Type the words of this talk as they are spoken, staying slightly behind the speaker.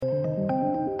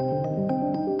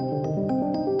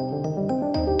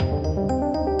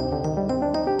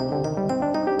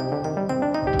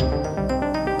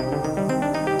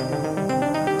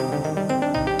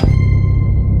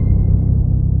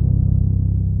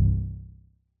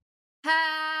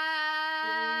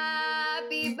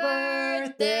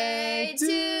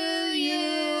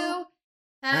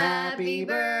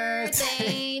Happy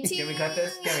birthday to Can we cut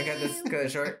this? Can we cut this? Cut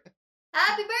it short.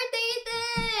 Happy birthday,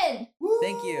 Ethan!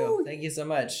 Thank you. Thank you so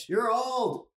much. You're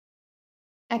old.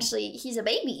 Actually, he's a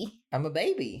baby. I'm a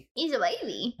baby. He's a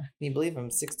baby. Can you believe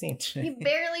I'm 16? He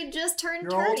barely just turned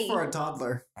You're 30. old for a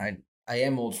toddler. I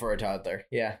am old for a toddler.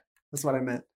 Yeah. That's what I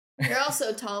meant. You're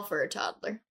also tall for a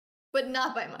toddler, but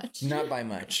not by much. Not by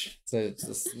much. So it's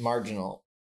this marginal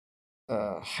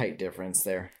height difference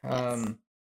there.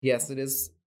 Yes, it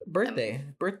is birthday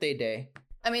day.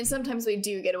 I mean, sometimes we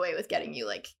do get away with getting you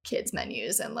like kids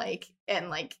menus and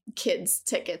kids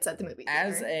tickets at the movie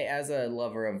theater. As a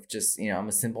lover of just, I'm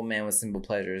a simple man with simple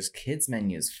pleasures. Kids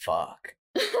menus fuck.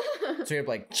 Straight up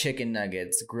like chicken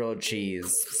nuggets, grilled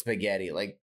cheese, spaghetti,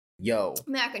 like yo.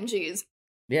 Mac and cheese.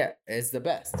 Yeah, it's the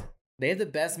best. They have the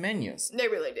best menus. They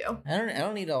really do. I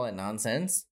don't need all that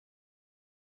nonsense.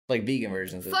 Like vegan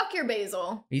versions. Fuck your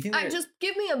basil. You think just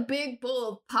give me a big bowl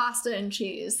of pasta and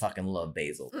cheese. Fucking love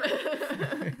basil.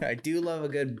 I do love a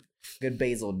good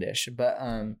basil dish, but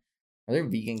are there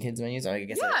vegan kids menus? I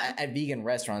guess at vegan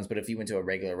restaurants, but if you went to a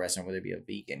regular restaurant, would there be a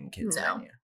vegan kids menu?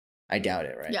 I doubt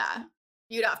it, right? Yeah,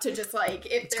 you'd have to just if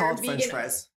it's they're called vegan. French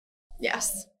fries.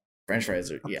 Yes. French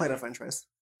fries are A plate of French fries.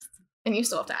 And you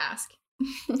still have to ask.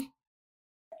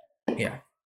 Yeah.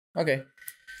 Okay.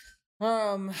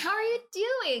 How are you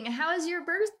doing? How has your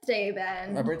birthday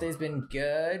been? My birthday's been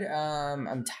good.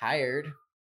 I'm tired.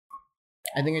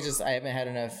 I think it's just I haven't had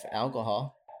enough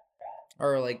alcohol.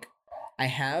 Or I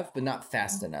have, but not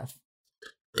fast enough.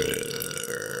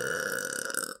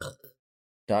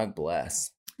 Dog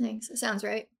bless. Thanks. It sounds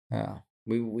right. Oh.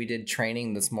 We did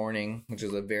training this morning, which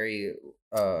is a very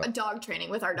a dog training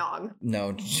with our dog.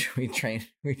 No, we're training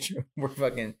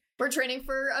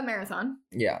for a marathon.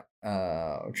 Yeah.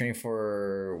 We're training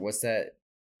for what's that?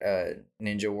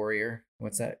 Ninja Warrior.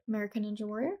 What's that? American Ninja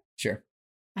Warrior? Sure.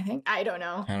 I think. I don't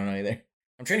know. I don't know either.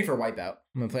 I'm training for Wipeout.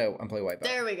 I'm play Wipeout.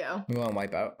 There we go. We go on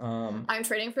Wipeout. I'm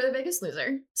training for The Biggest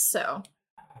Loser. So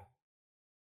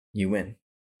you win.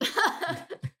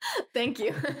 Thank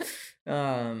you. We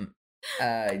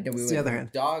the other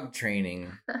hand. Dog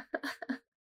training.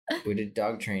 We did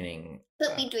dog training.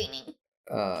 Puppy training.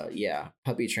 Yeah,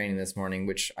 puppy training this morning,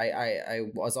 which I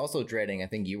was also dreading. I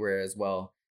think you were as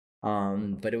well.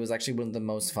 But it was actually one of the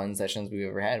most fun sessions we've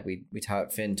ever had. We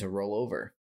taught Finn to roll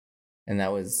over, and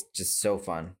that was just so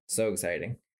fun, so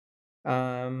exciting.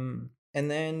 And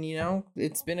then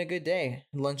it's been a good day.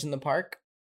 Lunch in the park.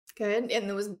 Good, and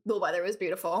the weather was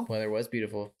beautiful. Weather was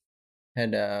beautiful.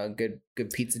 Had a good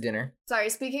pizza dinner. Sorry,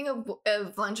 speaking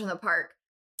of lunch in the park.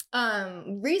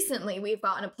 Recently we've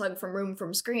gotten a plug from Room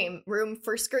for Scream,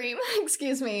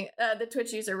 excuse me, the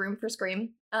Twitch user Room for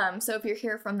Scream. So if you're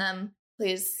here from them,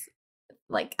 please,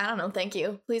 I don't know, thank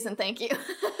you. Please and thank you.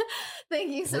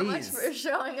 Thank you so much for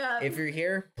showing up. If you're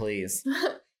here, please.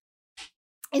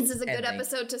 This is a good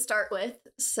episode to start with,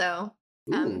 so,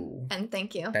 and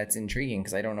thank you. That's intriguing,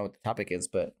 because I don't know what the topic is,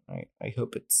 but I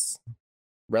hope it's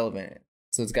relevant.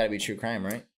 So it's got to be true crime,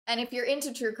 right? And if you're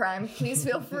into true crime, please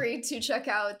feel free to check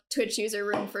out Twitch user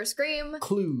Room for Scream.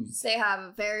 Clues. They have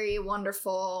a very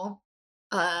wonderful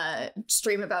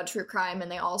stream about true crime, and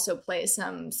they also play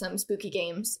some spooky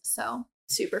games. So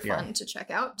super fun to check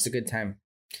out. It's a good time.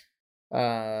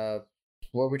 What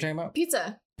were we talking about?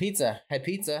 Pizza. Had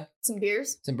pizza. Some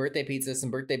beers. Some birthday pizza.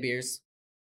 Some birthday beers.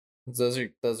 Those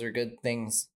are good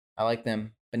things. I like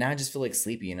them. But now I just feel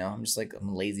sleepy. I'm just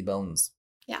I'm lazy bones.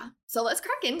 Yeah. So let's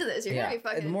crack into this. You're gonna be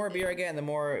fucking. And the more beer I get, and the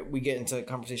more we get into the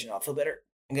conversation, I'll feel better.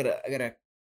 I gotta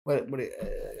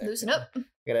loosen up.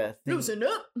 Loosen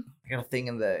up. I got a thing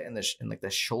in the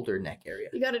shoulder neck area.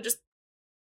 You gotta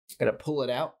gotta pull it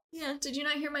out. Yeah. Did you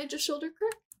not hear my just shoulder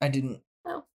crack? I didn't.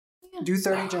 Oh. Yeah. Do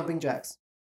 30 jumping jacks.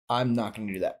 I'm not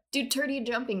gonna do that. Do 30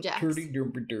 jumping jacks. 30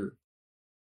 jumping jacks.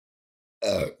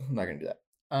 I'm not gonna do that.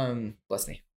 Bless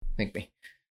me. Thank me.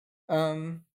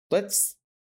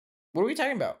 What are we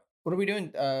talking about? What are we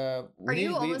doing? Are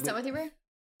you almost done with your beer?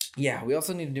 Yeah, we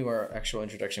also need to do our actual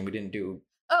introduction. We didn't do.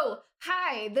 Oh,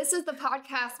 hi. This is the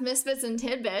podcast Misfits and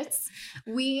Tidbits.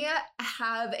 We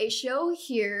have a show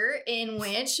here in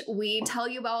which we tell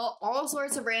you about all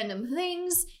sorts of random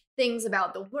things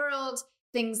about the world,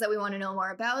 things that we want to know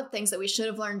more about, things that we should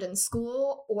have learned in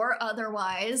school or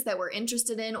otherwise that we're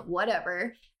interested in,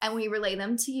 whatever. And we relay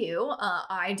them to you.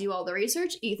 I do all the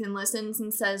research. Ethan listens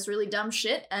and says really dumb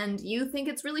shit, and you think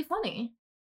it's really funny.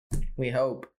 We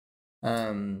hope.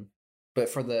 But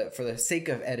for the sake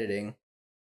of editing,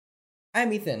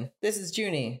 I'm Ethan. This is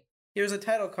Junie. Here's a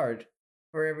title card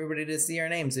for everybody to see our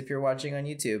names if you're watching on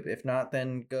YouTube. If not,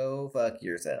 then go fuck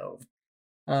yourself.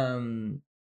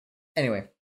 Anyway.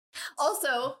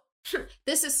 Also,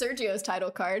 This is Sergio's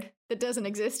title card that doesn't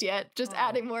exist yet. Just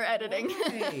adding more editing.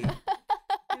 It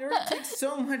already takes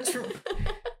so much.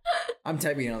 I'm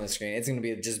typing it on the screen. It's going to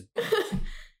be just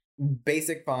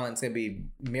basic font. It's going to be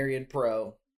Myriad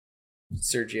Pro.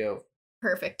 Sergio.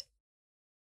 Perfect.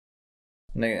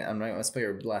 I'm not going to spell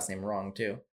your last name wrong,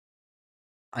 too.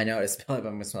 I know how to spell it, but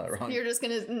I'm going to spell it wrong. You're just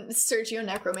going to Sergio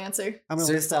Necromancer. I'm going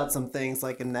to list out some things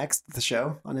like in Next, the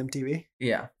show on MTV.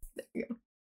 Yeah. There you go.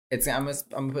 I'm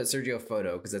gonna put Sergio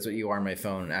Photo because that's what you are on my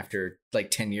phone after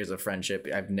like 10 years of friendship.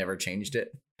 I've never changed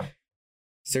it.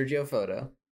 Sergio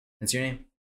Photo. That's your name.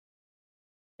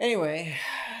 Anyway,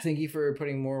 thank you for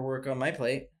putting more work on my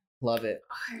plate. Love it.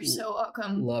 Oh, you're so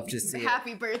welcome. Love to see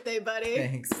Happy birthday, buddy.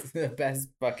 Thanks. The best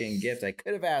fucking gift I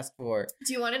could have asked for.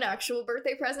 Do you want an actual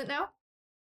birthday present now?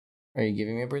 Are you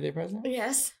giving me a birthday present?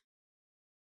 Yes.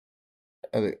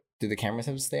 Do the cameras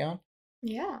have to stay on?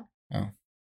 Yeah. Oh.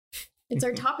 It's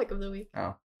our topic of the week.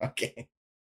 Oh, okay.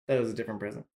 That was a different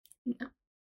present. No.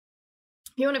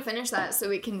 You want to finish that so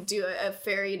we can do a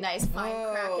very nice fine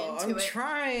crack into I'm it.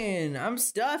 trying. I'm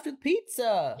stuffed with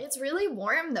pizza. It's really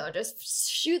warm though.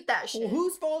 Just shoot that shit. Well,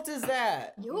 whose fault is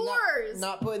that? Yours.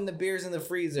 Not putting the beers in the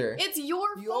freezer. It's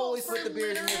your You fault always for put the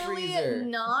beers in the literally freezer.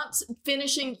 not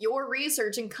finishing your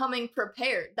research and coming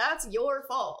prepared. That's your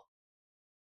fault.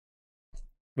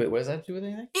 Wait, what does that have to do with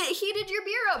anything? It heated your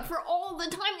beer up for all the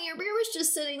time that your beer was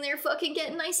just sitting there fucking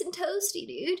getting nice and toasty,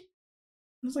 dude.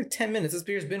 It was like 10 minutes. This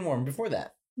beer's been warm before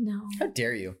that. No. How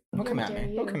dare you? Don't come at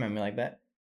me. Don't come at me like that.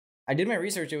 I did my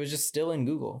research. It was just still in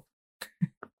Google.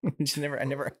 I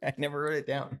never wrote it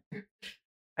down.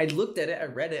 I looked at it. I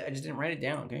read it. I just didn't write it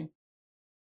down. Okay.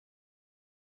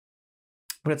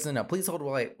 But it's enough. Please hold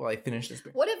while I finish this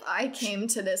beer. What if I came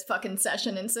to this fucking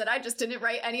session and said I just didn't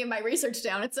write any of my research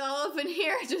down? It's all up in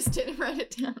here. I just didn't write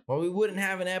it down. Well, we wouldn't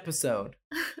have an episode.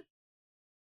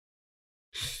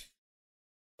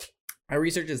 My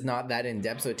research is not that in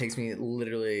depth, so it takes me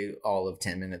literally all of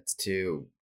 10 minutes to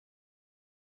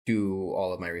do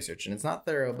all of my research. And it's not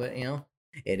thorough, but you know,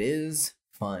 it is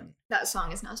fun. That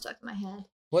song is now stuck in my head.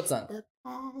 What song? The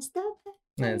past, the past.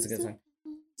 No, it's a good song.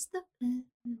 The past.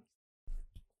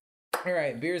 All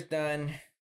right, beer's done.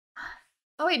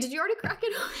 Oh wait, did you already crack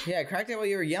it? Yeah, I cracked it while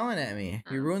you were yelling at me.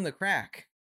 You ruined the crack.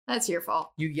 That's your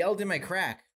fault. You yelled in my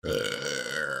crack.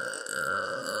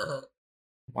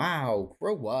 Wow,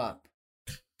 grow up.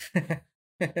 I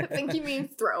think you mean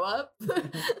throw up.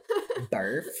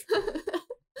 Barf.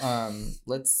 I'm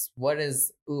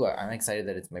excited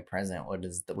that it's my present. What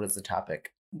is the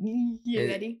topic? You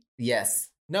ready? Yes.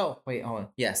 No, wait, hold on.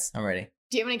 Yes, I'm ready.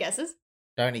 Do you have any guesses?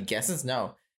 Do I have any guesses?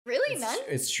 No. Really? None?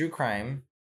 It's true crime.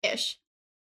 Ish.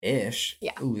 Yeah.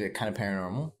 Ooh, is it kind of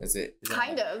paranormal? Is it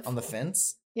kind of on the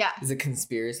fence? Yeah. Is it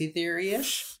conspiracy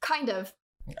theory-ish? Kind of.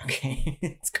 Okay.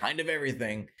 It's kind of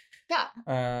everything. Yeah.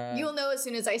 You'll know as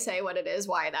soon as I say what it is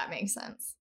why that makes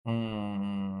sense.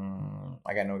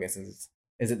 I got no guesses.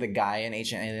 Is it the guy in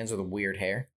Ancient Aliens with the weird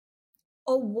hair?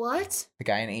 Oh, what? The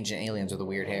guy in Ancient Aliens with the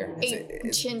weird hair.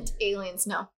 Ancient Aliens,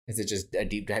 no. Is it just a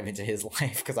deep dive into his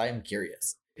life? Because I am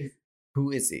curious. Who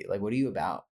is he? Like, what are you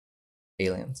about?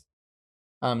 Aliens?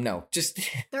 No, just...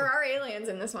 There are aliens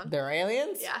in this one. There are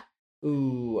aliens? Yeah.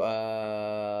 Ooh,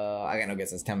 I got no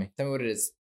guesses. Tell me what it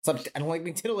is. I don't like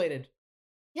being titillated.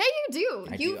 Yeah, you do.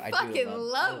 I fucking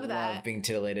love that. I love being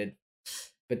titillated.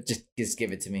 But just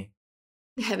give it to me.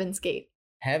 Heaven's Gate.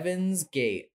 Heaven's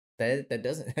Gate. That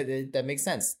doesn't that makes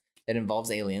sense. It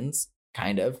involves aliens,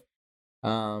 kind of.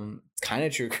 It's kind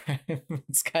of true crime.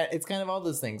 It's kind of all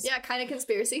those things. Yeah, kind of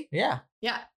conspiracy. Yeah.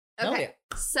 Yeah. Hell Okay. yeah.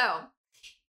 So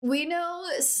we know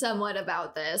somewhat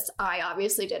about this. I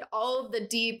obviously did all of the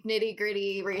deep nitty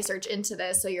gritty research into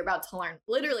this, so you're about to learn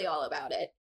literally all about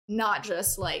it, not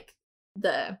just like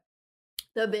the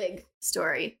big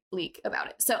story leak about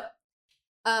it. So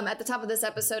at the top of this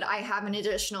episode, I have an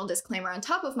additional disclaimer on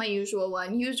top of my usual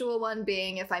one. Usual one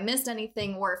being if I missed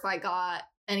anything or if I got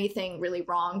anything really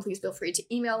wrong, please feel free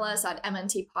to email us at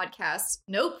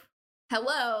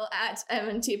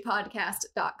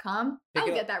hello@mntpodcast.com. I'll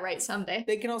get that right someday.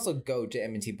 They can also go to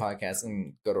MNT Podcast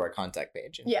and go to our contact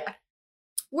page. Yeah.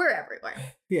 We're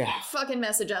everywhere. Yeah. Fucking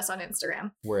message us on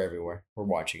Instagram. We're everywhere. We're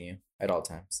watching you at all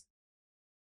times.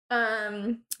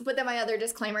 But then my other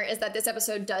disclaimer is that this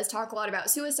episode does talk a lot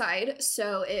about suicide.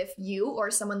 So if you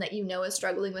or someone that you know is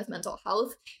struggling with mental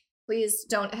health, please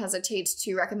don't hesitate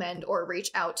to recommend or reach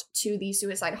out to the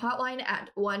suicide hotline at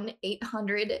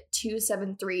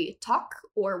 1-800-273-TALK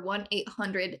or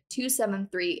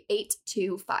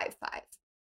 1-800-273-8255.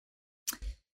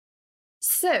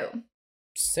 So,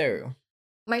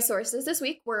 my sources this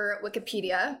week were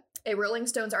Wikipedia, a Rolling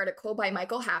Stones article by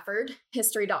Michael Hafford,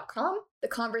 History.com, the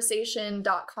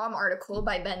Conversation.com article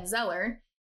by Ben Zeller,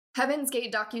 Heaven's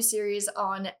Gate docuseries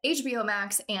on HBO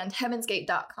Max, and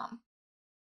HeavensGate.com.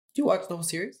 Did you watch the whole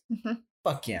series? Mm-hmm.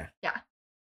 Fuck yeah. Yeah.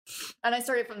 And I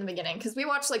started from the beginning because we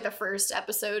watched like the first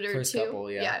episode or First two.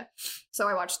 couple, yeah. So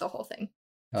I watched the whole thing.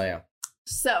 Oh yeah.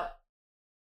 So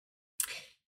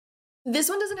this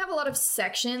one doesn't have a lot of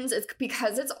sections. It's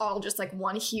because it's all just like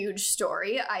one huge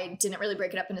story. I didn't really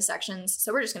break it up into sections.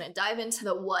 So we're just going to dive into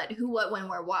the what, who, what, when,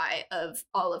 where, why of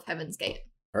all of Heaven's Gate.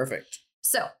 Perfect.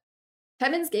 So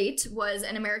Heaven's Gate was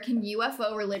an American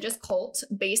UFO religious cult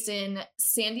based in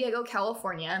San Diego,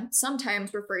 California,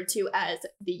 sometimes referred to as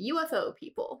the UFO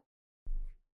people.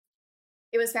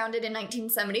 It was founded in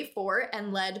 1974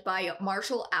 and led by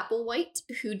Marshall Applewhite,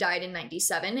 who died in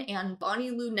 97, and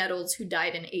Bonnie Lou Nettles, who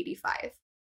died in 85.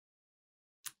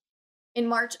 In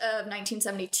March of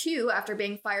 1972, after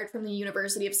being fired from the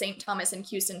University of St. Thomas in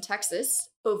Houston,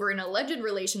 Texas, over an alleged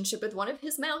relationship with one of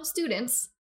his male students,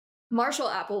 Marshall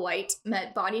Applewhite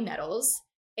met Bonnie Nettles,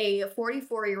 a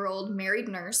 44-year-old married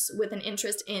nurse with an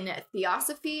interest in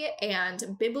theosophy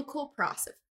and biblical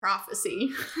prophecy.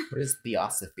 What is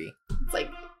theosophy? It's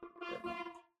like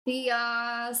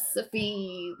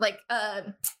theosophy, like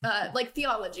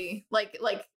theology, like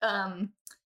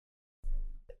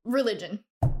religion.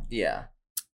 Yeah.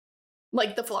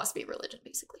 Like the philosophy of religion,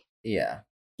 basically. Yeah.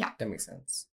 Yeah. That makes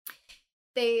sense.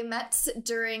 They met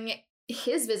during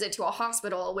his visit to a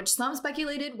hospital, which some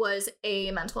speculated was a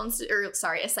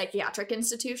a psychiatric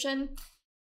institution.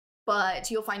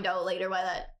 But you'll find out later why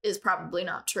that is probably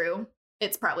not true.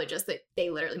 It's probably just that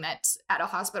they literally met at a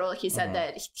hospital. He said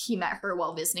that he met her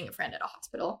while visiting a friend at a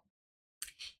hospital.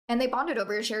 And they bonded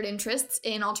over shared interests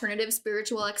in alternative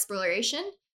spiritual exploration,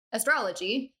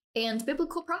 astrology, and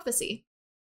biblical prophecy.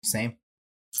 Same.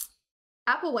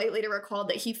 Applewhite later recalled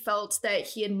that he felt that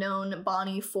he had known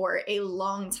Bonnie for a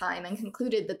long time and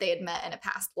concluded that they had met in a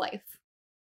past life.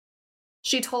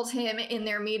 She told him in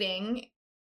their meeting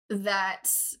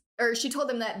she told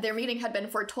them that their meeting had been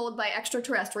foretold by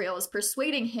extraterrestrials,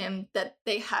 persuading him that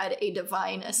they had a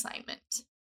divine assignment.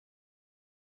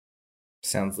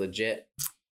 Sounds legit.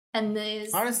 And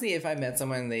this... Honestly, if I met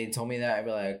someone and they told me that, I'd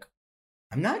be like,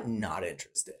 I'm not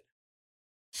interested.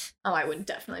 Oh, I would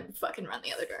definitely fucking run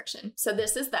the other direction. So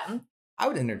this is them. I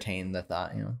would entertain the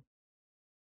thought,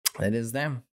 It is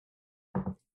them.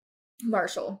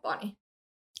 Marshall, Bonnie.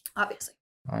 Obviously.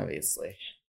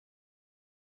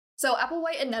 So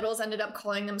Applewhite and Nettles ended up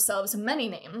calling themselves many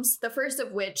names, the first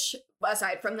of which,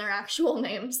 aside from their actual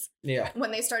names, when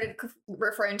they started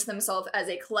referring to themselves as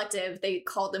a collective, they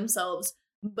called themselves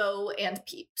Bo and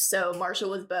Peep. So Marshall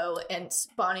was Bo and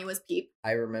Bonnie was Peep.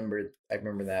 I remember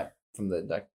that from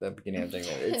the beginning of the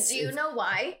thing. Do you know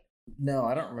why? No,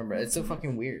 I don't remember. It's so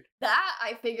fucking weird. That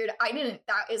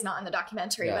is not in the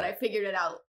documentary, but I figured it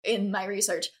out in my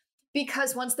research.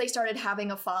 Because once they started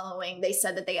having a following, they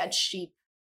said that they had sheep.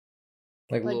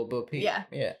 Like Little Bo Peep. Yeah.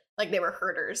 Yeah. Like they were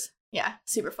herders. Yeah.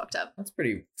 Super fucked up. That's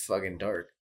pretty fucking dark.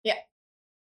 Yeah.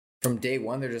 From day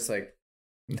one, they're just like,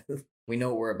 we know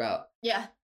what we're about. Yeah.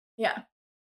 Yeah.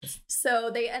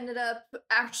 So they ended up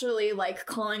actually like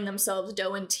calling themselves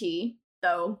Doe and T,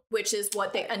 though, which is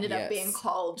what they ended up being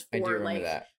called for. I do remember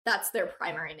that. That's their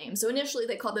primary name. So initially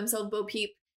they called themselves Bo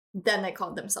Peep, then they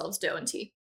called themselves Doe and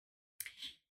T.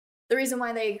 The reason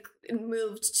why they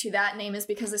moved to that name is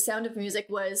because The Sound of Music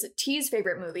was T's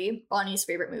favorite movie, Bonnie's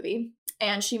favorite movie,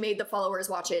 and she made the followers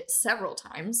watch it several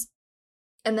times.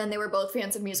 And then they were both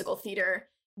fans of musical theater.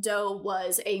 Doe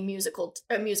was a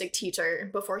music teacher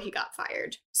before he got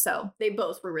fired. So they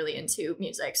both were really into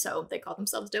music, so they called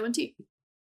themselves Doe and T.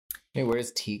 Hey, where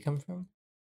does T come from?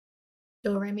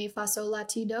 Do, re, mi, fa, sol, la,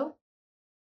 ti, do.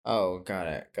 Oh, got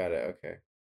it. Okay.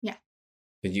 Yeah.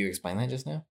 Did you explain that just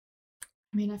now?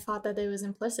 I mean, I thought that it was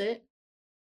implicit.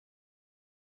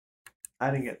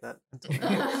 I didn't get that.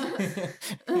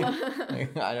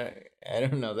 I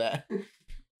don't know that.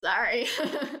 Sorry.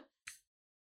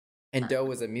 And Doe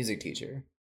was a music teacher.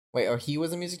 Wait, or he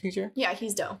was a music teacher? Yeah,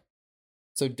 he's Doe.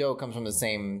 So Doe comes from the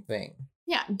same thing.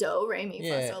 Yeah, Do, re, mi,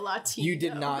 fa, sol, la, ti, You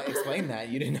did do. not explain that.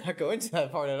 You did not go into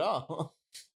that part at all.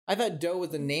 I thought Doe was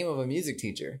the name of a music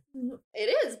teacher.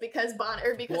 It is because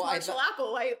Marshall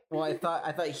Applewhite. Well, I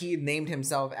thought he named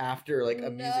himself after like a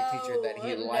music teacher that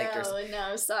he liked.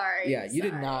 No, sorry. Yeah, you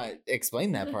did not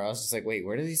explain that part. I was just like, wait,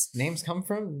 where do these names come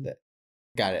from?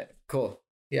 Got it. Cool.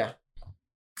 Yeah.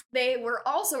 They were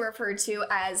also referred to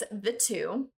as the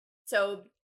Two. So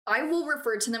I will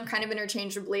refer to them kind of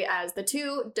interchangeably as the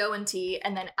Two, Doe and T,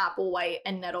 and then Applewhite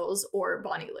and Nettles or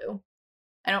Bonnie Lou.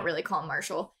 I don't really call him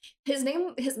Marshall. His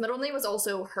middle name was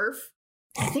also Herf.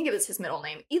 I think it was his middle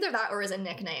name. Either that or as a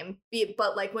nickname.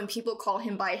 But like when people call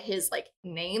him by his like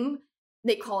name,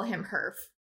 they call him Herf.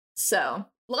 So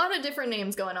a lot of different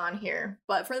names going on here.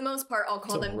 But for the most part, I'll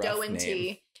call them Doe and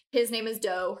T. His name is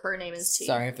Doe. Her name is T.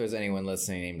 Sorry if there's anyone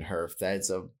listening named Herf. That's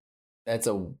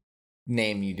a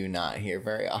name you do not hear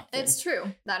very often. It's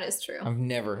true. That is true. I've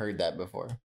never heard that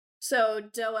before. So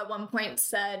Doe at one point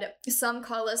said, "Some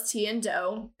call us T and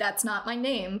Doe. That's not my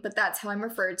name, but that's how I'm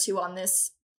referred to on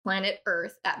this planet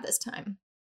Earth at this time."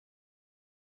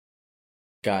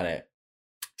 Got it.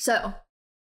 So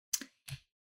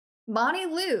Bonnie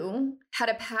Lou had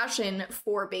a passion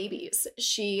for babies.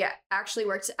 She actually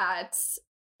worked at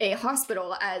a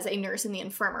hospital as a nurse in the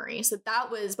infirmary. So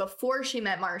that was before she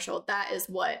met Marshall.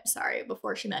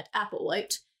 Before she met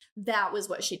Applewhite. That was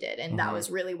what she did. And that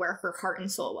was really where her heart and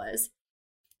soul was.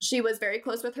 She was very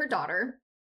close with her daughter.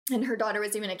 And her daughter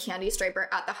was even a candy striper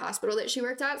at the hospital that she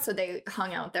worked at. So they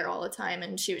hung out there all the time.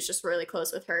 And she was just really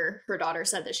close with her. Her daughter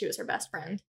said that she was her best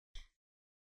friend.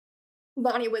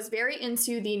 Bonnie was very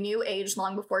into the new age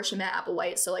long before she met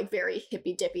Applewhite. So like very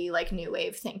hippy dippy, like new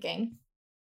wave thinking.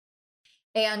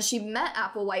 And she met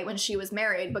Applewhite when she was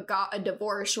married, but got a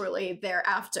divorce shortly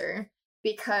thereafter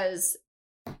because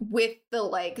with the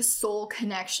like soul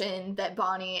connection that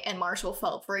Bonnie and Marshall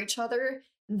felt for each other,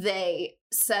 they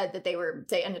said that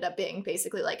they ended up being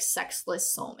basically like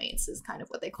sexless soulmates is kind of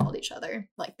what they called each other.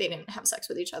 Like they didn't have sex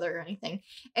with each other or anything.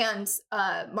 And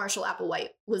Marshall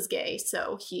Applewhite was gay,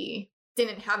 so he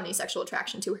didn't have any sexual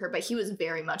attraction to her, but he was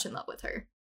very much in love with her.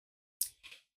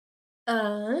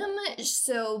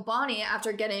 So Bonnie,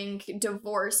 after getting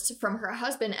divorced from her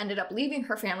husband, ended up leaving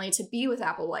her family to be with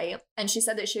Applewhite, and she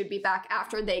said that she would be back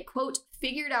after they, quote,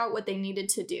 figured out what they needed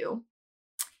to do.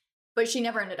 But she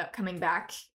never ended up coming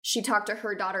back. She talked to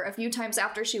her daughter a few times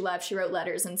after she left. She wrote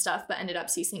letters and stuff, but ended up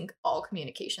ceasing all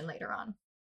communication later on.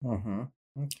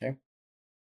 Okay.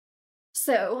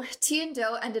 So T and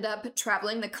Doe ended up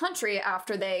traveling the country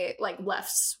after they like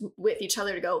left with each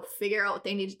other to go figure out what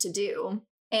they needed to do.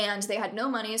 And they had no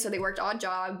money, so they worked odd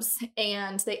jobs,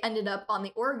 and they ended up on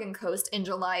the Oregon coast in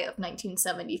July of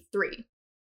 1973.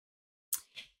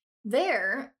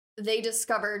 There, they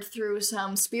discovered through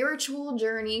some spiritual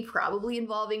journey, probably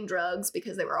involving drugs,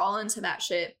 because they were all into that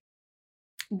shit,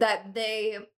 that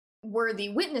they were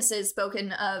the witnesses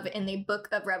spoken of in the Book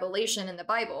of Revelation in the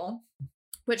Bible,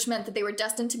 which meant that they were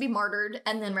destined to be martyred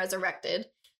and then resurrected.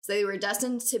 So they were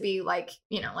destined to be like,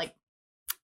 like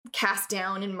cast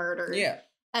down and murdered. Yeah.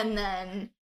 And then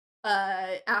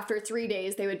after 3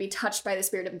 days, they would be touched by the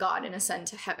Spirit of God and ascend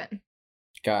to heaven.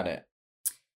 Got it.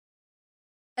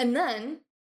 And then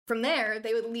from there,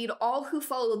 they would lead all who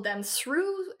followed them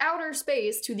through outer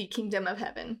space to the kingdom of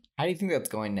heaven. How do you think that's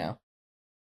going now?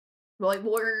 Well,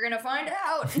 we're going to find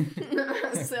out.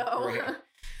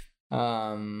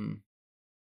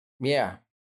 Yeah.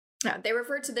 They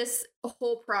refer to this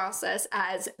whole process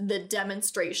as the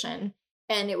demonstration.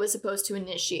 And it was supposed to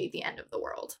initiate the end of the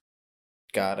world.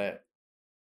 Got it.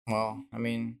 Well, I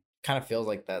mean, kind of feels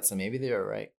like that, so maybe they were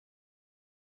right.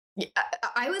 Yeah,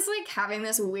 I was like having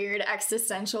this weird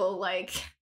existential like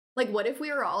what if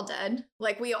we were all dead?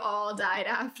 Like we all died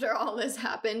after all this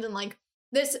happened, and like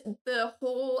the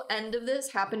whole end of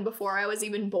this happened before I was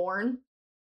even born.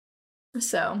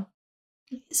 So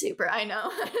super, I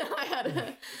know. I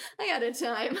had a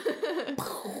time.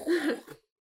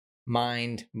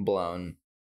 Mind blown.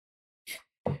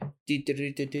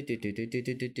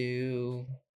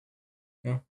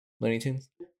 No? Looney Tunes?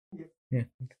 Yeah.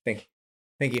 Thank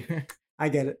you. I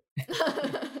get it.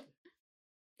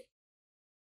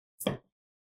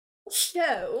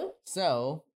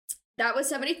 So that was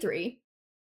 73.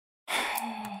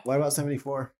 What about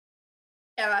 74?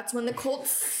 Yeah, that's when the cult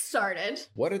started.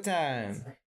 What a time.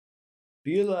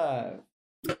 Be alive.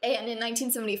 And in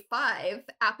 1975,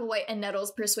 Applewhite and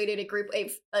Nettles persuaded a group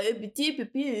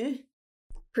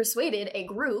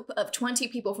of 20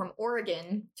 people from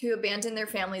Oregon to abandon their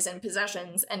families and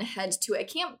possessions and head to a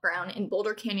campground in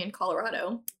Boulder Canyon,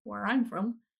 Colorado, where I'm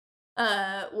from,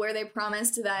 where they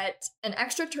promised that an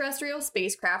extraterrestrial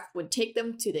spacecraft would take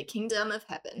them to the kingdom of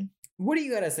heaven. What do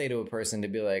you gotta say to a person to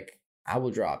be like, I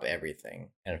will drop everything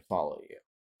and follow you?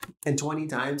 And 20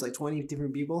 times, like 20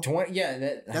 different people? 20, yeah.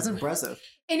 That's impressive.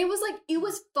 And it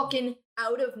was fucking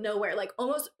out of nowhere, like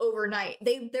almost overnight.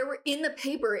 They were in the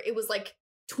paper. It was like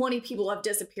 20 people have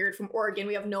disappeared from Oregon.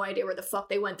 We have no idea where the fuck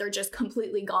they went. They're just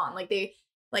completely gone.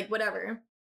 Whatever.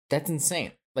 That's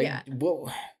insane. Like, yeah. Whoa.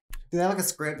 Do they have like a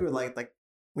script where like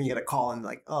when you get a call and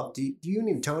like, oh, do you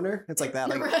need a toner? It's like that.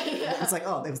 Like, right, yeah. It's like,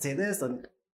 oh, they would say this and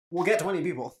we'll get 20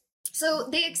 people. So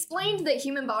they explained that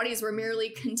human bodies were merely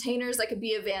containers that could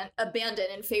be abandoned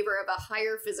in favor of a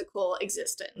higher physical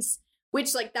existence,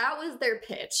 which, like, that was their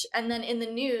pitch. And then in the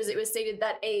news, it was stated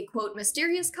that a, quote,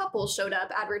 mysterious couple showed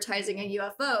up advertising a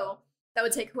UFO that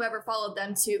would take whoever followed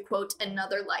them to, quote,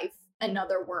 another life,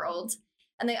 another world.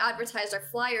 And they advertised a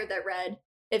flyer that read,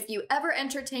 if you ever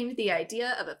entertained the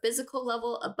idea of a physical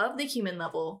level above the human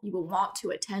level, you will want to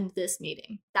attend this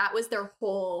meeting. That was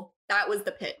that was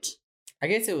the pitch. I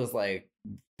guess it was like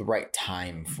the right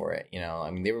time for it, you know.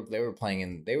 I mean, they were playing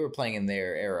in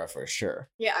their era for sure.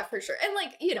 Yeah, for sure. And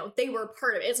like, you know, they were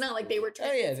part of it. It's not like they were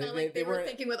they were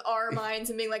thinking with our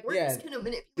minds and being like, we're just gonna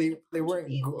manipulate. They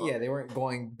weren't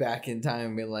going back in time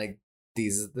and being like,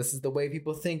 this is the way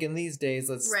people think in these days.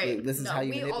 This is how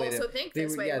you manipulate it. We also think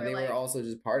this way. They were also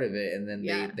just part of it, and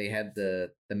then they had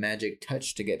the magic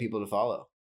touch to get people to follow.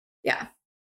 Yeah.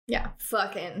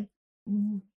 Fucking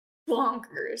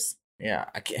bonkers. Yeah,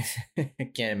 I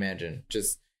can't imagine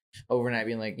just overnight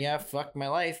being like, yeah, fuck my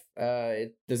life.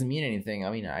 It doesn't mean anything.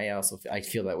 I mean, I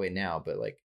feel that way now, but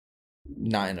like,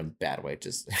 not in a bad way.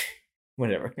 Just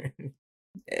whatever.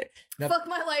 Fuck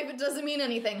my life. It doesn't mean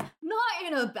anything. Not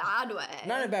in a bad way.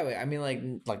 Not in a bad way. I mean,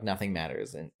 like nothing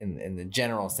matters in the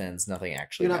general sense. Nothing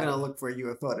actually. You're not matters. Gonna look for a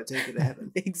UFO to take you to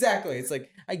heaven. Exactly. It's like,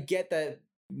 I get that,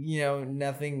 you know,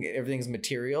 everything's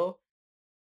material,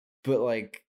 but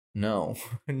like, no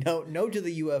to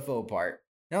the UFO part.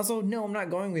 And also, no, I'm not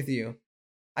going with you.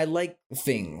 I like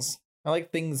things. I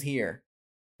like things here.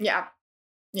 Yeah.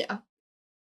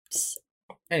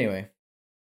 Anyway,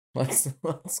 let's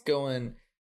go on.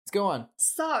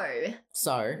 So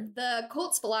the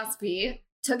cult's philosophy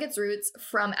took its roots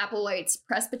from Applewhite's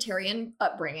Presbyterian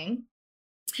upbringing.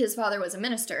 His father was a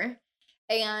minister,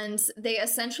 and they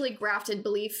essentially grafted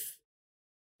belief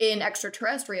in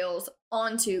extraterrestrials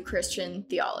onto Christian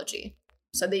theology.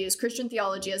 So they use Christian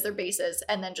theology as their basis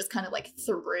and then just kind of like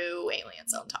threw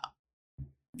aliens on top.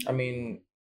 I mean,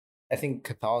 I think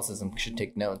Catholicism should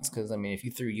take notes, because I mean, if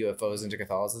you threw UFOs into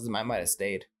Catholicism, I might have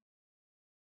stayed.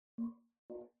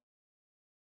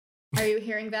 Are you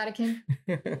hearing, Vatican?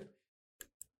 It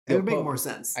would make more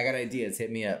sense. I got ideas.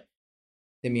 Hit me up,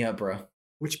 bro.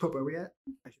 Which pope are we at?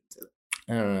 I shouldn't say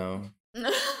that. I don't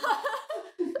know.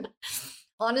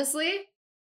 Honestly,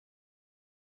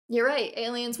 you're right.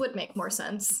 Aliens would make more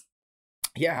sense.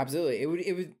 Yeah, absolutely.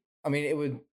 It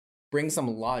would bring some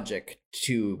logic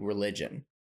to religion.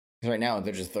 Because right now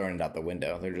they're just throwing it out the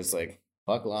window. They're just like,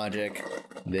 fuck logic.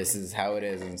 This is how it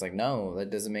is. And it's like, no,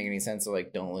 that doesn't make any sense. So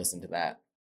like, don't listen to that.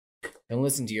 Don't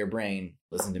listen to your brain.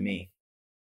 Listen to me.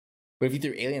 But if you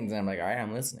threw aliens in, I'm like, all right,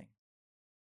 I'm listening.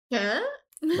 Huh?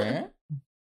 Huh?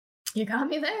 You got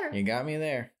me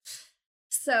there.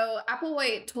 So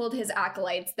Applewhite told his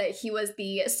acolytes that he was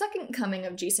the second coming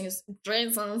of Jesus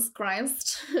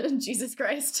Christ. Jesus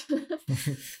Christ.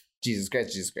 Jesus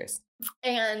Christ.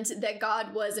 And that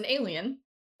God was an alien,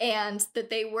 and that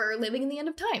they were living in the end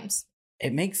of times.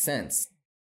 It makes sense.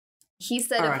 He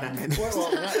said, I don't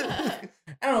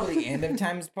know the end of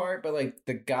times part, but like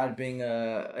the God being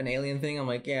an alien thing, I'm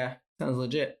like, yeah, sounds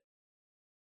legit.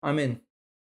 I'm in.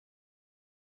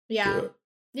 Yeah.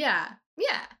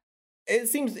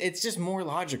 It's just more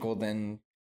logical than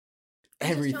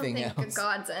everything I just don't think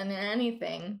God's in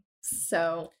anything.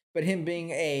 So, but him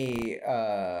being a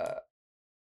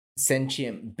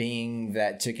sentient being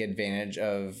that took advantage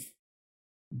of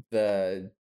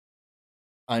the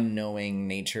unknowing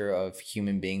nature of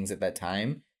human beings at that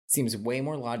time seems way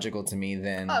more logical to me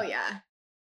than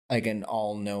like an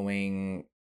all-knowing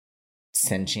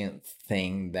sentient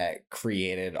thing that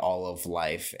created all of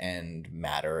life and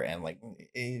matter. And like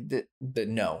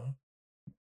no,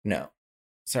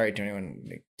 sorry to anyone.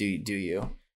 Do you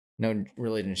no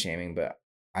religion shaming, but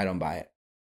I don't buy it.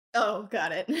 Oh,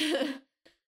 got it.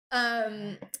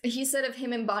 He said of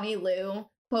him and Bonnie Lou,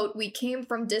 quote, "We came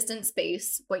from distant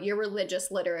space, what your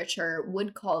religious literature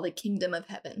would call the kingdom of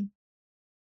heaven."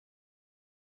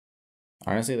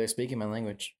 Honestly, they're speaking my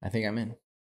language. I think I'm in.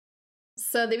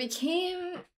 So they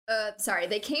came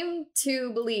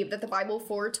to believe that the Bible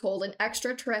foretold an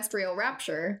extraterrestrial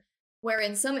rapture,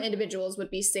 wherein some individuals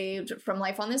would be saved from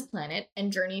life on this planet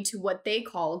and journey to what they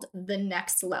called the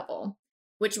next level,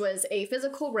 which was a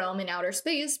physical realm in outer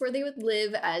space where they would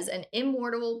live as an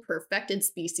immortal, perfected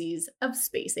species of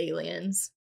space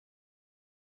aliens.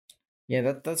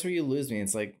 Yeah, that's where you lose me.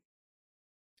 It's like,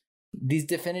 these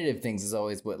definitive things is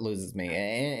always what loses me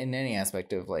in any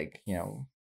aspect of, like, you know,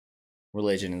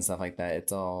 religion and stuff like that.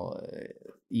 It's all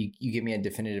you give me a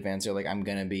definitive answer, like I'm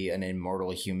gonna be an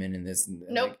immortal human in this.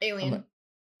 Nope, like, alien.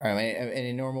 All right,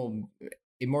 an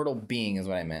immortal being is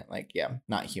what I meant. Like, yeah,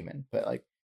 not human, but like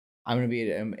I'm gonna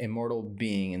be an immortal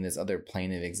being in this other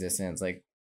plane of existence. Like,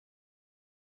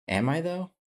 am I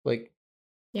though? Like,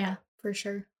 Yeah, for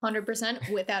sure. 100%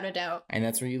 without a doubt. and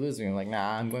that's where you lose. And you're like,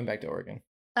 nah, I'm going back to Oregon.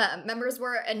 Members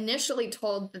were initially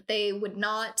told that they would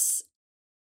not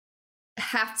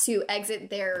have to exit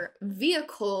their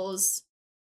vehicles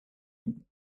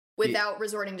without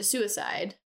resorting to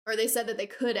suicide. Or they said that they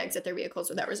could exit their vehicles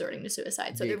without resorting to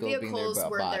suicide. So Vehicle their being their vehicles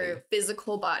were body. their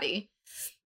physical body.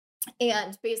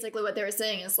 And basically what they were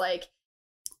saying is like,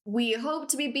 we hope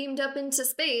to be beamed up into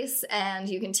space and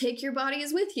you can take your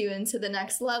bodies with you into the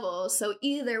next level. So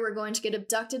either we're going to get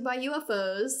abducted by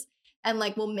UFOs and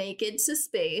like we'll make it to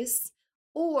space,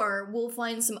 or we'll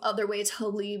find some other way to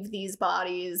leave these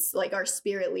bodies, like our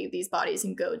spirit leave these bodies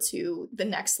and go to the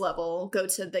next level, go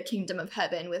to the kingdom of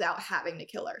heaven without having to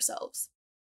kill ourselves.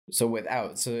 So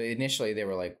initially they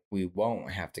were like, we won't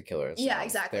have to kill ourselves. Yeah,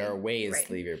 exactly. There are ways Right.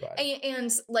 to leave your body.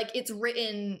 And like it's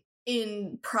written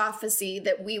in prophecy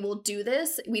that we will do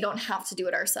this. We don't have to do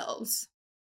it ourselves.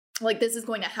 Like this is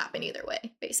going to happen either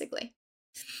way, basically.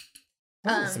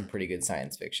 That's some pretty good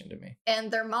science fiction to me. And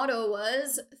their motto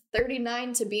was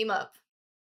 39 to beam up.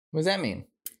 What does that mean?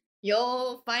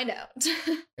 You'll find out.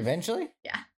 Eventually?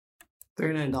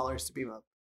 $39 to beam up.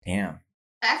 Damn.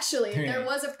 Actually, 39. there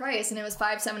was a price and it was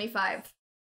 $5.75.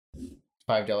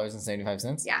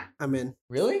 $5.75? Yeah. I'm in.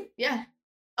 Really? Yeah.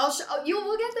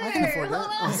 We'll get there. I can afford that.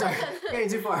 Hold Oh, on. sorry. Getting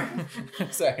too far.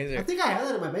 Sorry. I think I have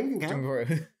that in my bank account.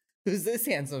 Who's this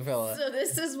handsome fella? So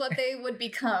this is what they would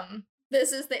become.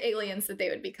 This is the aliens that they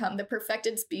would become, the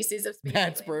perfected species of space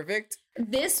That's alien. perfect.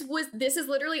 This is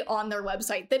literally on their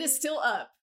website that is still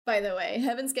up, by the way.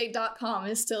 Heavensgate.com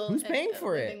is still Who's paying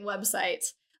for it? living website.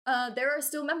 There are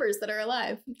still members that are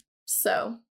alive.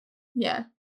 So, yeah.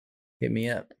 Hit me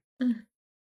up.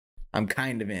 I'm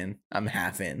kind of in. I'm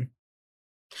half in.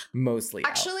 Mostly out.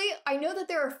 Actually, I know that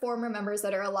there are former members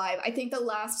that are alive. I think the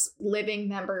last living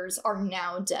members are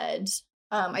now dead.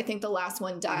 I think the last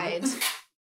one died.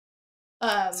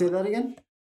 Say that again?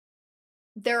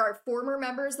 There are former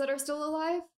members that are still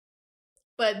alive,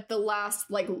 but the last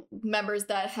like members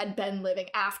that had been living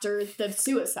after the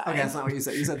suicide. Okay, that's not what you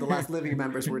said. You said the last living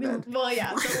members were dead. Well,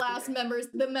 yeah,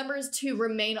 the members to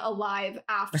remain alive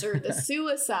after the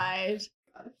suicide.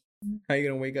 How you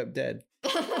gonna wake up dead?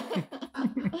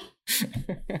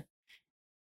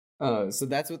 So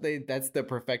that's the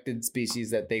perfected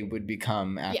species that they would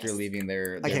become after Yes. leaving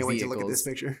their I can't wait to vehicles. look at this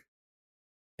picture.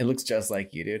 It looks just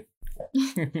like you, dude.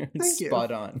 It's Thank you.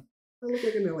 spot on. I look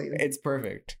like an alien. It's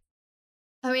perfect.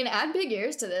 I mean, add big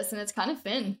ears to this, and it's kind of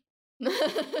thin.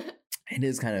 It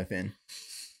is kind of thin.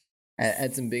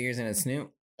 Add some big ears and a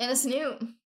snoot. And a snoot.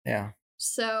 Yeah.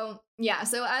 So, yeah,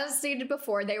 so as stated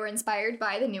before, they were inspired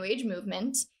by the New Age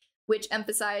movement, which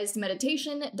emphasized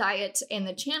meditation, diet, and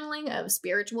the channeling of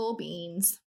spiritual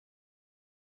beings.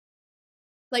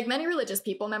 Like many religious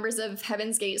people, members of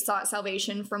Heaven's Gate sought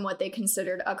salvation from what they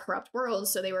considered a corrupt world,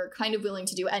 so they were kind of willing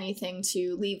to do anything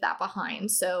to leave that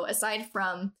behind. So, aside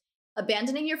from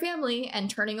abandoning your family and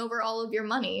turning over all of your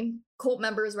money, cult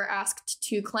members were asked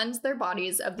to cleanse their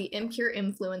bodies of the impure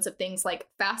influence of things like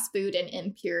fast food and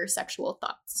impure sexual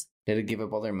thoughts, Did it give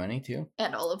up all their money too?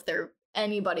 and all of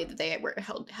anybody that they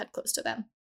had close to them.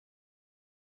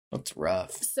 That's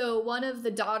rough. So one of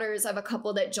the daughters of a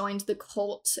couple that joined the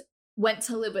cult went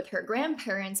to live with her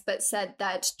grandparents, but said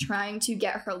that trying to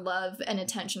get her love and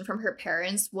attention from her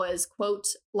parents was, quote,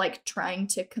 like trying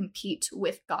to compete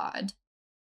with God.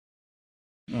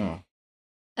 Oh.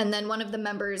 And then one of the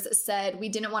members said, we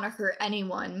didn't want to hurt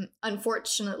anyone.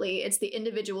 Unfortunately, it's the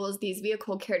individuals these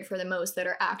vehicles cared for the most that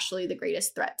are actually the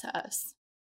greatest threat to us.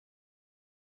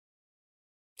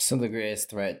 So the greatest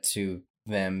threat to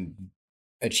them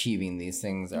achieving these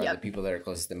things are Yep. the people that are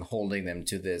closest to them, holding them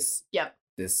to this Yep.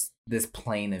 this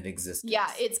plane of existence.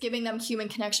 Yeah, it's giving them human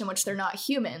connection, which they're not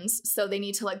humans, so they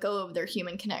need to let go of their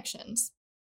human connections.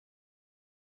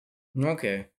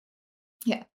 Okay.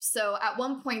 Yeah. So at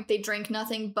one point, they drank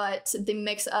nothing but the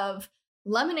mix of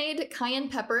lemonade, cayenne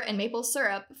pepper, and maple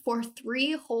syrup for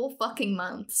 3 whole fucking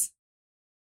months.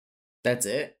 That's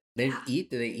it? They Yeah. eat?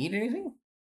 Did they eat anything?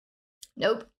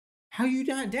 Nope. How you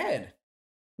not dead?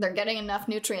 They're getting enough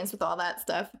nutrients with all that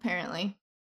stuff, apparently.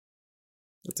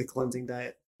 It's a cleansing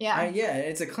diet. Yeah. Yeah,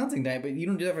 it's a cleansing diet, but you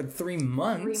don't do that for 3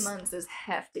 months. 3 months is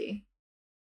hefty.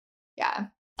 Yeah.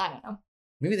 I don't know.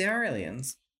 Maybe they are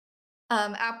aliens.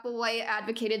 Applewhite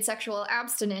advocated sexual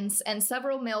abstinence, and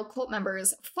several male cult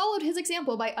members followed his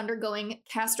example by undergoing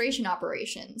castration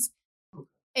operations.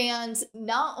 And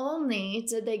not only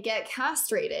did they get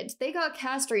castrated, they got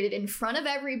castrated in front of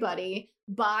everybody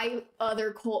by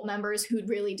other cult members who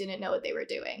really didn't know what they were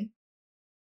doing.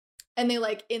 And they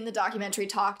like in the documentary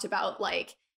talked about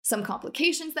like some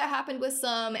complications that happened with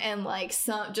some and like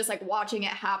some just like watching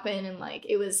it happen and like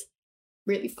it was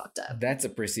really fucked up. That's a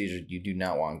procedure you do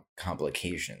not want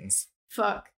complications.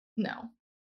 Fuck no.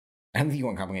 I don't think you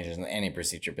want complications in any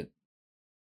procedure, but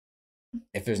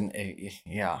if there's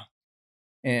yeah.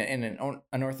 In an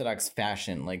unorthodox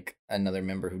fashion, like another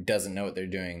member who doesn't know what they're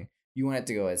doing, you want it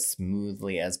to go as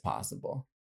smoothly as possible.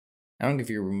 I don't know if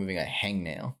you're removing a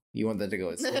hangnail. You want that to go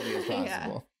as smoothly as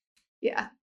possible. Yeah.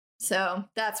 So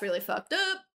that's really fucked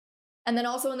up. And then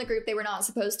also in the group, they were not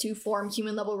supposed to form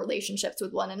human level relationships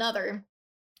with one another,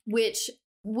 which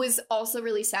was also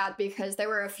really sad because there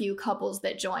were a few couples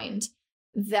that joined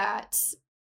that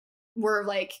were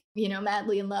like, you know,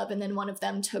 madly in love. And then one of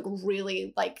them took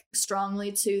really like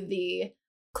strongly to the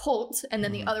cult. And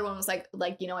then the other one was like,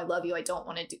 you know, I love you. I don't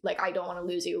want to do like, I don't want to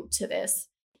lose you to this.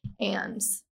 And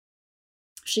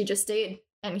she just stayed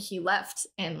and he left.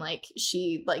 And like,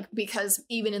 she like, because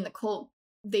even in the cult,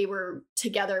 they were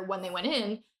together when they went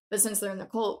in, but since they're in the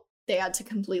cult, they had to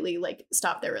completely like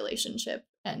stop their relationship.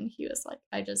 And he was like,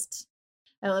 I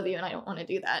love you and I don't want to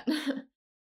do that.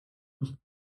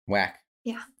 Whack.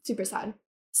 Yeah, super sad.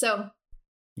 So,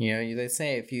 you know, they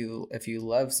say if you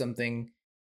love something,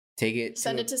 take it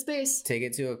send it to space. Take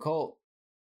it to a cult.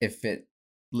 If it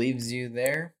leaves you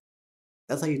there,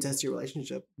 that's how you test your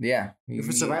relationship. Yeah. If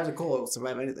it survives a cult, it will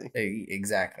survive anything.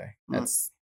 Exactly. That's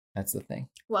the thing.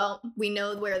 Well, we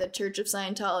know where the Church of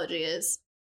Scientology is.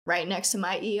 Right next to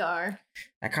my ER.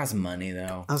 That costs money,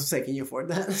 though. I was saying, can you afford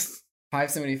that?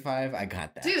 $575. I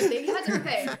got that. Dude, they had to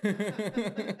pay.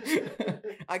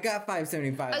 I got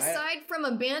 $575. Aside from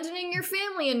abandoning your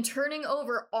family and turning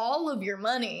over all of your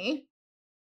money.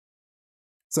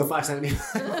 So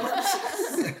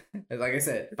 $575. Like I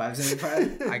said,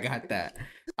 $575. I got that.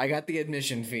 I got the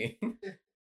admission fee.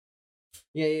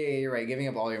 Yeah, you're right. Giving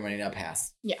up all your money, now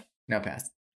pass. Yeah. Now pass.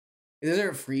 Is there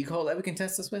a free call that we can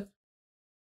test this with?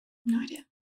 No idea.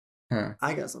 Huh.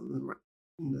 I got something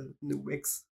in the new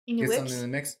mix. Get something in the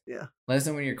mix? Yeah. Let us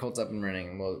know when your cult's up and running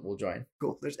and we'll join.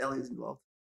 Cool. There's aliens involved.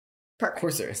 Perfect. Of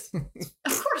course there is.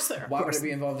 Of course there are. Why would it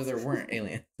be involved if there weren't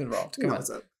aliens involved? Come on.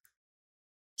 What's up?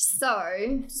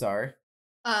 So, Sorry.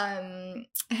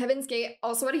 Heaven's Gate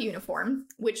also had a uniform,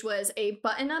 which was a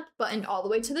button-up buttoned all the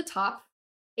way to the top,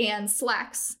 and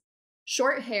slacks,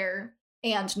 short hair,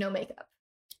 and no makeup.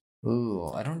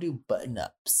 Ooh, I don't do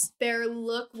button-ups. Their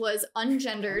look was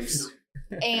ungendered,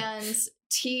 and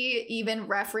T even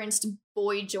referenced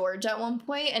Boy George at one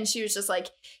point, and she was just like,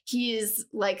 he is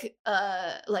like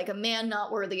a man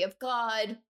not worthy of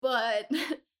God, but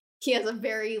he has a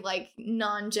very like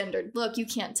non-gendered look. You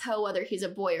can't tell whether he's a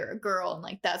boy or a girl, and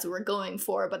like that's what we're going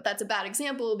for. But that's a bad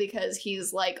example because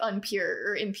he's like unpure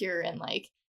or impure and like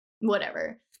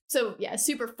whatever. So yeah,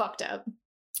 super fucked up.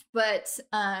 But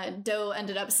Doe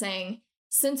ended up saying,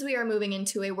 since we are moving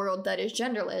into a world that is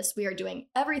genderless, we are doing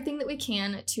everything that we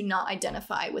can to not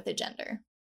identify with a gender.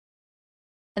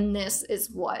 And this is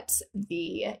what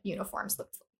the uniforms look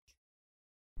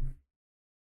like.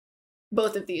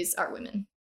 Both of these are women.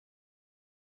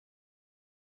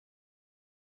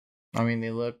 I mean,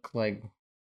 they look like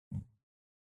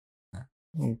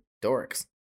dorks.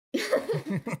 I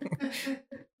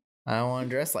don't want to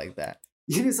dress like that.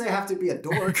 You didn't say I have to be a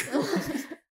dork.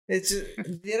 It's just,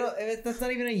 you know, that's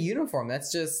not even a uniform. That's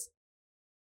just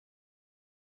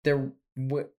they're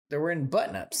wearing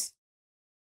button-ups.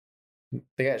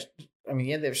 They got, I mean,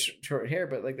 yeah, they have short hair,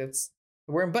 but like they're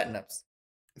wearing button-ups.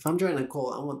 If I'm joining a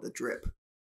cult, I want the drip.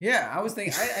 Yeah, I was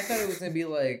thinking. I thought it was gonna be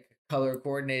like color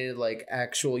coordinated, like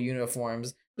actual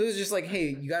uniforms. It was just like,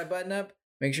 hey, you got a button-up?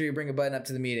 Make sure you bring a button-up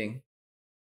to the meeting.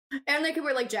 And they could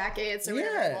wear like jackets or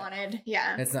whatever they wanted.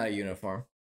 Yeah. It's not a uniform.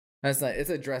 That's not. It's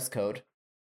a dress code.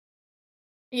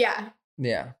 Yeah.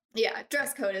 Yeah. Yeah.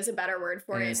 Dress code is a better word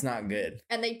for and it. It's not good.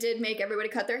 And they did make everybody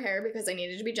cut their hair because they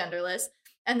needed to be genderless.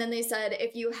 And then they said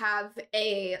if you have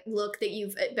a look that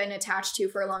you've been attached to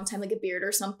for a long time, like a beard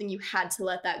or something, you had to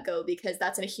let that go because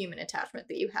that's a human attachment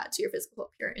that you had to your physical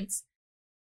appearance.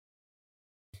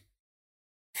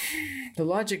 The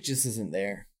logic just isn't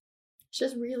there. It's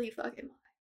just really fucking wild.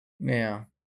 Yeah.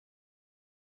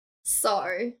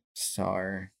 So.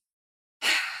 Sorry.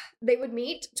 They would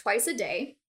meet twice a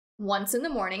day, once in the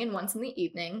morning and once in the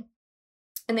evening.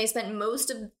 And they spent most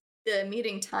of the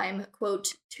meeting time, quote,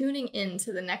 tuning in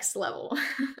to the next level.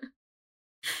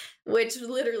 Which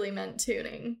literally meant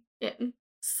tuning in.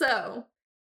 So.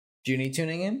 Junie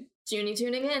tuning in? Junie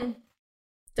tuning in.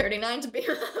 39 to be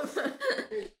up.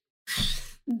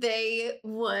 They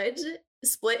would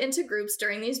split into groups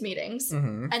during these meetings.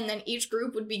 Mm-hmm. And then each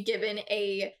group would be given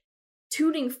a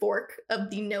tuning fork of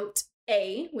the note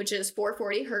A, which is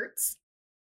 440 hertz.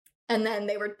 And then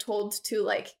they were told to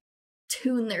like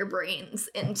tune their brains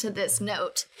into this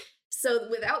note. So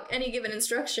without any given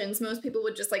instructions, most people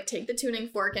would just like take the tuning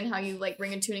fork, and how you like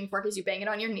ring a tuning fork is you bang it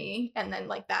on your knee, and then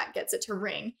like that gets it to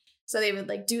ring. So they would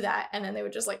like do that, and then they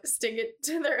would just like stick it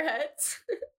to their heads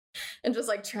and just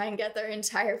like try and get their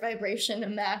entire vibration to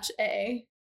match A.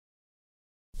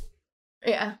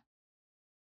 Yeah.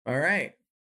 All right.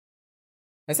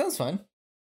 That sounds fun.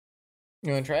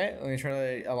 You want to try it? Want to try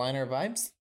to align our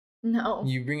vibes? No.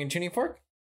 You bring a tuning fork?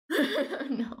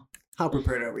 No. How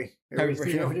prepared are we? How Are we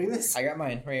prepared? doing this? I got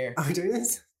mine right here. Are we doing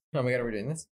this? Oh my god, are we doing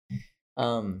this?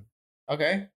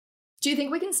 Okay. Do you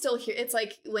think we can still hear? It's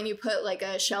like when you put like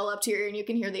a shell up to your ear and you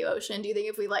can hear the ocean. Do you think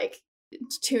if we like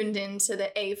tuned into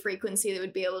the A frequency, that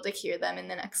would be able to hear them in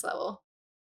the next level?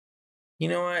 You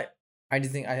know what? I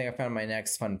think I found my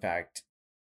next fun fact.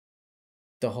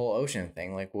 The whole ocean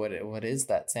thing. Like, what is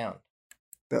that sound?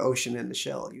 The ocean in the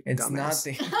shell. You It's dumbass.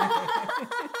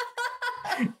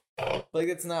 Like,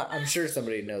 it's not. I'm sure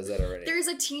somebody knows that already. There's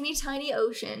a teeny tiny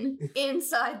ocean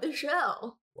inside the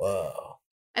shell. Whoa.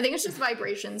 I think it's just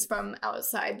vibrations from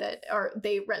outside that are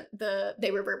they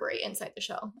reverberate inside the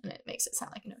shell, and it makes it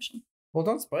sound like an ocean. Well,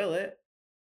 don't spoil it.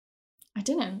 I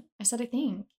didn't. I said I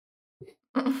think.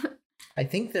 I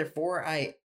think, therefore,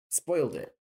 I spoiled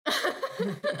it.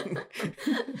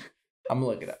 I'm gonna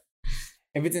look it up.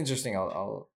 If it's interesting,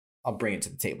 I'll bring it to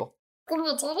the table. I'll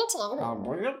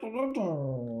bring it to the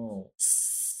table.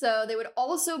 So they would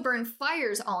also burn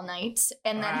fires all night,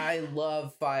 and then I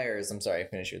love fires. I'm sorry.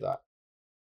 Finish your thought.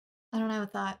 I don't have a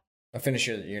thought. Finish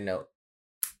your note.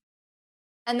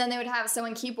 And then they would have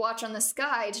someone keep watch on the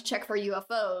sky to check for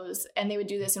UFOs, and they would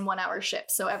do this in 1 hour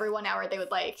shifts. So every 1 hour, they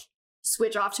would like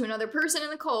switch off to another person in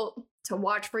the cult to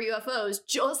watch for UFOs,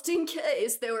 just in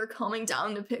case they were coming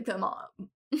down to pick them up.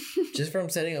 Just from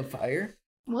setting a fire?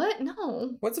 What?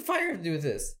 No. What's a fire have to do with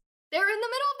this? They're in the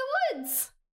middle of the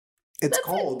woods. It's That's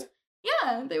cold.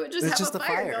 Yeah, they would just It's have just a a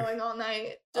fire fire. going all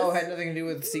night. Oh, it Just- had nothing to do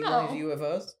with signaling to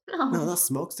UFOs? no. No, that's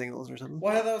smoke signals or something.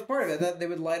 Well, that was part of it. That they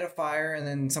would light a fire and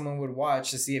then someone would watch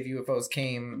to see if UFOs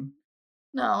came.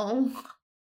 No.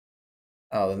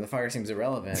 Oh, then the fire seems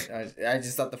irrelevant. I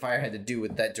just thought the fire had to do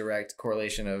with that direct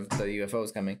correlation of the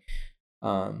UFOs coming.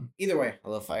 Either way, I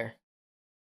love fire.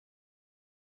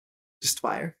 Just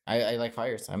fire. I like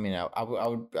fires. I mean,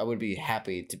 I would be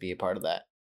happy to be a part of that.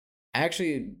 I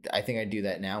think I do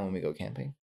that now when we go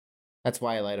camping. That's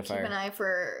why I light a Keep fire. an eye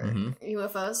for Mhm.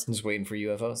 UFOs. I'm just waiting for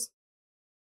UFOs.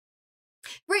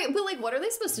 Right, but like, what are they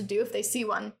supposed to do if they see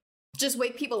one? Just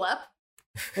wake people up?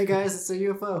 Hey guys, it's a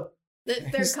UFO.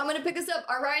 They're coming to pick us up.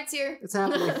 Our ride's here. It's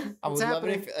happening. I would It's love it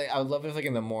happening. if I would love it if like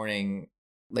in the morning,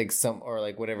 like some or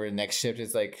like whatever next shift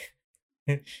is like.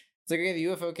 It's like, okay, the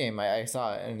UFO came. I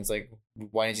saw it, and it's like,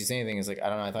 why didn't you say anything? It's like, I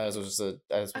don't know. I thought it was just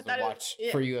I was supposed thought to it was- watch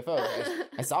yeah. for UFOs.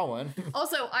 I saw one.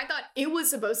 Also, I thought it was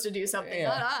supposed to do something,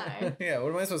 not I. Yeah.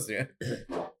 What am I supposed to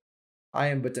do? I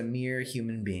am but a mere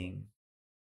human being.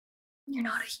 You're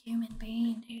not a human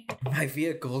being, dude. My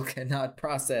vehicle cannot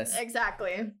process.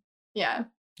 Exactly. Yeah.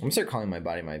 I'm gonna start calling my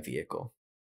body my vehicle.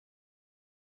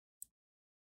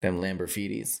 Them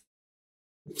Lamborghinis.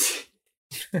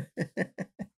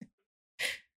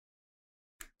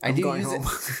 I I'm do going use home.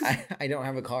 it. I don't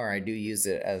have a car. I do use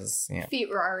it as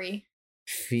Ferrari.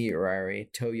 Ferrari,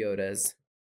 Toyotas.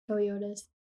 Toyotas.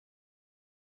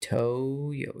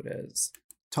 Tovos.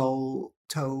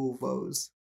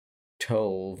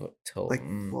 Like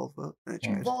Volvo. I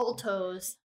tried.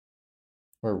 Voltos.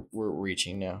 We're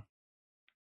reaching now.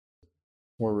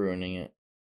 We're ruining it.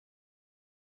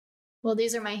 Well,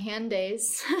 these are my hand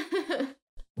days.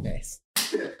 Nice.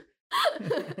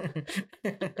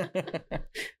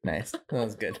 Nice. That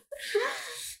was good.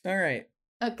 All right.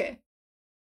 Okay.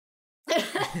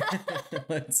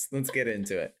 let's get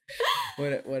into it.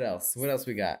 What else? What else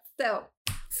we got?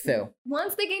 So,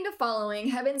 once they gained a following,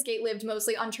 Heaven's Gate lived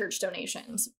mostly on church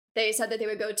donations. They said that they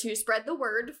would go to spread the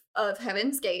word of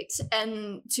Heaven's Gate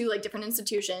and to like different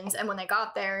institutions. And when they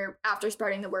got there, after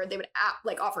spreading the word, they would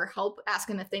offer help, ask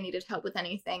them if they needed help with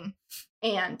anything,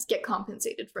 and get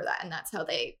compensated for that. And that's how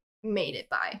they made it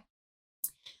by.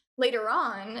 Later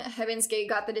on, Heaven's Gate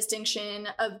got the distinction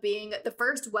of being the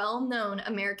first well-known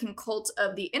American cult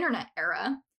of the internet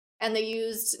era. And they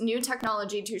used new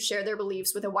technology to share their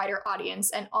beliefs with a wider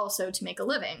audience and also to make a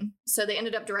living. So they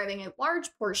ended up deriving a large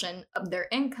portion of their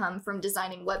income from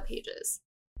designing web pages.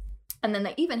 And then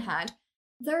they even had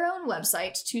their own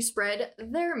website to spread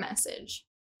their message.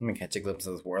 Let me catch a glimpse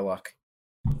of this warlock.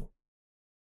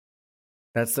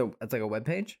 That's like a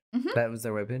webpage? Mhm. That was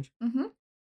their webpage? Mm-hmm.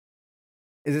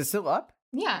 Is it still up?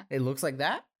 Yeah. It looks like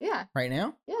that Yeah. right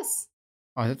now? Yes.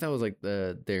 Oh, I thought that was like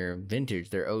their vintage,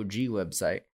 their OG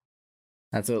website.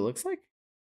 That's what it looks like?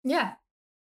 Yeah.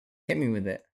 Hit me with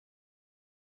it.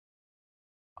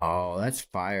 Oh, that's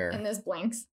fire. And this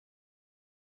blinks.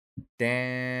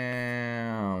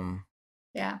 Damn.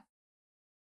 Yeah.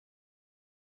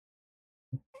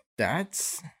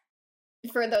 That's...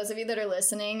 For those of you that are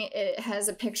listening, it has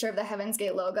a picture of the Heaven's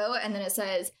Gate logo, and then it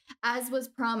says, "As was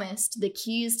promised, the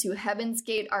keys to Heaven's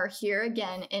Gate are here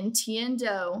again in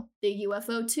Tian-Do, the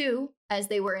UFO 2, as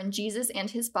they were in Jesus and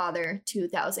his father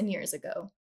 2,000 years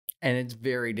ago." And it's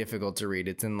very difficult to read.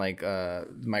 It's in like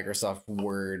Microsoft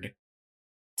Word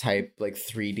type, like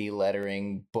 3D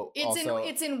lettering, but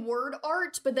It's in word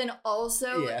art, but then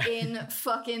also in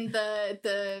fucking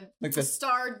the like the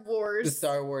Star Wars. The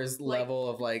Star Wars level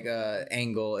of like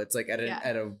angle. It's like at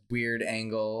a weird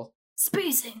angle.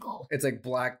 Space angle. It's like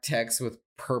black text with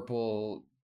purple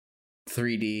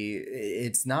 3D.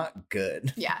 It's not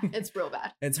good. Yeah, it's real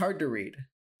bad. It's hard to read.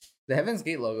 The Heaven's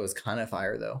Gate logo is kind of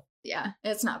fire though. Yeah,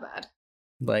 it's not bad.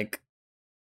 Like,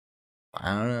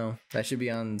 I don't know. That should be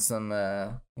on some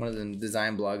one of the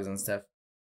design blogs and stuff.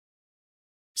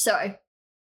 So,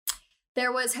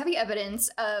 there was heavy evidence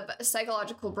of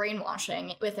psychological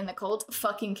brainwashing within the cult.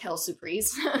 Fucking Kelsey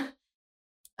Priest.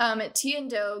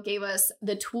 Tian-Do gave us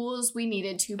the tools we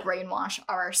needed to brainwash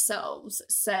ourselves,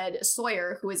 said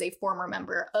Sawyer, who is a former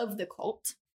member of the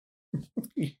cult.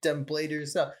 You done played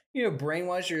yourself. You know,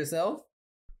 brainwash yourself?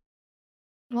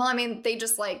 Well, I mean, they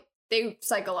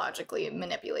psychologically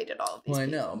manipulated all of these people. I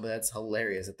know, but that's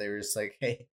hilarious that they were just like,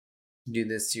 hey, do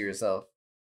this to yourself.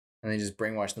 And they just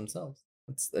brainwash themselves.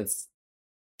 That's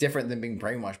different than being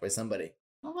brainwashed by somebody.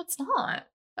 Well, it's not.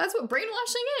 That's what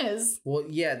brainwashing is. Well,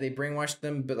 yeah, they brainwashed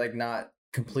them, but like not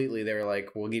completely. They were like,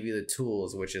 we'll give you the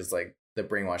tools, which is like the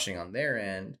brainwashing on their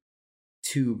end,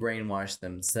 to brainwash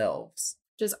themselves.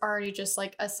 Which is already just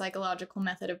like a psychological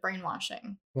method of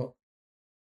brainwashing. Well,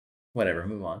 whatever,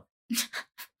 move on.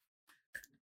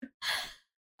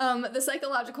 The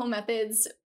psychological methods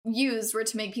used were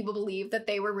to make people believe that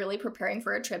they were really preparing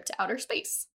for a trip to outer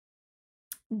space.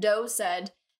 Do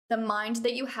said, "The mind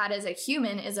that you had as a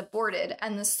human is aborted,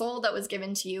 and the soul that was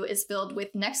given to you is filled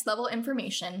with next level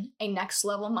information, a next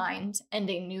level mind, and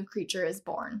a new creature is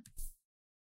born."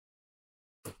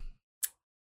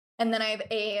 And then I have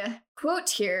a quote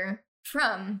here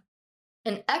from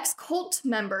an ex-cult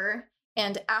member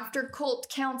and after cult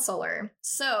counselor.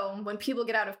 So when people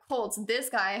get out of cults, this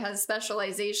guy has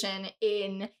specialization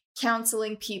in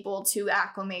counseling people to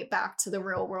acclimate back to the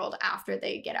real world after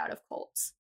they get out of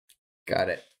cults. Got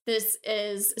it. This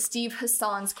is Steve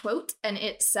Hassan's quote, and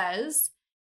it says,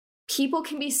 "People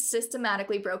can be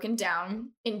systematically broken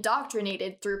down,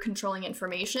 indoctrinated through controlling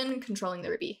information, controlling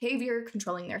their behavior,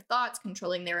 controlling their thoughts,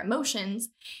 controlling their emotions,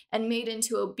 and made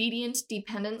into obedient,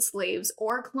 dependent slaves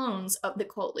or clones of the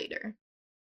cult leader."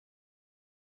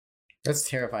 That's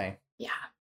terrifying. Yeah.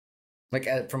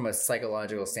 Like from a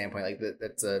psychological standpoint, like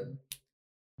that's a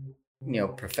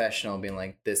professional being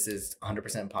like, this is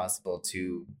 100% possible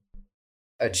to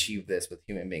achieve this with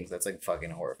human beings. That's like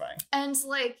fucking horrifying. And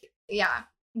like, yeah,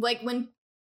 like when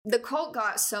the cult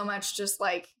got so much just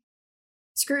like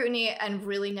scrutiny and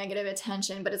really negative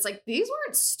attention, but it's like, these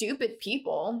weren't stupid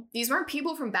people. These weren't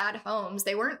people from bad homes.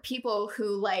 They weren't people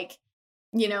who like,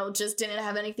 just didn't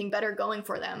have anything better going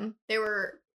for them. They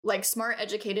were like smart,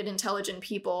 educated, intelligent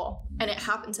people, and it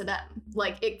happened to them.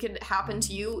 Like, it could happen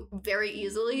to you very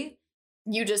easily.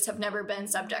 You just have never been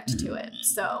subject to it.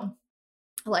 So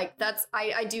like, that's,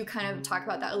 I do kind of talk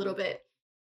about that a little bit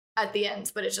at the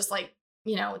end, but it's just like,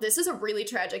 this is a really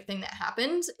tragic thing that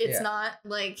happened. It's not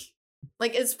like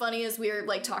as funny as we're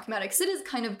like talking about it, because it is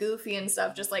kind of goofy and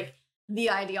stuff, just like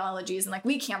the ideologies, and like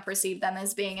we can't perceive them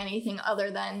as being anything other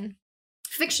than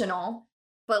fictional,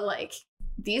 but like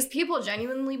these people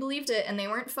genuinely believed it, and they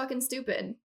weren't fucking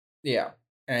stupid. Yeah.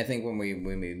 And I think when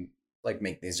we like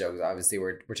make these jokes, obviously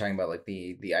we're talking about like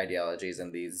the ideologies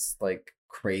and these like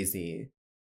crazy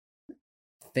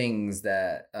things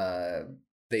that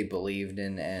they believed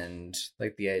in, and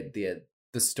like the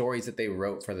stories that they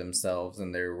wrote for themselves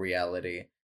and their reality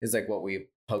is like what we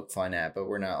poke fun at, but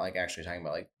we're not like actually talking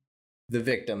about like the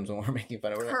victims when we're making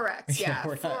fun of. Correct. Yeah.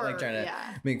 We're not like trying to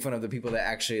make fun of the people that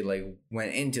actually like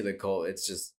went into the cult. It's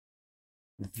just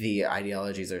the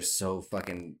ideologies are so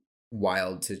fucking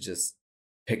wild to just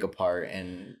pick apart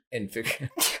and figure.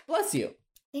 Bless you.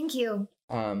 Thank you.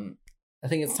 I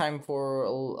think it's time for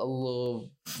a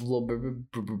little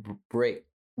break.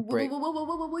 We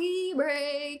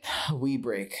break. We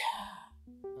break.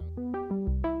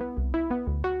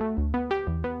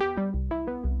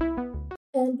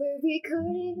 And we're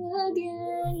recording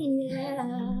again.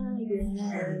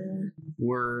 Yeah.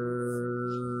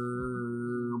 We're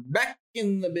back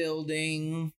in the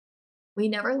building. We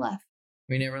never left.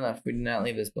 We never left. We did not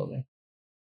leave this building.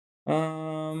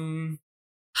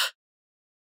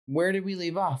 Where did we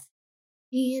leave off?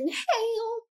 Inhale.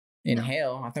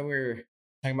 Inhale. I thought we were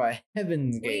talking about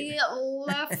Heaven's Gate. We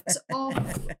left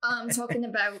off talking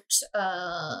about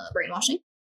brainwashing.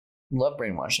 Love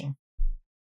brainwashing.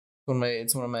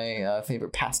 It's one of my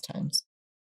favorite pastimes.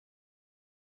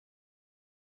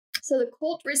 So the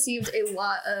cult received a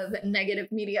lot of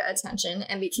negative media attention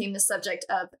and became the subject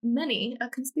of many a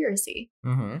conspiracy.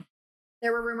 Mm-hmm.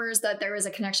 There were rumors that there was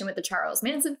a connection with the Charles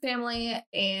Manson family,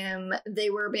 and they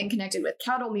were being connected with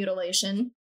cattle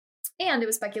mutilation. And it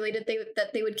was speculated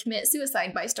that they would commit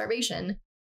suicide by starvation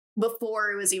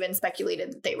before it was even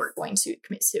speculated that they were going to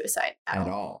commit suicide at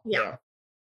all. Yeah.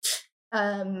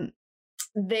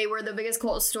 They were the biggest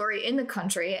cult story in the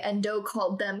country, and Doe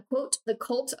called them, quote, the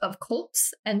cult of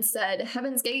cults, and said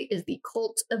Heaven's Gate is the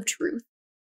cult of truth.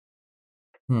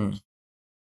 In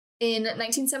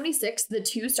 1976, the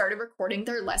two started recording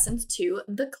their lessons to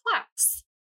the class.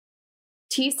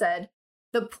 T said,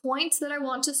 the point that I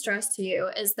want to stress to you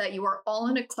is that you are all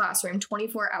in a classroom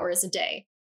 24 hours a day.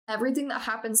 Everything that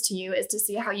happens to you is to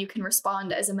see how you can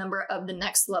respond as a member of the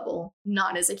next level,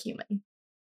 not as a human.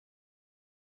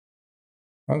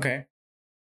 Okay.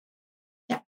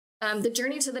 Yeah. The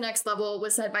journey to the next level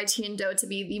was said by T and Doe to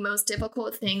be the most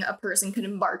difficult thing a person could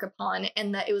embark upon,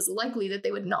 and that it was likely that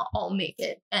they would not all make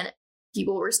it. And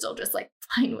people were still just like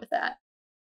fine with that.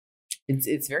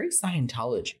 It's very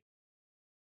Scientology.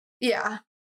 Yeah.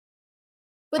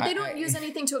 But they don't use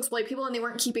anything to exploit people, and they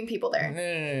weren't keeping people there.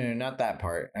 No, not that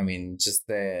part. I mean, just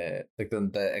the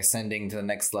ascending to the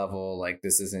next level. Like,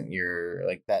 this isn't your,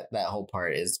 like, that whole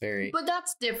part is very. But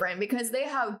that's different because they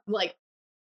have, like,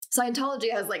 Scientology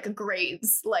has, like,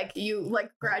 grades. Like, you,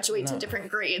 like, graduate to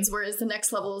different grades, whereas the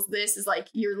next level is this is, like,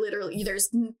 you're literally,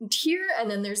 there's here,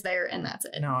 and then there's there, and that's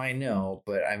it. No, I know,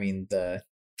 but I mean, I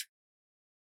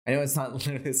know it's not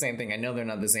literally the same thing. I know they're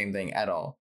not the same thing at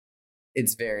all.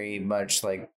 It's very much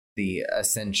like the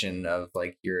ascension of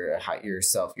like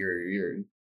yourself. You're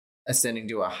ascending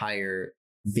to a higher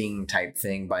being type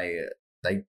thing by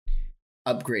like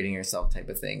upgrading yourself type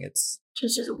of thing. It's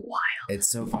just wild. It's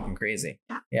so fucking crazy.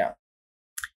 Yeah.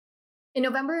 In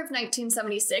November of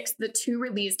 1976, the two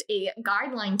released a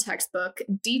guideline textbook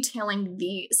detailing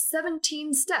the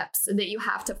 17 steps that you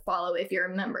have to follow if you're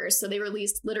a member. So they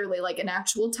released literally like an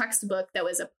actual textbook that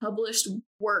was a published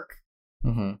work.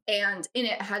 Mm-hmm. And in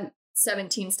it had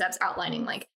 17 steps outlining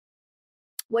like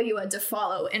what you had to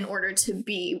follow in order to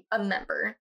be a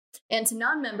member. And to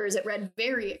non-members, it read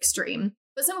very extreme.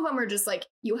 But some of them were just like,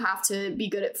 you have to be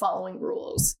good at following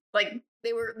rules. Like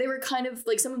they were kind of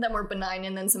like, some of them were benign,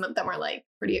 and then some of them were like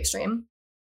pretty extreme.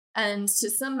 And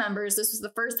to some members, this was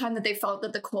the first time that they felt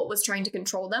that the cult was trying to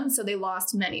control them. So they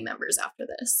lost many members after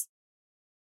this.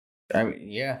 I mean,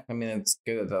 yeah. I mean, it's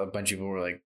good that a bunch of people were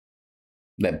like,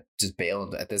 that just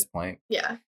bailed at this point.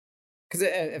 Yeah. Because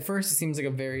at first it seems like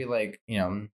a very like, you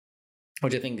know,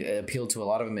 which I think appealed to a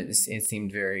lot of them. It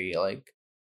seemed very like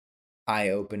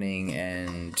eye-opening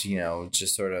and, you know,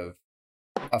 just sort of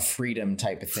a freedom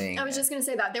type of thing. I was just going to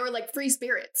say that. They were like free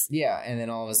spirits. Yeah. And then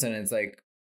all of a sudden it's like,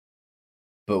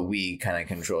 but we kind of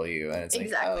control you. And it's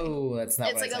exactly. Like, oh, that's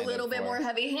not it's what like a little bit more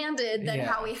heavy-handed than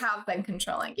how we have been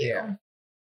controlling you. Yeah.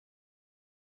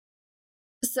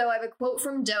 So I have a quote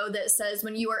from Doe that says,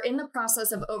 when you are in the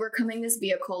process of overcoming this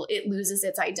vehicle, it loses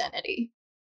its identity.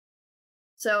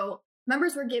 So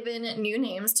members were given new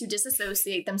names to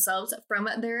disassociate themselves from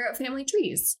their family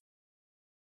trees.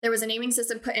 There was a naming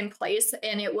system put in place,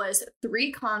 and it was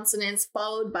 3 consonants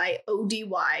followed by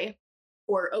ODY,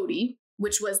 or Odie,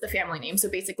 which was the family name. So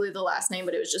basically the last name,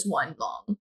 but it was just one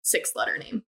long 6-letter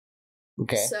name.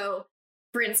 Okay. So,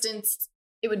 for instance,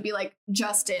 it would be like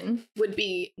Justin would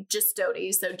be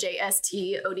Justody, so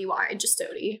JSTODY,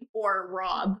 Justody. Or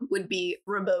Rob would be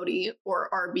Rabody, or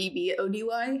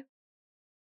RBBODY.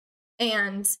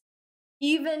 And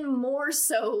even more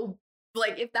so,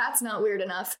 like, if that's not weird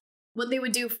enough, what they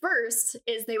would do first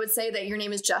is they would say that your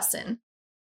name is Justin.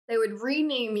 They would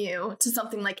rename you to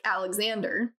something like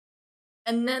Alexander,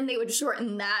 and then they would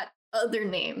shorten that other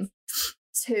name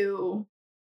to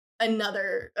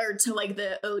another, or to like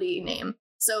the Odie name.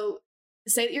 So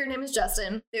say that your name is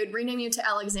Justin, they would rename you to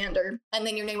Alexander, and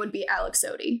then your name would be Alex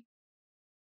Odie.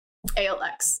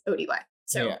 ALXODY.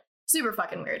 So super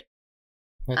fucking weird.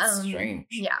 That's strange.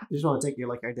 Yeah. You just want to take your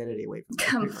like identity away from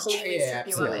them. Completely. Yeah,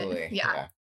 absolutely. Yeah.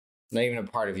 Not even a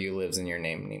part of you lives in your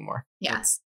name anymore.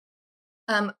 Yes.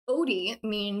 Odie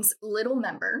means little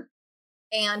member.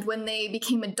 And when they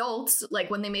became adults, like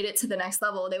when they made it to the next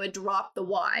level, they would drop the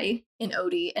Y in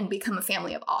Odie and become a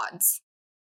family of odds,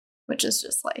 which is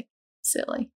just like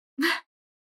silly.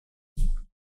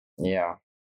 Yeah.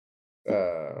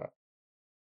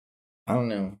 I don't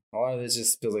know. A lot of this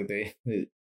just feels like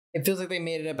it feels like they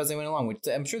made it up as they went along, which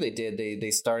I'm sure they did.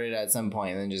 They started at some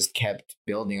point and then just kept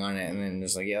building on it, and then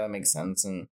just like, yeah, that makes sense,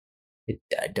 and it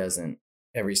doesn't.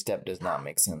 Every step does not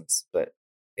make sense, but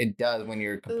it does when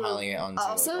you're compiling it on.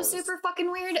 Also, like, super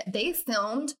fucking weird. They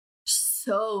filmed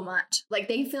so much. Like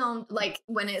they filmed, like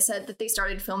when it said that they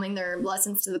started filming their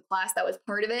lessons to the class, that was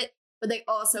part of it. But they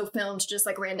also filmed just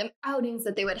like random outings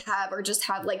that they would have, or just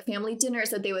have like family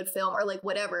dinners that they would film, or like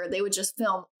whatever. They would just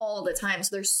film all the time.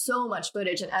 So there's so much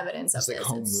footage and evidence of like this.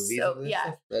 home movies. So, of this yeah,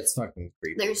 stuff? That's fucking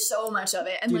creepy. there's so much of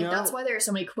it, and like that's why there are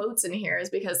so many quotes in here,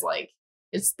 is because like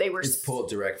it's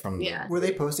pulled direct from. Yeah. Were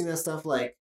they posting that stuff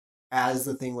like as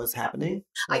the thing was happening?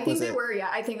 Like, I think they were. Yeah,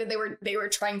 I think that they were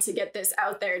trying to get this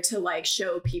out there to like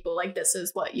show people like this is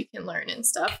what you can learn and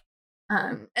stuff.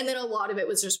 And then a lot of it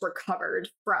was just recovered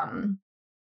from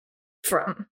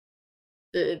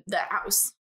the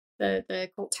house,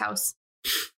 the cult house.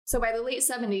 So by the late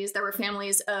 70s, there were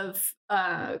families of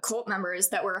cult members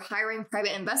that were hiring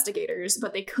private investigators,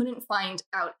 but they couldn't find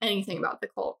out anything about the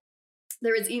cult.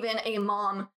 There was even a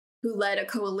mom who led a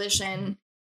coalition,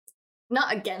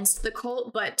 not against the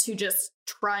cult, but to just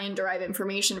try and derive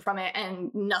information from it,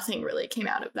 and nothing really came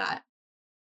out of that.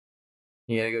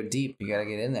 You gotta go deep. You gotta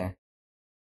get in there.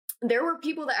 There were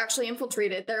people that actually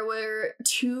infiltrated. There were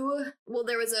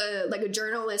there was a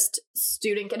journalist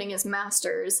student getting his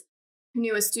master's who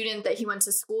knew a student that he went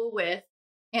to school with,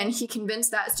 and he convinced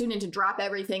that student to drop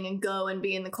everything and go and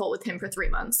be in the cult with him for 3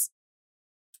 months.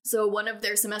 So one of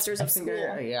their semesters of school.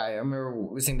 Yeah, I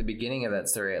remember seeing the beginning of that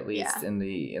story, at least in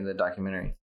the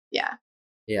documentary. Yeah.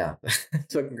 Yeah.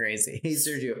 It's fucking crazy. Hey,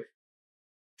 Sergio,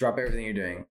 drop everything you're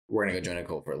doing. We're gonna go join a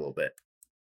cult for a little bit.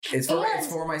 It's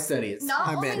for my studies.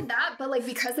 Not only that, but like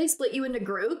because they split you into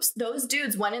groups, those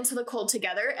dudes went into the cult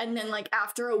together, and then like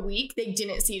after a week, they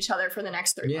didn't see each other for the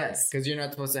next 3 months. Yes, because you're not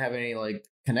supposed to have any like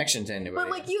connection to anybody. But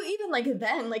like you even like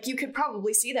then, like you could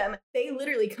probably see them. They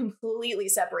literally completely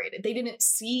separated. They didn't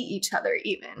see each other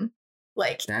even.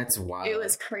 Like that's wild. It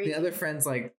was crazy. The other friend's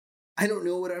like, I don't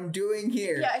know what I'm doing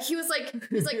here. Yeah, he's like,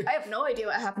 I have no idea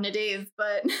what happened to Dave,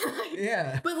 but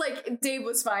yeah. But like Dave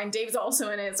was fine. Dave's also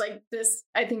in it. It's like this.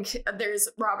 I think there's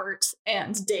Robert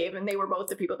and Dave, and they were both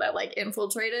the people that like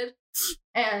infiltrated.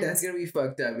 And that's gonna be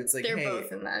fucked up. It's like, they're hey,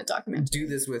 both in that documentary. Do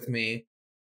this with me.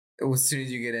 As soon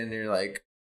as you get in, you're like,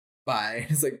 bye.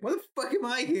 It's like, why the fuck am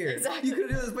I here? Exactly. You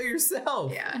could have done this by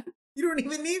yourself. Yeah. You don't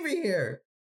even need me here.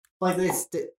 Like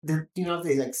do you know if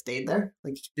they like stayed there?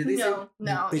 Like did they? No.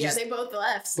 They both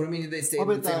left. But I mean, did they stay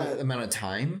the same amount of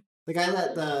time? The guy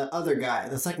the other guy,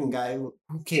 the second guy who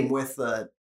came with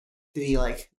did he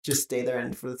like just stay there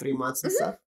and for the 3 months and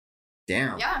stuff?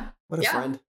 Damn. Yeah. What a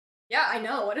friend. Yeah, I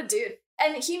know. What a dude.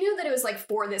 And he knew that it was like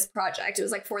for this project. It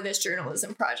was like for this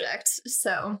journalism project.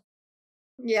 So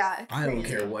yeah. I don't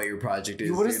care what your project is.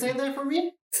 You would have stayed there for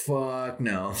me? Fuck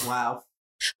no. Wow.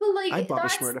 But like I'd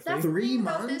that's the 3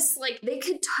 months. This, like they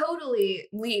could totally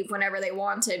leave whenever they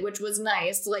wanted, which was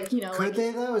nice. Like, you know, could they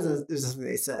though? Is this something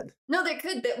they said? No, they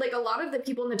could. Like a lot of the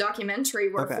people in the documentary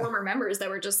were former members that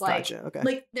were just like, gotcha. Okay.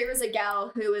 Like there was a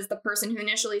gal who was the person who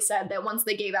initially said that once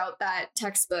they gave out that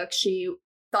textbook, she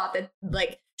thought that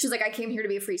like she's like, I came here to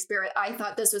be a free spirit. I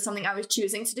thought this was something I was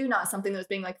choosing to do, not something that was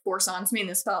being like forced onto me. And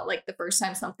this felt like the first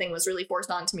time something was really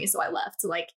forced onto me, so I left.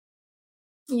 Like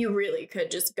you really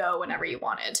could just go whenever you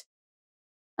wanted.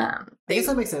 I guess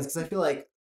that makes sense because I feel like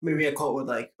maybe a cult would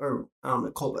like, or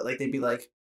a cult, but like they'd be like,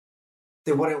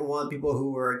 they wouldn't want people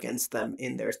who were against them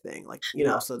in their thing, like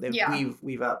so they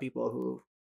weave out people who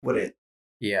wouldn't.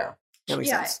 Yeah, that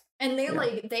makes sense. And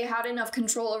they had enough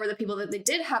control over the people that they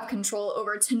did have control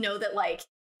over to know that like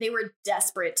they were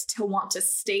desperate to want to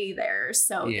stay there,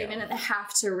 so they didn't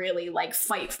have to really like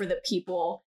fight for the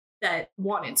people that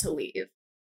wanted to leave.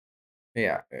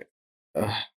 Yeah,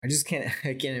 I just can't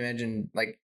imagine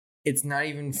like. It's not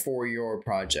even for your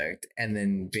project, and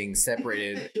then being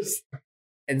separated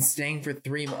and staying for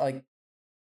 3 months. Like,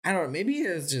 I don't know. Maybe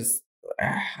it was just,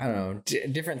 I don't know,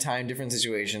 different time, different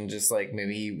situation. Just like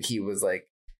maybe he was like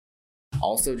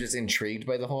also just intrigued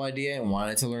by the whole idea and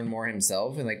wanted to learn more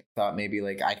himself, and like thought maybe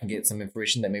like I can get some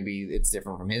information that maybe it's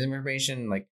different from his information.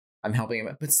 Like I'm helping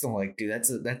him, but still, like, dude, that's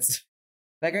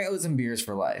that guy owes him beers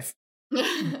for life.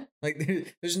 Like,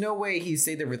 there's no way he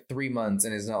stayed there for 3 months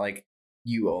and it's not like.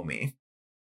 You owe me.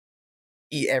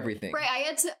 eat everything.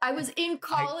 Right. I was in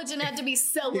college and had to be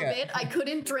celibate. Yeah. I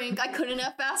couldn't drink. I couldn't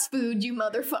have fast food, you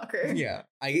motherfucker. Yeah.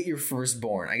 I get your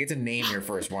firstborn. I get to name your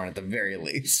firstborn at the very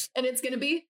least. And it's going to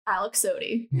be Alex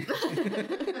Sodi.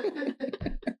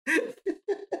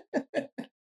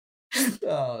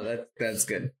 Oh, that's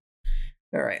good.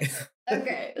 All right.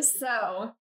 Okay.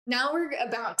 So now we're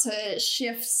about to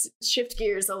shift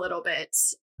gears a little bit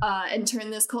and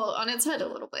turn this cult on its head a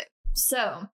little bit.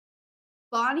 So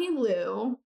Bonnie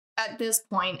Lou, at this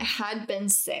point, had been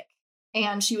sick,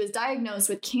 and she was diagnosed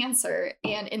with cancer,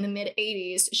 and in the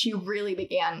mid-'80s, she really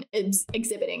began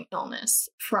exhibiting illness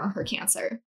from her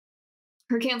cancer.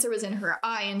 Her cancer was in her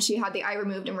eye, and she had the eye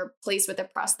removed and replaced with a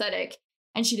prosthetic,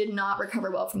 and she did not recover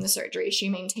well from the surgery. She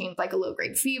maintained like a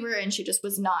low-grade fever, and she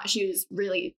was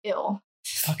really ill.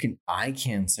 Fucking eye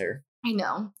cancer. I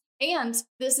know. And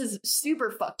this is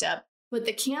super fucked up. But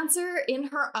the cancer in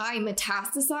her eye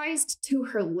metastasized to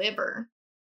her liver.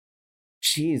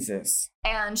 Jesus.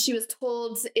 And she was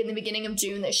told in the beginning of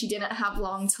June that she didn't have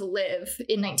long to live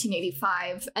in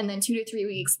 1985. And then 2 to 3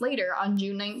 weeks later, on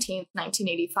June 19th,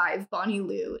 1985, Bonnie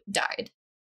Lou died.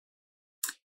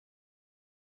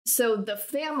 So the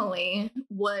family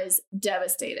was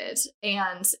devastated,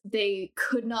 and they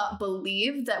could not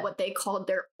believe that what they called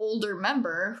their older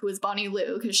member, who was Bonnie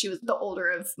Lou, because she was the older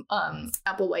of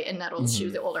Applewhite and Nettles, she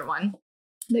was the older one.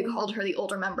 They called her the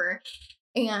older member,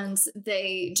 and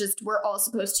they just were all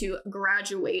supposed to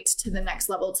graduate to the next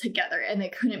level together, and they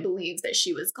couldn't believe that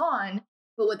she was gone.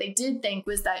 But what they did think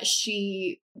was that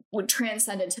she would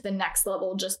transcend to the next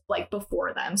level just like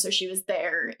before them. So she was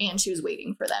there and she was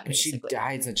waiting for them. Basically. She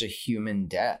died such a human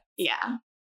death. Yeah.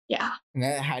 Yeah. And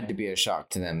that had to be a shock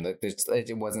to them. That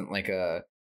it wasn't like the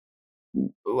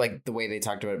way they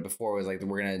talked about it before was like,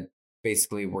 we're going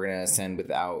to ascend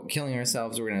without killing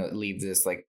ourselves. We're going to leave this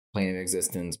like plane of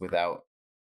existence without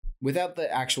the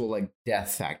actual like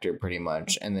death factor, pretty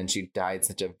much. And then she died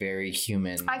such a very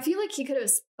human. I feel like he could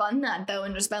have spun that though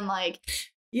and just been like,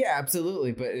 yeah,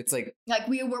 absolutely. But it's like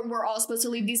we're all supposed to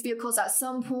leave these vehicles at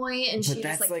some point, and she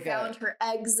just like found her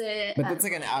exit. But that's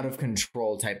like an out of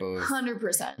control type of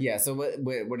 100%. Yeah. So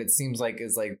what it seems like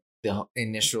is like the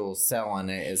initial sell on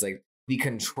it is like the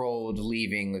controlled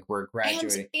leaving, like we're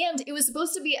graduating. And it was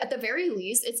supposed to be, at the very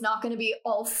least, it's not going to be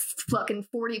all fucking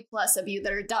 40 plus of you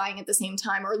that are dying at the same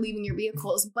time or leaving your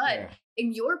vehicles. But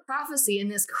in your prophecy, in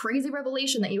this crazy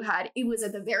revelation that you had, it was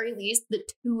at the very least the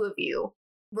two of you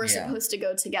were supposed to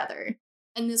go together.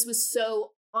 And this was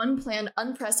so unplanned,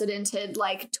 unprecedented,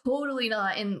 like totally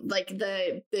not in like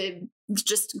the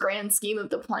just grand scheme of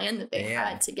the plan that they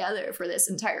had together for this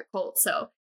entire cult. So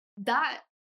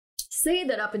say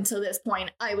that up until this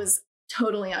point, I was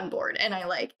totally on board, and I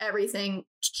like everything,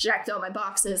 checked all my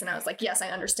boxes, and I was like, yes, I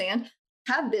understand.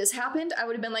 Had this happened, I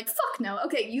would have been like, fuck no.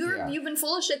 Okay, you've been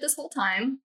full of shit this whole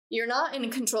time. You're not in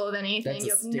control of anything.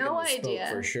 You have no idea.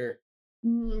 For sure.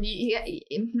 Yeah.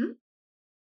 Mm-hmm.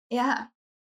 Yeah.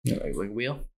 Like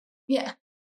wheel? Yeah.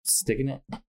 Sticking it?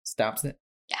 Stops it?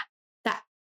 Yeah. That.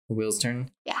 The wheel's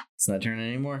turning? Yeah. It's not turning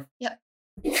anymore? Yep.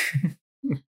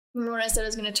 Remember when I said I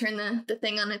was going to turn the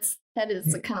thing on its head?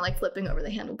 It's like, kind of like flipping over the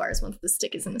handlebars once the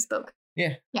stick is in the spoke.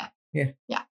 Yeah. Yeah. Yeah.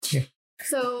 Yeah. Yeah.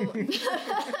 So,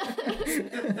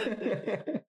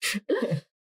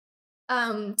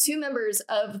 two members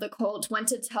of the cult went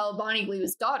to tell Bonnie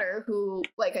Lou's daughter, who,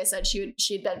 like I said, she'd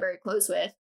been very close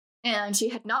with, and she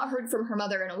had not heard from her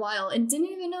mother in a while and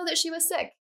didn't even know that she was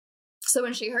sick. So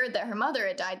when she heard that her mother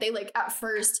had died, they like at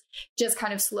first just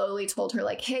kind of slowly told her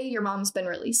like, hey, your mom's been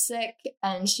really sick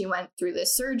and she went through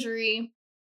this surgery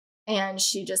and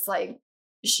she just like,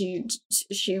 she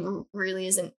really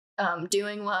isn't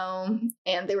doing well.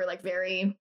 And they were like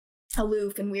very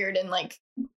aloof and weird and like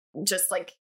just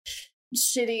like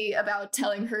shitty about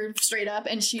telling her straight up.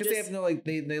 And she just, they have no like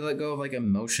they let go of like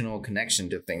emotional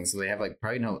connection to things. So they have like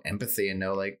probably no empathy and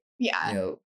no like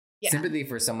sympathy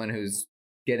for someone who's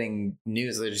getting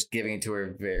news. They're just giving it to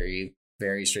her very,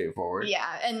 very straightforward.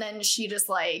 Yeah. And then she just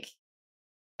like,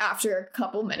 after a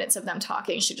couple minutes of them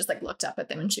talking, she just like looked up at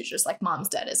them and she was just like, mom's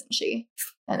dead, isn't she?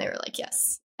 And they were like,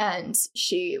 yes. And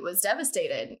she was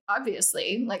devastated,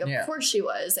 obviously. Like, of course she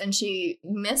was. And she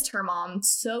missed her mom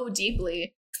so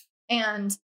deeply.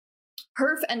 And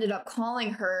Herf ended up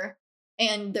calling her.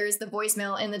 And there's the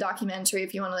voicemail in the documentary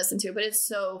if you want to listen to it, but it's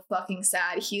so fucking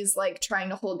sad. He's like trying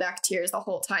to hold back tears the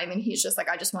whole time. And he's just like,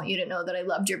 I just want you to know that I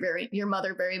loved your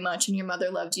mother very much, and your mother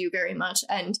loved you very much.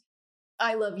 And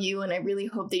I love you. And I really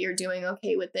hope that you're doing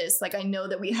okay with this. Like, I know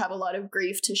that we have a lot of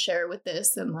grief to share with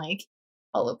this and like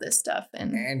all of this stuff.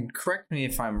 And correct me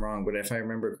if I'm wrong, but if I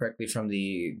remember correctly from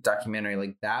the documentary,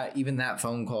 like that, even that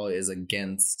phone call is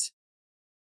against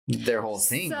their whole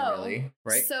thing, really,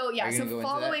 right? So yeah, so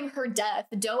following her death,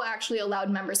 Doe actually allowed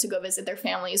members to go visit their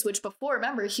families, which before,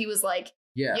 remember, he was like,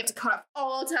 you have to cut off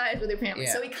all ties with your family.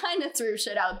 So he kind of threw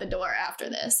shit out the door after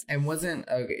this. And wasn't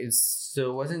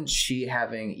she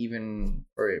having even,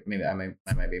 or maybe I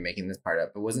might be making this part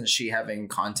up, but wasn't she having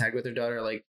contact with her daughter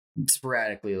like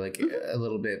sporadically, like a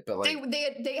little bit, but like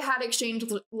they had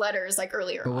exchanged letters like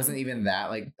earlier. But wasn't even that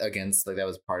like against, like that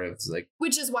was part of like,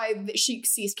 which is why she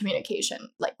ceased communication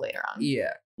like later on.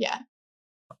 Yeah. Yeah.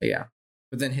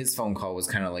 But then his phone call was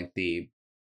kind of like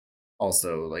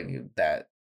also like that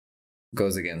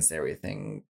goes against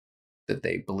everything that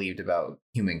they believed about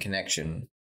human connection.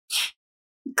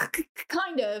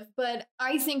 Kind of, but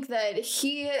I think that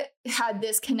he had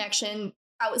this connection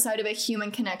outside of a human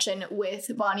connection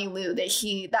with Bonnie Lou,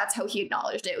 that's how he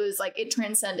acknowledged it. It was like it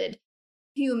transcended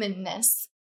humanness.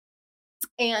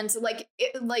 And like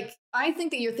I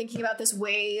think that you're thinking about this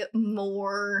way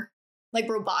more like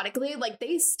robotically. Like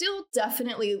they still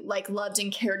definitely like loved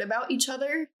and cared about each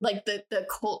other, like the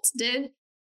cult did.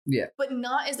 Yeah. But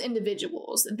not as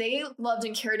individuals. They loved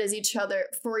and cared as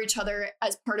for each other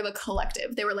as part of a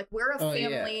collective. They were like, we're a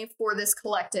family for this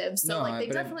collective. So they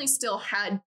definitely still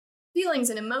had feelings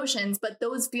and emotions, but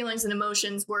those feelings and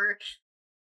emotions were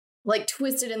like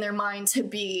twisted in their mind to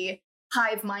be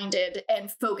hive-minded and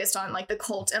focused on like the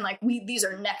cult, and like these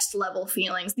are next level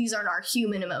feelings. These aren't our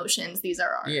human emotions. These are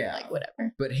our like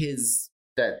whatever. But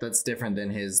that's different than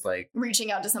his like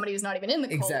reaching out to somebody who's not even in the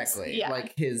cult. Exactly. Yeah.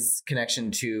 Like his connection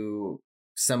to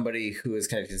somebody who is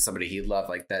connected to somebody he loved,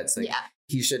 like that's like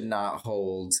he should not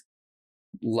hold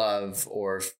love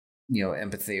or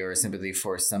empathy or sympathy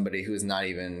for somebody who's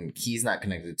he's not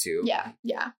connected to.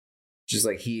 Yeah. Just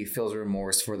like he feels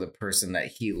remorse for the person that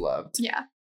he loved. Yeah.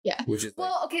 Which is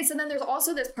okay, so then there's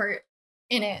also this part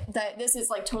in it that this is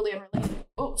like totally unrelated.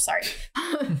 Oh, sorry.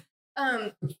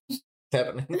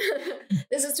 Happening.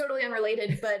 This is totally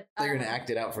unrelated, but you're gonna act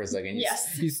it out for a second.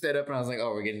 Yes. You stood up and I was like,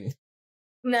 oh, we're getting.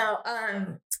 No,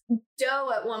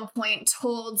 Doe at one point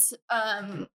told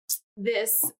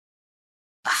this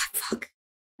fuck.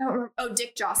 I don't remember. Oh,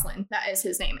 Dick Jocelyn, that is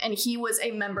his name. And he was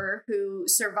a member who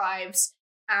survived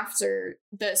after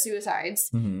the suicides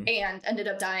and ended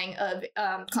up dying of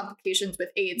complications with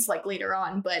AIDS like later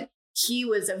on. But he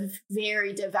was a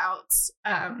very devout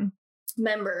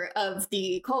member of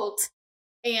the cult.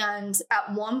 And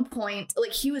at one point,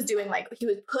 like he was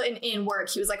putting in work.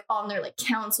 He was like on their like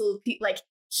council, like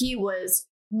he was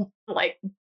like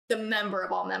the member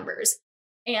of all members.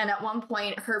 And at one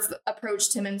point, her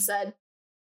approached him and said,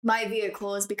 my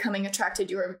vehicle is becoming attracted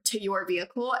to your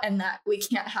vehicle, and that we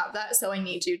can't have that. So I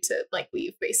need you to like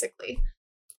leave, basically.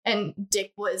 And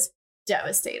Dick was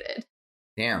devastated.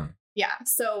 Damn. Yeah.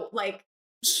 So like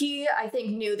I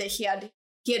think knew that he had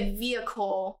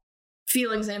vehicle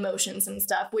feelings and emotions and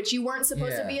stuff, which you weren't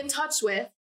supposed to be in touch with.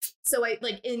 So I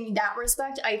like in that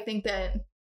respect, I think that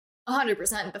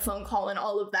 100% the phone call and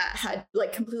all of that had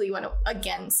like completely went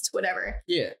against whatever.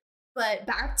 Yeah. But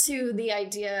back to the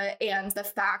idea and the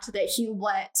fact that he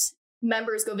let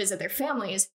members go visit their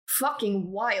families,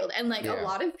 fucking wild. And like a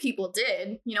lot of people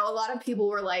did, a lot of people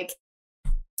were like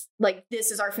this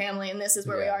is our family and this is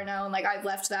where we are now. And like, I've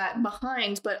left that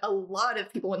behind, but a lot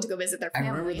of people went to go visit their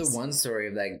families. I remember the one story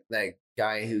of that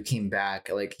guy who came back,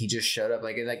 like he just showed up,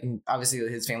 like obviously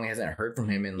his family hasn't heard from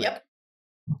him in like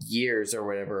years or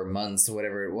whatever, months or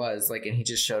whatever it was, like, and he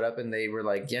just showed up and they were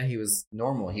like, yeah, he was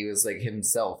normal, he was like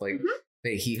himself, like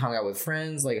he hung out with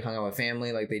friends, like hung out with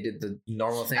family, like they did the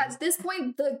normal thing. At this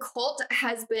point, the cult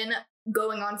has been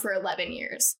going on for 11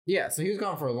 years. Yeah, so he was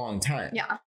gone for a long time.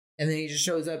 Yeah. And then he just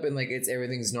shows up and like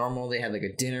everything's normal. They had like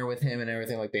a dinner with him and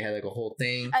everything. Like they had like a whole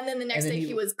thing. And then the next day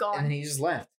he was gone. And then he just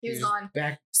left. He was gone.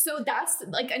 Back. So that's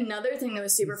like another thing that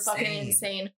was super fucking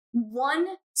insane. One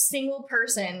single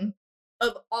person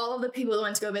of all of the people that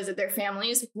went to go visit their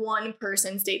families, one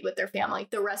person stayed with their family.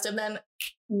 The rest of them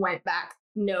went back.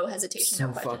 No hesitation. So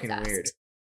no questions fucking asked. weird.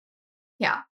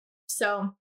 Yeah.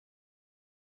 So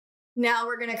now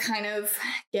we're going to kind of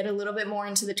get a little bit more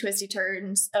into the twisty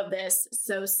turns of this.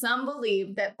 So some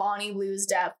believe that Bonnie Lou's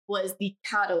death was the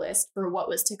catalyst for what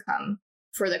was to come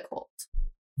for the cult.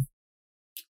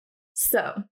 So,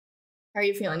 how are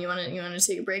you feeling? You want to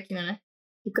take a break? You want to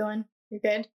keep going? You're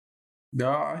good?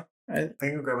 No, I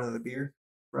think I'll grab another beer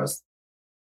for us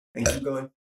and keep going.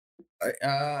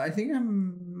 I think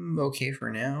I'm okay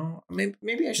for now.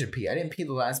 Maybe I should pee. I didn't pee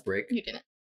the last break. You didn't.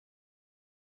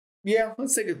 Yeah,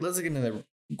 let's take another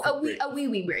a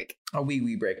wee break. A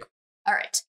wee break. All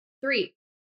right. 3,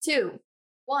 2,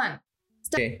 1.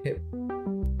 Stop. Okay.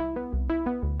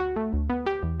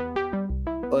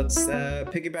 Let's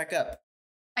pick it back up.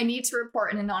 I need to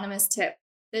report an anonymous tip.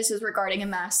 This is regarding a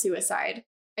mass suicide.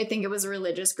 I think it was a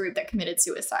religious group that committed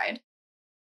suicide.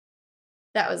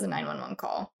 That was a 911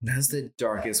 call. That's the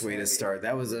darkest way to start.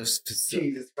 That was a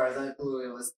Jesus Christ, I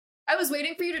blew it. I was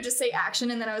waiting for you to just say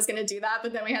action, and then I was going to do that,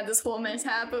 but then we had this whole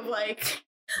mishap of like,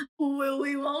 will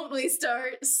we, won't we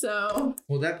start? So.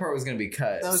 Well, that part was going to be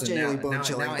cut. That was so genuinely now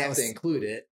bone-chilling. I have to include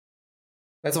it.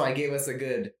 That's why I gave us a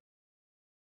good,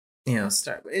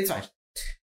 start. It's fine.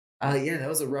 Yeah, that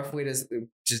was a rough way to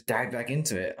just dive back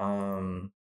into it.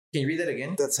 Can you read that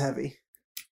again? That's heavy.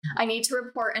 I need to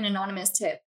report an anonymous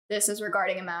tip. This is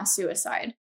regarding a mass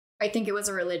suicide. I think it was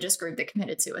a religious group that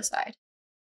committed suicide.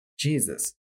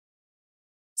 Jesus.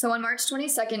 So on March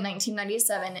 22nd,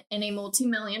 1997, in a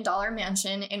multi-million-dollar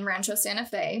mansion in Rancho Santa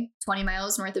Fe, 20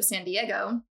 miles north of San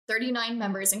Diego, 39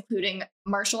 members, including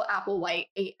Marshall Applewhite,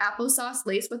 ate applesauce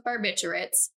laced with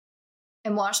barbiturates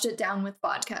and washed it down with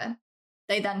vodka.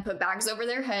 They then put bags over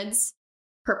their heads,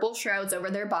 purple shrouds over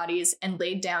their bodies, and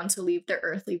laid down to leave their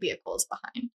earthly vehicles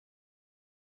behind.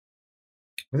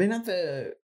 Were they not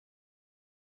the...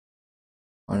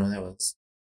 Oh, no, that was...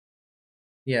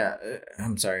 Yeah,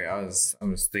 I'm sorry. I was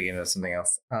thinking of something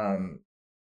else.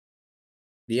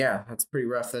 Yeah, that's pretty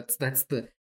rough. That's the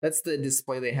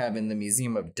display they have in the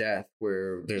Museum of Death,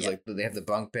 where there's like they have the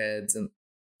bunk beds and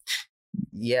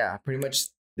yeah, pretty much.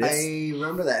 I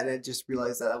remember that, and I just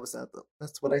realized that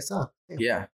that's what I saw.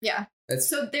 Yeah.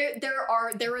 So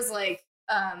there was like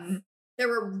there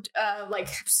were like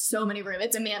so many rooms.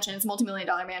 It's a mansion. It's a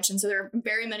multi-million-dollar mansion, so there are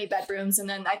very many bedrooms, and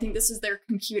then I think this is their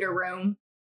computer room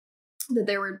that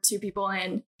there were 2 people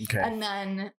in. Okay. And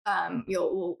then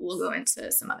we'll go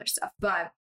into some other stuff,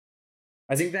 but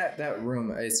I think that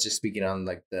room is just speaking on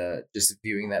like just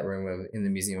viewing that room in the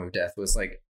Museum of Death was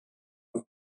like,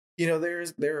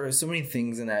 there are so many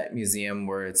things in that museum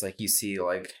where it's like you see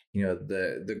like,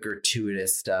 the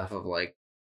gratuitous stuff of like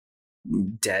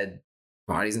dead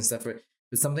bodies and stuff, but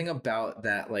something about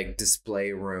that like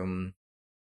display room,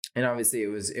 and obviously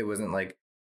it wasn't like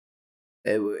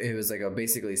it was like a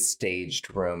basically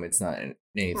staged room. It's not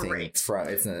anything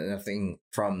nothing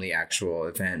from the actual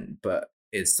event, but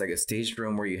it's like a staged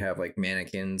room where you have like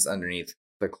mannequins underneath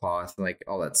the cloth and like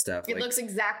all that stuff. It looks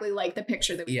exactly like the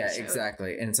picture that we showed.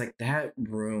 Exactly. And it's like that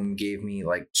room gave me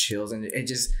like chills, and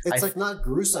it's like not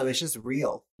gruesome, it's just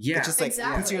real. Yeah. It just like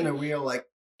puts you in a real like,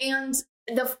 and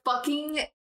the fucking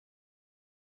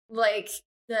like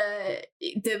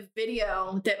the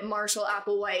video that Marshall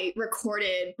Applewhite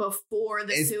recorded before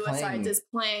the suicides is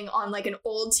playing on like an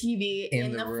old TV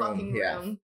in the room. Fucking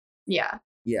room. Yeah.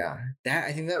 That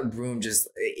I think that room just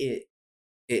it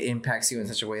impacts you in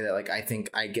such a way that like I think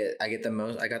I got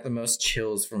the most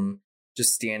chills from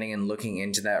just standing and looking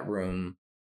into that room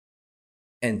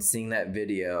and seeing that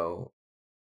video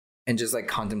and just like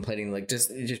contemplating like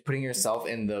just putting yourself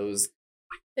in those.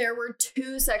 There were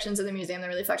 2 sections of the museum that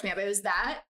really fucked me up. It was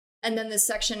that, and then the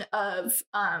section of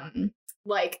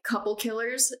like couple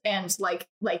killers and like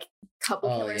couple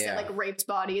killers that like raped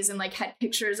bodies and like had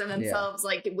pictures of themselves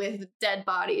like with dead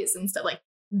bodies and stuff like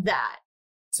that.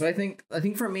 So I think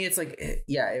for me it's like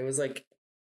it was like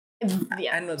I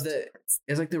don't know,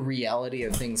 it's like the reality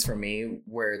of things for me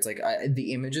where it's like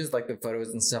the images, like the photos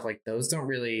and stuff like those don't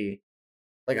really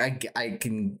like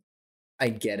I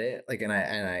get it, like, and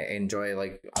I enjoy,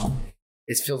 like,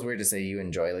 it feels weird to say you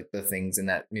enjoy, like, the things in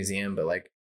that museum, but,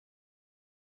 like,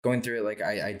 going through it, like,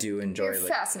 I do enjoy, You're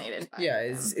fascinated by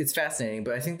it's fascinating,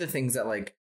 but I think the things that,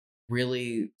 like,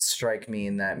 really strike me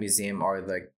in that museum are,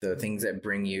 like, the things that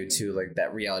bring you to, like,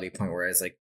 that reality point where it's,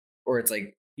 like, or it's,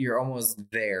 like, you're almost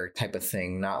there type of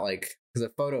thing, not, like, because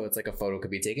a photo, it's, like, a photo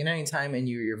could be taken anytime, and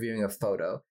you're viewing a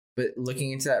photo. But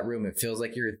looking into that room, it feels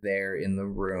like you're there in the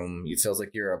room. It feels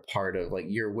like you're a part of, like,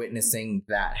 you're witnessing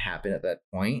that happen at that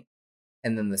point.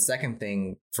 And then the second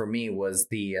thing for me was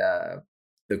the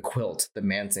quilt, the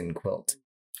Manson quilt.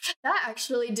 That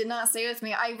actually did not stay with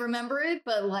me. I remember it,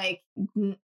 but like,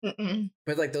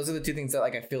 But like, those are the 2 things that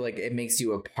like I feel like it makes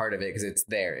you a part of it because it's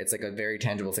there. It's like a very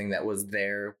tangible thing that was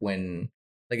there when,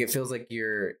 like, it feels like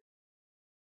you're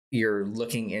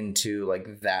looking into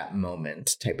like that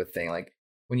moment type of thing, like.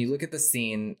 When you look at the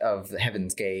scene of the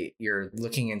Heaven's Gate, you're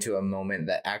looking into a moment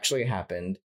that actually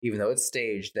happened, even though it's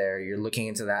staged there. You're looking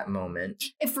into that moment.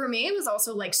 And for me, it was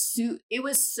also like it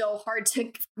was so hard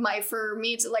for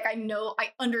me to like.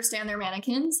 I understand they're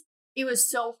mannequins. It was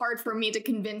so hard for me to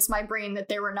convince my brain that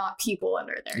there were not people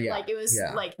under there. Yeah, like it was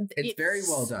like it's very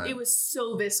well done. It was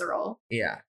so visceral.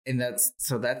 Yeah, and I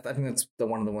think that's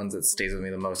one of the ones that stays with me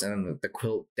the most. And then the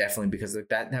quilt definitely, because like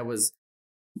that was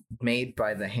made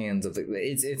by the hands of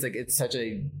it's such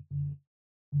a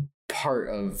part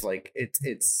of like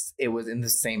it was in the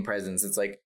same presence. It's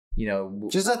like, you know,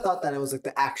 just I thought that it was like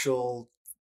the actual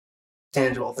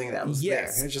tangible thing that was there.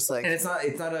 It's just like, and it's not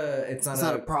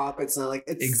a prop. It's not like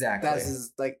it's exactly.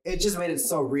 That's like it just made it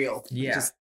so real. Yeah,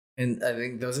 and I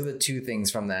think those are the two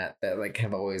things from that like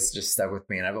have always just stuck with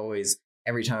me, and I've always,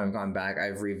 every time I've gone back,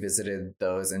 I've revisited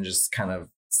those and just kind of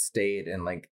stayed and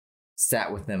like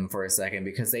sat with them for a second,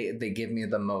 because they give me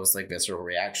the most like visceral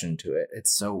reaction to it.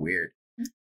 It's so weird.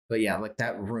 But yeah, like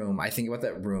that room, I think about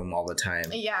that room all the time.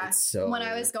 Yeah. So when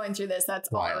I was going through this, that's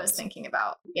wild. all I was thinking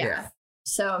about. Yeah.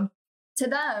 So to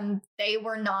them, they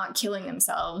were not killing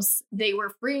themselves. They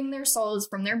were freeing their souls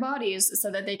from their bodies so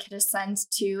that they could ascend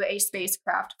to a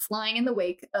spacecraft flying in the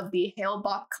wake of the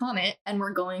Hale-Bopp comet and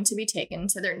were going to be taken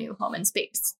to their new home in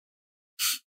space.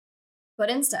 But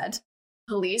instead,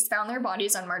 police found their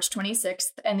bodies on March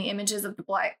 26th, and the images of the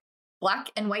black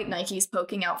and white Nikes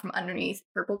poking out from underneath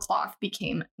purple cloth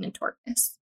became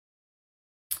notorious.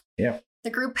 Yeah.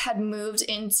 The group had moved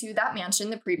into that mansion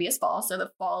the previous fall, so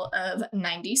the fall of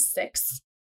 96,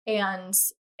 and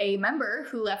a member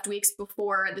who left weeks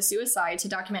before the suicide to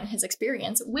document his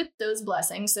experience with those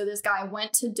blessings. So this guy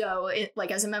went to Doe,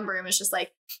 like as a member, and was just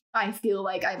like, I feel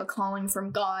like I have a calling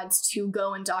from God to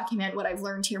go and document what I've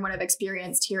learned here, what I've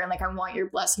experienced here, and like I want your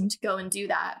blessing to go and do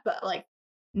that, but like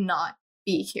not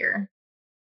be here.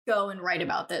 Go and write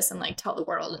about this and like tell the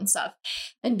world and stuff.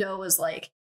 And Doe was like,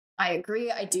 I agree.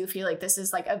 I do feel like this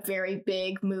is like a very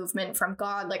big movement from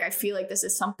God. Like I feel like this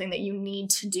is something that you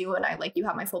need to do, and I like you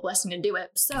have my full blessing to do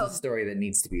it. So it's a story that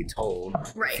needs to be told.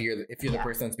 Right. If you're the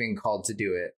person that's being called to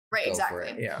do it. Right, go exactly. For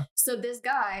it. Yeah. So this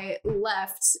guy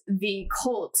left the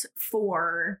cult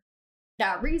for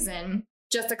that reason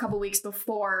just a couple weeks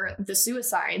before the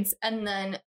suicides, and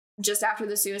then just after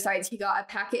the suicides, he got a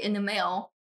packet in the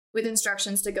mail with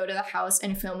instructions to go to the house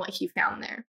and film what he found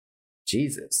there.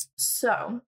 Jesus.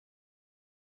 So,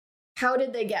 how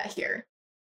did they get here?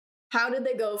 How did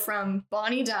they go from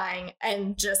Bonnie dying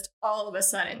and just all of a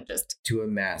sudden just... to a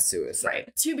mass suicide?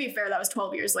 Right. To be fair, that was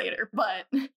 12 years later, but...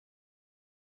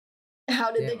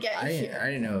 How did they get here? I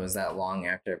didn't know it was that long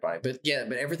after Bonnie. But yeah,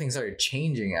 but everything started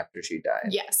changing after she died.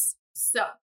 Yes. So,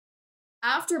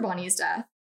 after Bonnie's death,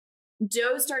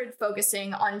 Doe started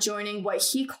focusing on joining what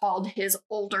he called his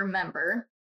older member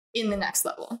in the next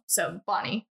level. So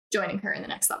Bonnie joining her in the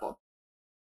next level.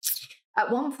 At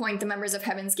one point, the members of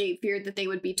Heaven's Gate feared that they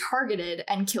would be targeted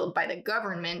and killed by the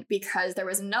government, because there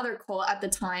was another cult at the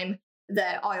time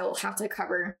that I'll have to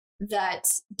cover that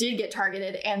did get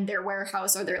targeted, and their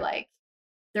warehouse or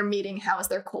their meeting house,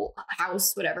 their cult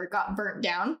house, whatever, got burnt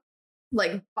down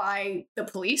like by the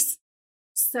police.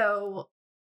 So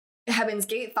Heaven's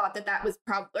Gate thought that was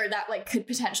probably, or that like could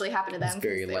potentially happen to them. It's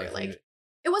very likely. Like,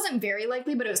 it wasn't very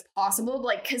likely, but it was possible,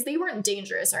 like, because they weren't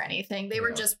dangerous or anything. They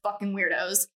were just fucking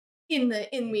weirdos in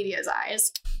media's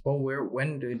eyes. Well,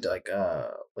 when did like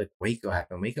Waco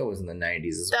happen? Waco was in the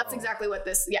 90s as well. That's exactly what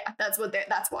this. Yeah, that's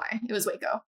why it was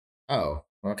Waco. Oh,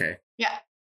 okay. Yeah.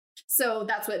 So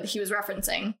that's what he was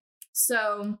referencing.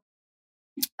 So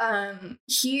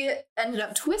he ended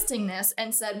up twisting this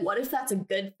and said, what if that's a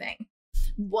good thing?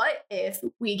 What if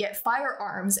we get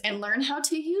firearms and learn how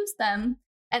to use them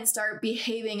and start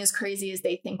behaving as crazy as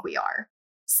they think we are,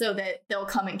 so that they'll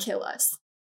come and kill us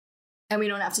and we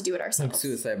don't have to do it ourselves? Like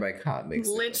suicide by cop,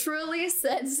 basically. Literally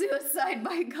said suicide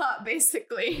by cop,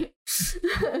 basically.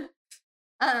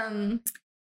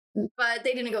 But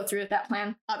they didn't go through with that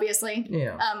plan, obviously.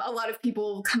 Yeah. A lot of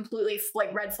people completely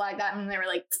like red flagged that, and they were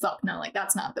like, fuck no, like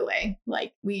that's not the way.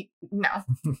 Like no.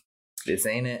 This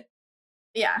ain't it.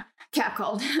 Yeah. Cap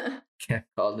called. Cap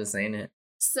called, this ain't it.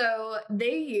 So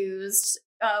they used,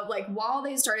 while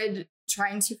they started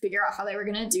trying to figure out how they were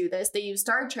going to do this, they used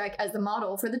Star Trek as the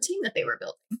model for the team that they were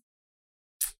building.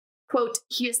 Quote,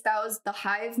 he espoused the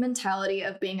hive mentality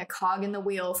of being a cog in the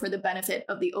wheel for the benefit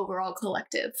of the overall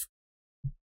collective.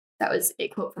 That was a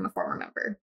quote from a former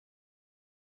member.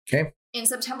 Okay. In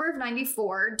September of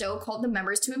 94, Doe called the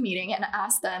members to a meeting and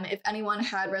asked them if anyone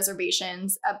had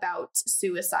reservations about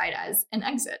suicide as an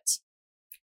exit.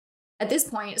 At this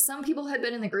point, some people had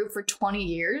been in the group for 20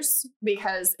 years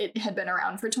because it had been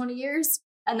around for 20 years.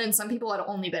 And then some people had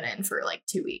only been in for like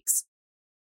 2 weeks.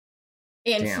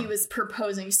 And He was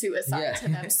proposing suicide to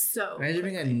them. So imagine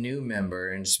being a new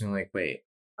member and just being like, wait.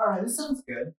 All right, this sounds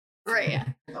good. Right, yeah.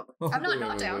 I'm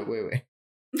not down. Wait.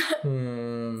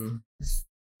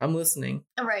 I'm listening.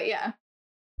 Right, yeah.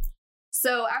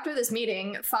 So after this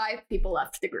meeting, 5 people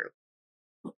left the group.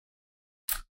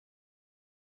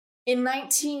 In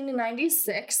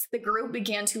 1996, the group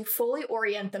began to fully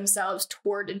orient themselves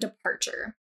toward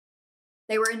departure.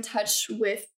 They were in touch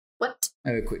with what? I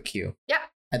have a quick cue. Yeah.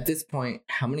 At this point,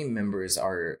 how many members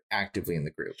are actively in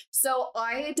the group? So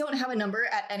I don't have a number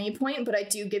at any point, but I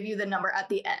do give you the number at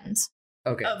the end.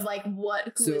 Okay. Of like who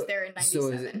was there in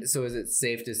 97. So is it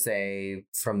safe to say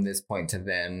from this point to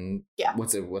then? Yeah.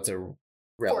 What's a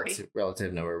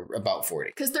relative number? About 40.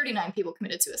 Because 39 people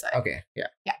committed suicide. Okay. Yeah.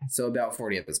 Yeah. So about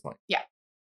 40 at this point. Yeah.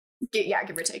 Yeah,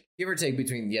 give or take. Give or take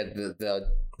between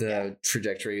the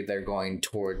trajectory they're going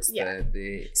towards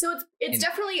the. So it's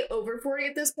definitely over 40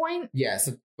 at this point. Yeah.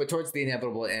 So but towards the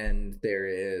inevitable end, there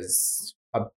is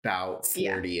about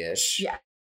 40-ish. Yeah.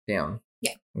 Down.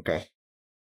 Yeah. Okay.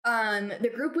 The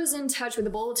group was in touch with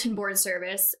the Bulletin Board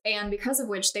Service, and because of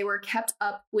which they were kept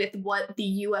up with what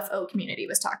the UFO community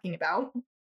was talking about.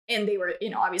 And they were,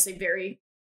 obviously very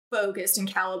focused and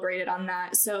calibrated on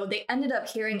that. So they ended up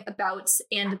hearing about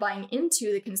and buying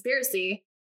into the conspiracy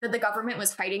that the government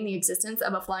was hiding the existence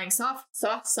of a flying soft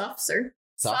serve.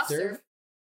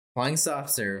 Flying soft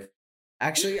serve.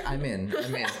 Actually, I'm in.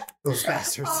 Those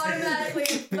bastards. Automatically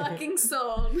fucking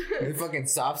sold. The fucking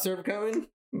soft serve coming?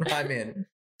 I'm in.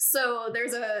 So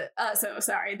there's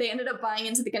they ended up buying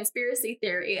into the conspiracy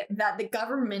theory that the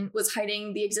government was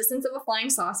hiding the existence of a flying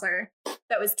saucer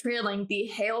that was trailing the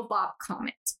Hale-Bopp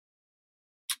comet.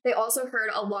 They also heard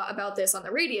a lot about this on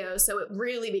the radio, so it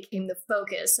really became the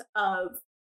focus of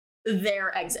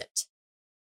their exit.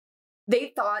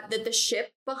 They thought that the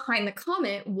ship behind the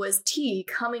comet was T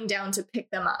coming down to pick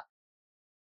them up.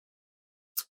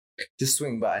 Just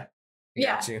swing by.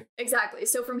 Got you. Exactly.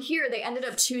 So from here, they ended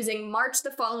up choosing March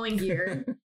the following year,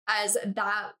 as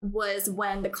that was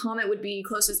when the comet would be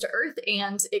closest to Earth,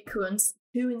 and it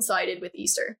coincided with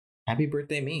Easter. Happy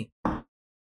birthday, me.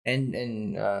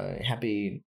 And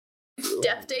happy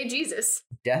Death Day, Jesus.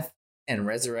 Death and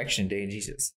Resurrection Day,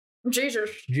 Jesus. Jesus.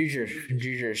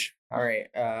 All right.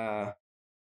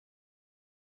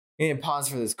 We need to pause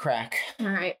for this crack. All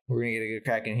right. We're gonna get a good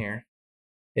crack in here.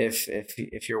 If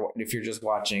you're just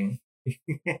watching,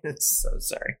 it's so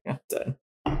sorry. I'm done.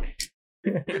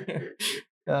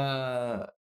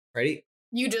 Ready?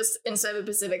 You just, instead of a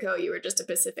Pacific Ho, you were just a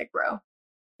Pacific bro.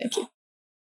 Thank you.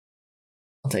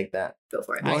 I'll take that. Go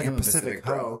for it. I am a Pacific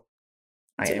bro.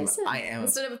 I am.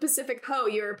 Instead of a Pacific Ho,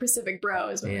 you're a Pacific bro,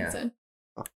 is what I said.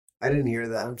 Oh, I didn't hear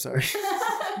that. I'm sorry.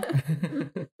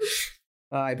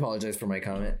 I apologize for my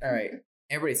comment. All right.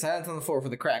 Everybody, silence on the floor for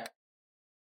the crack.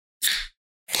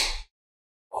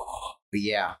 But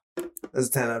yeah. That's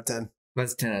 10 out of 10.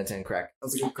 That's 10 out of 10 crack. That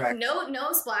was a good crack. No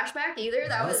splashback either.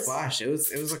 That was splash. It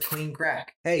was a clean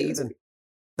crack. Hey, Ethan.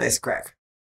 Nice crack.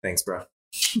 Thanks, bro.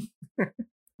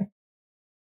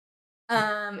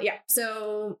 Yeah.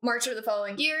 So March of the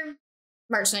following year,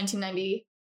 March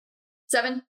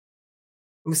 1997.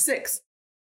 I'm 6.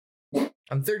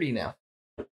 I'm 30 now.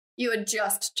 You had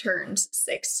just turned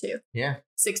 6 too. Yeah.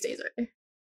 6 days right there.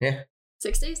 Yeah.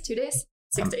 6 days? 2 days?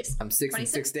 6 days. I'm 6 in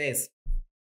 6 days.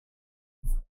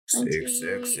 6. No,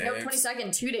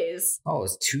 22nd, 2 days. Oh,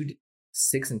 it's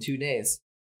 6 in 2 days.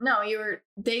 No,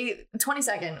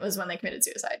 22nd was when they committed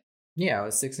suicide. Yeah, I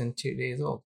was 6 and 2 days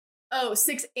old. Oh,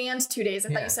 6 and 2 days.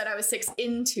 I thought you said I was 6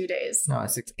 in 2 days. No, I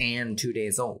was 6 and 2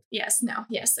 days old. Yes,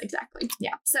 exactly.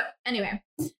 Yeah. So anyway,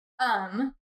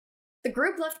 the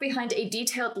group left behind a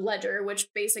detailed ledger,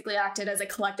 which basically acted as a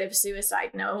collective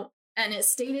suicide note. And it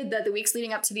stated that the weeks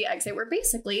leading up to the exit were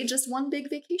basically just one big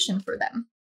vacation for them.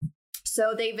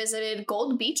 So they visited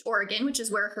Gold Beach, Oregon, which is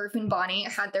where Herf and Bonnie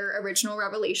had their original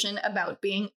revelation about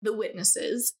being the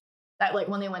witnesses. That, like,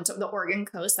 when they went to the Oregon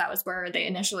coast, that was where they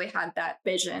initially had that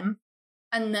vision.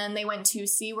 And then they went to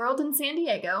SeaWorld in San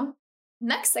Diego,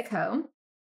 Mexico,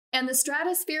 and the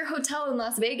Stratosphere Hotel in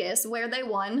Las Vegas, where they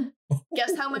won.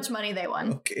 Guess how much money they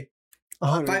won? Okay.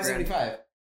 $575.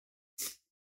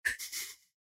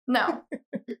 No.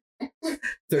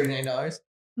 $39?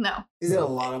 No. Is it a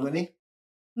lot of money?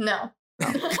 No.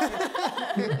 Okay.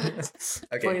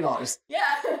 $20.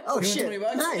 Yeah. Oh, shit.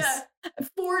 $20? Nice. Yeah.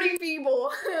 40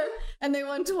 people. And they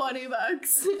won $20.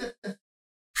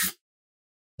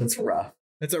 That's rough.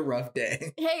 That's a rough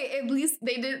day. Hey, at least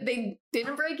they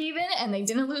didn't break even and they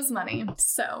didn't lose money.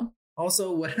 So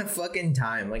also, what a fucking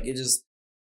time. Like, it just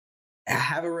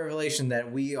have a revelation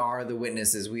that we are the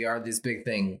witnesses. We are this big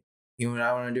thing. You know what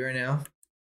I want to do right now?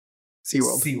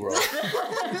 SeaWorld.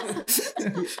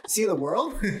 See the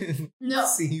world? No.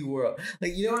 SeaWorld.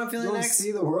 Like, you know what I'm feeling next?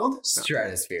 See the world?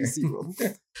 Stratosphere. SeaWorld.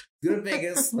 Go to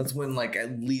Vegas. Let's win like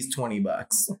at least $20.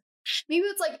 Maybe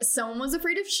it's like someone was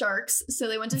afraid of sharks, so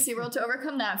they went to SeaWorld to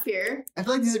overcome that fear. I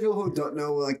feel like these are people who don't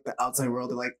know like the outside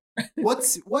world. They're like,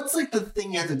 what's like the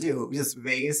thing you have to do? Just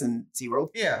Vegas and SeaWorld?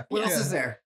 Yeah. What else is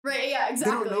there? Right, yeah,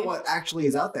 exactly. They don't know what actually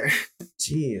is out there.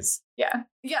 Jeez. Yeah.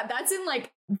 Yeah, that's in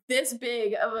like this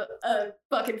big of a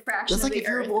fucking fraction That's like of the if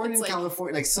you're earth. born It's in like,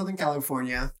 California, like Southern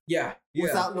California, Yeah.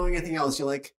 without knowing anything else, you're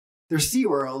like, there's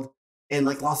SeaWorld, and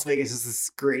like Las Vegas is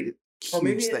this great,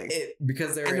 huge thing.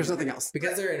 Because and there's nothing else.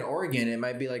 Because they're in Oregon, it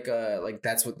might be like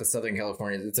that's what the Southern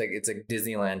California is. It's like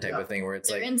Disneyland type of thing where it's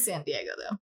they're like in San Diego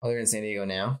though. Oh, they're in San Diego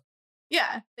now?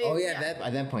 Yeah. That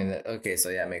at that point okay, so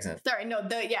yeah, it makes sense. Sorry, no,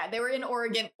 they were in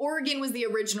Oregon. Oregon was the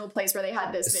original place where they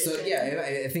had this vision. So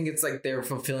yeah, I think it's like they're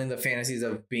fulfilling the fantasies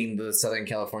of being the Southern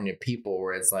California people,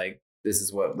 where it's like this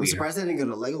is what I'm surprised they didn't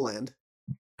go to Legoland.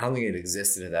 I don't think it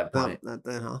existed at that point. Not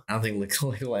then, huh? I don't think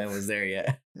Legoland was there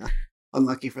yet. Yeah,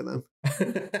 unlucky for them.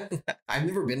 I've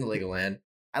never been to Legoland.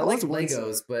 I like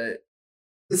Legos, but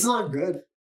it's not good.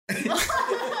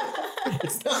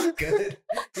 It's not good.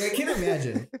 I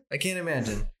can't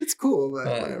imagine. It's cool, but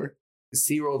whatever.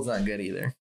 SeaWorld's not good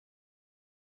either.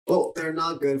 Well, they're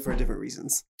not good for different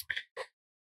reasons.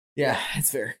 Yeah,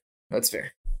 that's fair. That's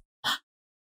fair.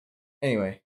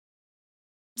 Anyway.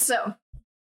 So,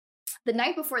 the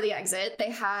night before the exit,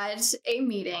 they had a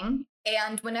meeting,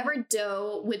 and whenever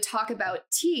Doe would talk about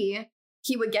T,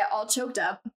 he would get all choked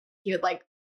up. He would like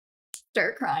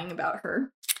start crying about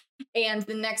her. And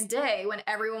the next day, when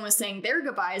everyone was saying their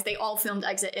goodbyes, they all filmed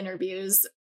exit interviews,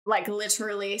 like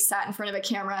literally sat in front of a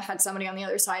camera, had somebody on the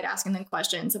other side asking them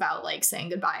questions about like saying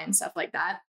goodbye and stuff like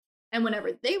that. And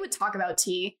whenever they would talk about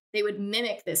T, they would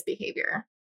mimic this behavior.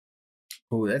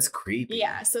 Oh, that's creepy.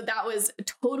 Yeah, so that was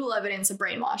total evidence of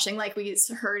brainwashing. Like we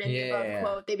heard in the above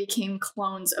quote, they became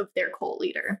clones of their cult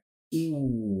leader.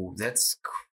 Ooh, that's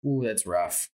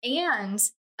rough. And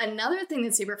another thing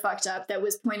that's super fucked up that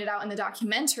was pointed out in the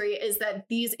documentary is that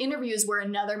these interviews were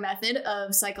another method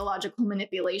of psychological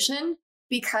manipulation,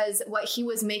 because what he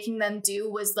was making them do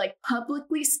was like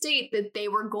publicly state that they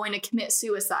were going to commit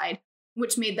suicide,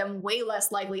 which made them way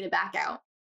less likely to back out.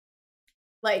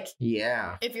 Like,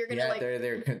 yeah, if you're gonna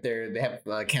they have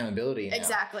accountability now.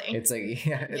 Exactly. It's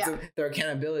like their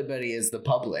accountability buddy is the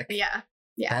public. Yeah.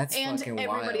 That's and fucking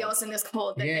everybody wild. else in this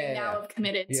cult that they now have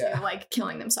committed to like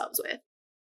killing themselves with.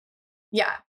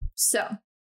 Yeah. So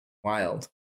wild.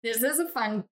 This is a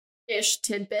fun-ish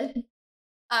tidbit.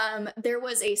 There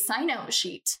was a sign-out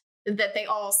sheet that they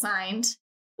all signed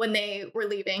when they were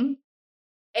leaving.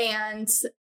 And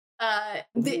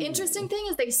the interesting thing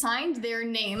is they signed their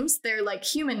names, their like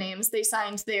human names, they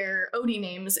signed their OD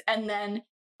names, and then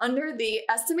under the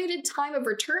estimated time of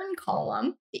return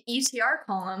column, the ETR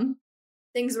column,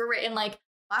 things were written like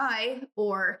bye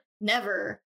or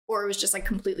never, or it was just like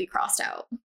completely crossed out.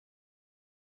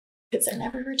 Because they're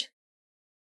never returned.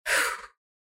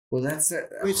 Well, that's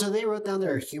wait. So they wrote down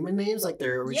their human names, like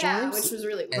their original names, which was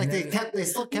really weird. Like they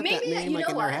still kept that name like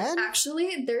in their head.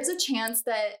 Actually, there's a chance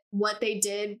that what they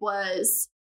did was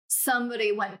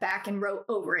somebody went back and wrote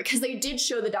over it, because they did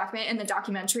show the document in the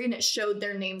documentary, and it showed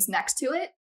their names next to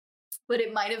it. But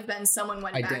it might have been someone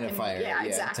went back and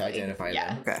exactly to identify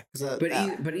them. Okay,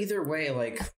 but either way,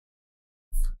 like,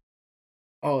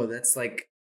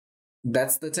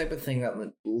 that's the type of thing that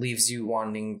leaves you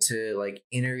wanting to like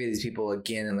interview these people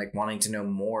again and like wanting to know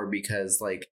more, because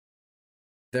like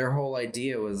their whole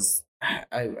idea was,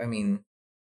 I mean,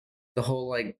 the whole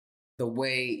like the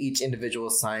way each individual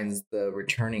signs the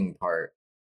returning part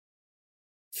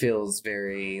feels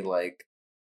very like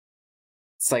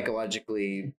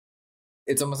psychologically,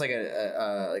 it's almost like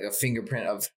a fingerprint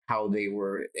of how they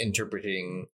were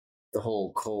interpreting the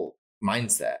whole cult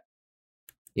mindset.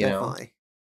 You know?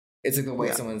 It's like the way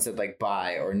someone said like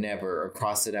bye or never or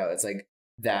crossed it out. It's like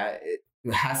that.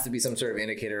 It has to be some sort of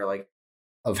indicator like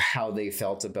of how they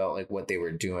felt about like what they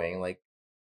were doing. Like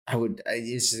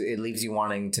it leaves you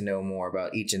wanting to know more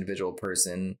about each individual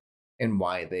person and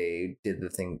why they did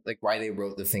the thing, like why they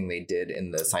wrote the thing they did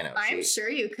in the sign out sheet. I'm sure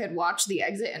you could watch the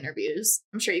exit interviews.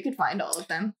 I'm sure you could find all of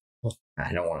them.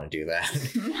 I don't want to do that.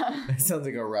 It sounds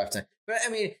like a rough time. But I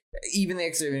mean, even the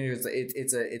exit interviews,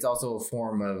 it's also a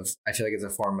form of, I feel like it's a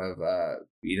form of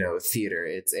theater.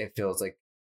 It feels like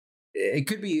it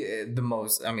could be the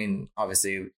most, I mean,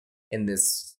 obviously in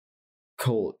this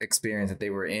cult experience that they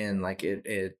were in, like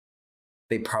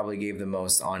they probably gave the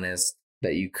most honest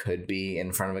that you could be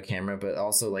in front of a camera, but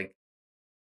also like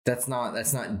that's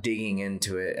not digging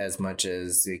into it as much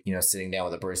as, you know, sitting down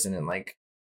with a person and like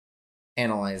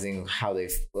analyzing how they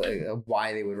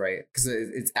why they would write, because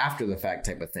it's after the fact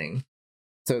type of thing.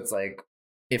 So it's like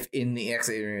if in the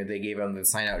exit interview they gave them the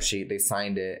sign out sheet, they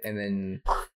signed it, and then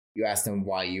you asked them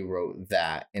why you wrote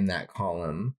that in that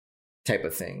column type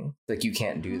of thing. Like you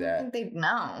can't do that. I don't think they'd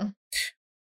know.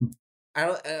 I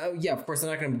don't. Yeah, of course, I'm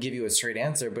not going to give you a straight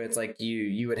answer, but it's like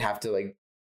you would have to like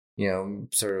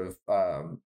sort of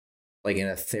like in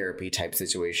a therapy type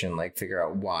situation, like figure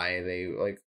out why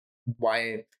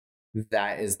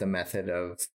that is the method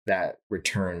of that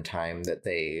return time that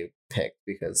they pick,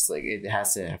 because like it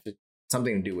has to have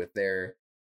something to do with their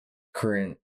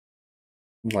current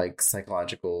like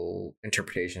psychological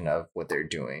interpretation of what they're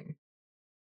doing.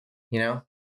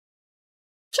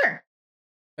 Sure.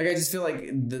 Like I just feel like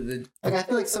I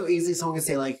feel like so easy someone could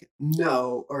say like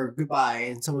no or goodbye,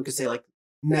 and someone could say like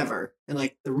never, and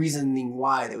like the reasoning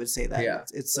why they would say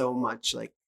that, it's so much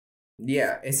like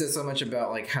it says so much about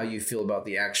like how you feel about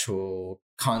the actual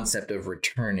concept of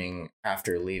returning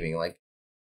after leaving. Like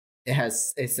I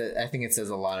think it says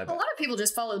a lot about. A lot of people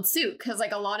just followed suit because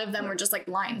like a lot of them were just like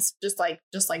lines, just like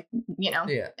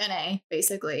NA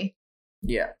basically.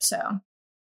 Yeah. So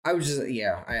I was just I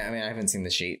mean I haven't seen the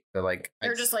sheet, but like there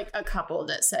were just like a couple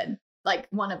that said, like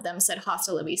one of them said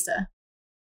hasta la vista.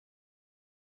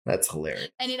 That's hilarious.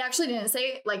 And it actually didn't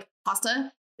say like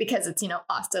hasta because it's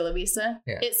hasta la vista.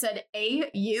 Yeah. It said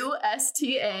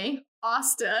AUSTA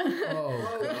Asta.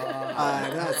 Oh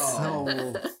god. That's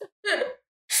so.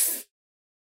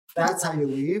 That's how you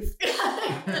leave?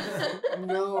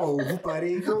 No,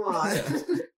 buddy, come on.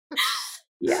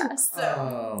 Yeah.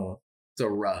 So. It's a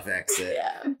rough exit.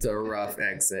 Yeah. It's a rough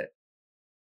exit.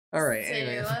 All right. So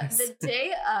anyway, the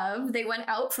day of, they went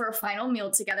out for a final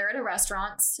meal together at a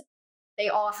restaurant. They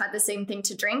all had the same thing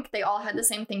to drink. They all had the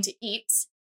same thing to eat.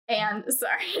 And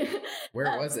sorry.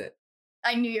 Where was it?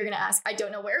 I knew you were going to ask. I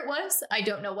don't know where it was. I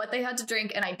don't know what they had to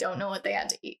drink, and I don't know what they had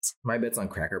to eat. My bet's on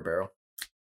Cracker Barrel.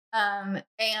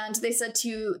 And they said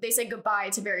goodbye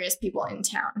to various people in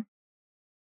town.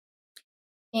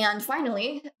 And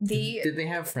finally, did they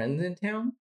have friends in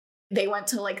town? They went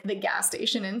to like the gas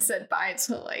station and said bye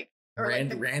to like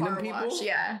random people. Wash.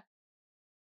 Yeah.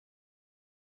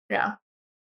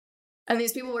 And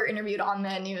these people were interviewed on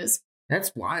the news.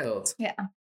 That's wild. Yeah.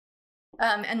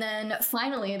 And then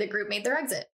finally, the group made their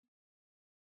exit.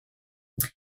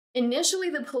 Initially,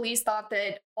 the police thought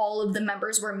that all of the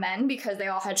members were men because they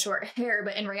all had short hair,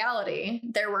 but in reality,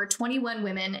 there were 21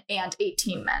 women and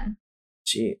 18 men.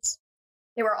 Jeez.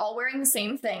 They were all wearing the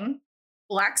same thing,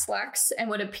 black slacks, and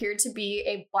what appeared to be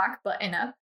a black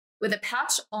button-up with a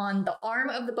patch on the arm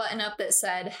of the button-up that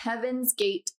said Heaven's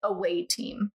Gate Away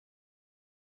Team.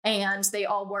 And they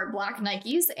all wore black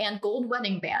Nikes and gold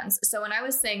wedding bands. So when I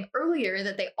was saying earlier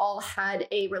that they all had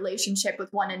a relationship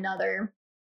with one another,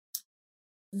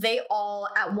 they all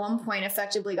at one point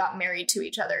effectively got married to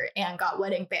each other and got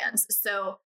wedding bands.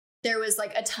 So there was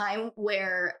like a time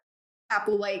where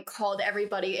Applewhite called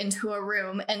everybody into a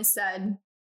room and said,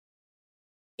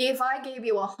 if I gave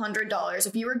you $100,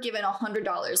 if you were given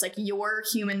 $100, like your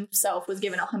human self was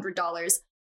given $100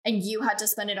 and you had to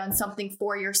spend it on something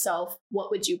for yourself,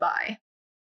 what would you buy?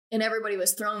 And everybody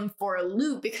was thrown for a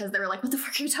loop because they were like, what the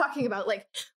fuck are you talking about? Like,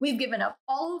 we've given up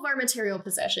all of our material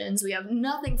possessions. We have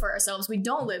nothing for ourselves. We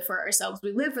don't live for ourselves.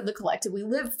 We live for the collective. We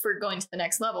live for going to the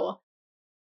next level.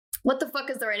 What the fuck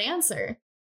is the right answer?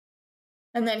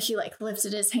 And then he like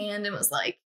lifted his hand and was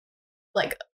like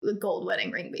the gold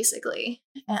wedding ring, basically.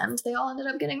 And they all ended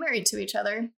up getting married to each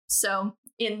other. So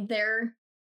in their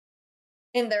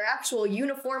actual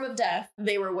uniform of death,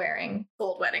 they were wearing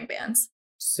gold wedding bands.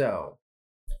 So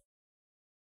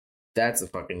that's a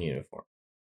fucking uniform.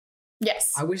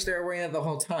 Yes. I wish they were wearing it the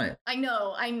whole time. I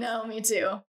know, me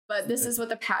too. But this is what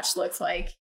the patch looks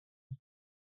like.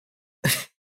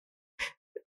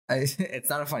 It's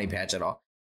not a funny patch at all.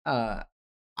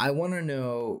 I want to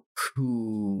know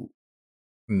who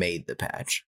made the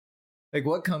patch. Like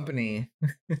what company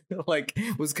like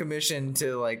was commissioned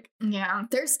to like. Yeah,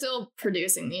 they're still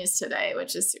producing these today,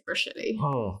 which is super shitty.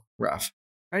 Oh, rough.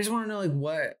 I just want to know like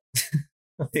what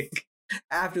like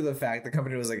after the fact the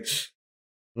company was like,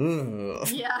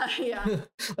 ugh. Yeah.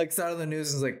 Like saw it on the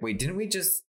news and was like, wait, didn't we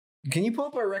just, can you pull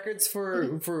up our records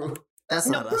for That's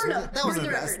not us. That wasn't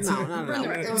us. No.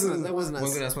 That wasn't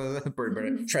us.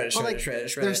 Burn it. Shred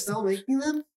it. They're still making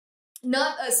them?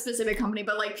 Not a specific company,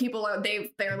 but like people are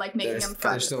they're like making them for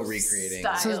they're still recreating.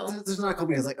 So there's not a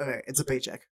company that's like, okay, it's a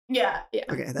paycheck. Yeah.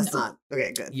 Okay, that's not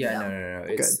okay, good. Yeah, no.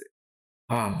 It's good.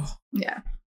 Oh. Yeah.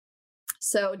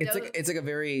 So it's like a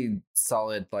very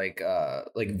solid like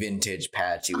vintage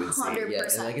patch, you would say. 100%. Yeah,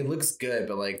 and, like it looks good,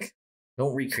 but like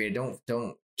don't recreate it.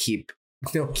 Don't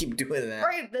keep doing that.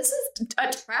 Right, this is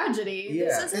a tragedy.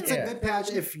 Yeah, it's a good patch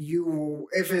if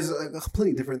it's like a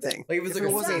completely different thing. Like if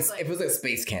it was like a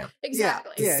space camp.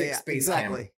 Exactly. Yeah, space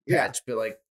exactly. camp patch, but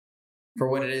like for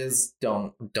what it is,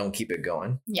 don't keep it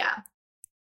going. Yeah.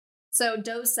 So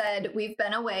Doe said, "We've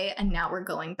been away and now we're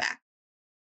going back."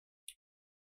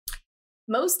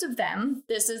 Most of them,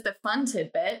 this is the fun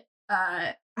tidbit,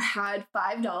 had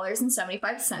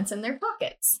 $5.75 in their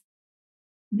pockets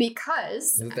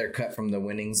because was it their cut from the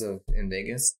winnings in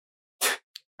Vegas?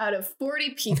 Out of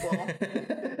 40 people,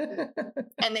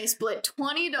 and they split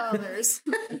 $20.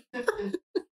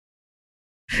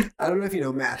 I don't know if you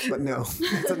know math, but no,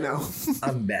 it's a no.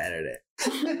 I'm bad at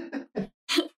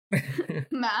it.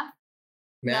 Math?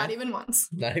 Not even once.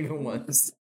 Not even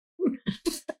once.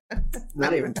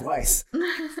 Not even twice.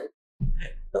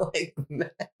 Like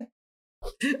math.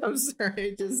 I'm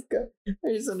sorry, I just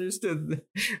understood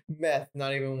math.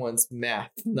 Not even once.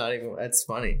 Math. Not even. That's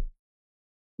funny.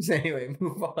 Anyway,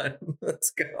 move on. Let's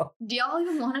go. Do y'all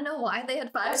even want to know why they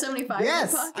had $5.75?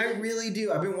 Yes, I really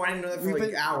do. I've been wanting to know that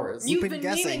for hours. You've been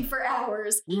meaning for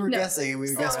hours. We were guessing, and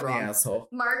we guessed wrong. Asshole.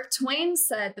 Mark Twain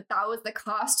said that was the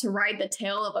cost to ride the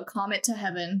tail of a comet to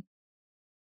heaven.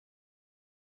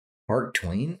 Mark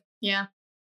Twain? Yeah.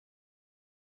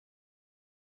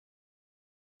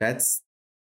 That's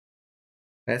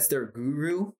their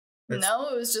guru? No,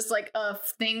 it was just like a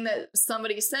thing that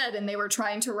somebody said, and they were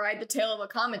trying to ride the tail of a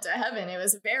comet to heaven. It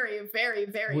was very, very,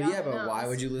 very. Well, yeah, but why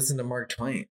would you listen to Mark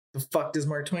Twain? The fuck does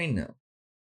Mark Twain know?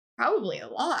 Probably a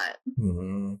lot.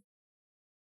 Mm-hmm.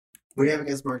 What do you have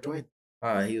against Mark Twain?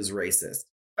 He was racist.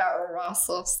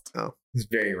 Racist. Oh, he's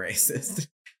very racist.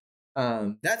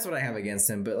 That's what I have against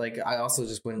him. But like, I also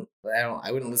just wouldn't. I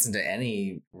wouldn't listen to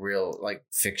any real like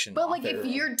fiction. But like, if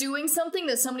you're doing something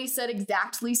that somebody said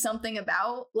exactly something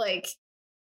about, like,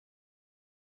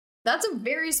 that's a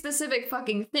very specific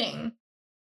fucking thing.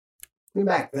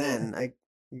 Back then,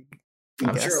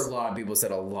 I'm sure a lot of people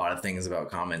said a lot of things about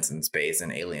comets in space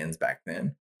and aliens back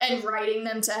then. And riding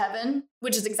them to heaven,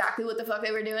 which is exactly what the fuck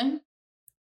they were doing.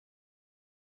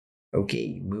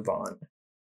 Okay, move on.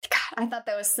 God, I thought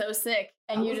that was so sick,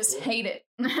 and you just hate it.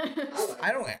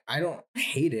 I don't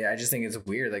hate it. I just think it's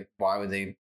weird. Like, why would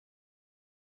they?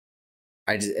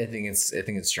 I think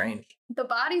it's strange. The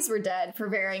bodies were dead for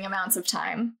varying amounts of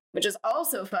time, which is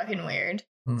also fucking weird.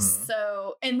 Mm-hmm.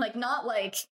 So, and like, not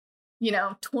like,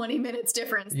 20 minutes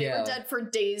difference. They were dead for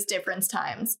days difference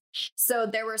times. So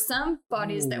there were some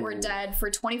bodies that were dead for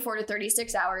 24 to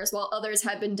 36 hours, while others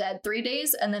had been dead 3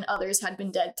 days, and then others had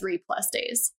been dead 3+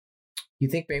 days. You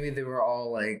think maybe they were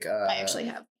all like... I actually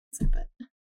have. But...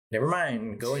 Never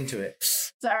mind. Go into it.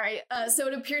 Sorry. So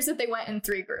it appears that they went in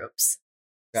 3 groups.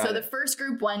 So the first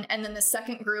group went, and then the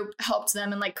second group helped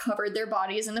them and like covered their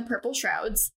bodies in the purple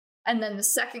shrouds. And then the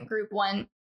second group went,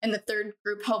 and the third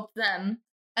group helped them.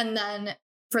 And then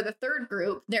for the third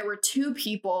group, there were 2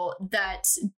 people that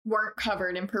weren't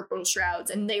covered in purple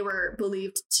shrouds, and they were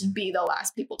believed to be the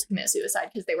last people to commit suicide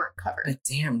because they weren't covered. But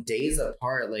damn, days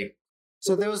apart, like.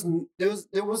 So there was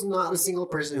not a single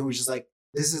person who was just like,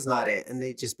 this is not it, and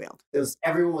they just bailed.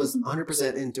 Everyone was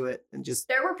 100% into it, and just.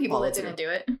 There were people that didn't do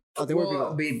it. Oh, there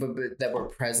were people, but that were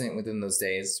present within those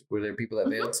days. Were there people that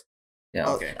bailed? Yeah.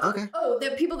 Okay. Oh,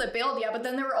 the people that bailed, yeah, but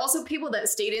then there were also people that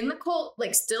stayed in the cult,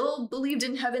 like still believed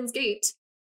in Heaven's Gate,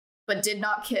 but did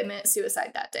not commit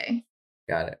suicide that day.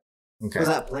 Got it. Okay. Was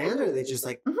that planned, or are they just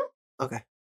like? Mm-hmm. Okay.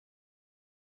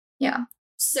 Yeah.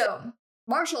 So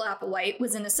Marshall Applewhite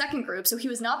was in the second group, so he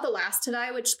was not the last to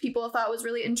die, which people thought was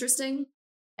really interesting.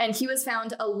 And he was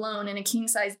found alone in a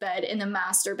king-size bed in the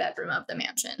master bedroom of the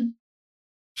mansion.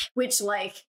 Which,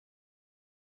 like,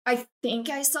 I think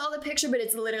I saw the picture, but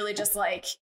it's literally just, like,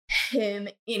 him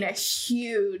in a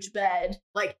huge bed,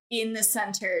 like, in the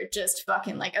center, just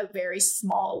fucking, like, a very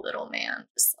small little man.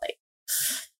 Just, like,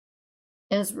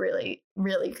 it was really,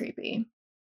 really creepy.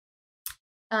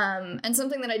 And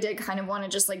something that I did kind of want to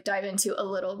just, like, dive into a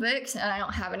little bit, and I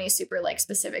don't have any super, like,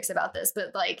 specifics about this,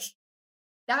 but, like,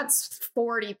 that's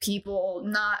 40 people.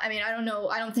 I don't know.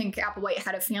 I don't think Applewhite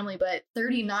had a family, but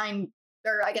 39,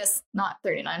 or I guess not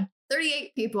 39,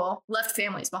 38 people left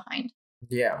families behind.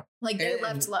 Yeah. Like they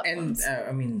left loved ones.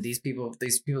 These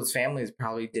people's families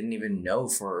probably didn't even know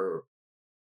for.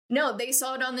 No, they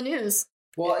saw it on the news.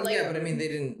 Well, like, yeah, but they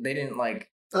didn't like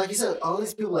you said, all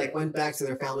these people like went back to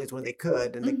their families when they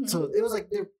could. And so it was like,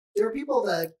 there were people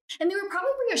that... And they were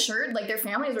probably reassured, like their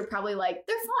families were probably like,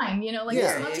 they're fine, like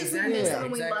as much as we miss them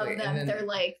and we love them, they're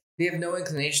like... They have no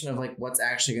inclination of like what's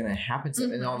actually going to happen to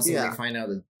them. And all of a sudden they find out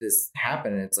that this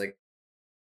happened, and it's like,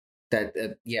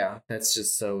 that's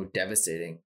just so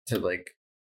devastating to like...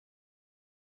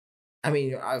 I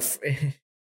mean, and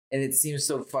it seems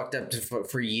so fucked up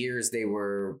for years they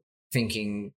were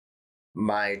thinking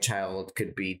my child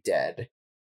could be dead.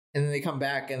 And then they come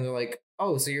back and they're like,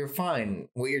 oh, so you're fine.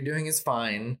 What you're doing is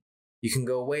fine. You can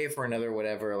go away for another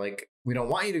whatever. Like, we don't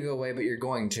want you to go away, but you're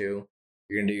going to.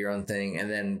 You're going to do your own thing. And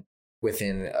then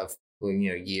within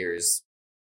years,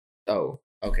 oh,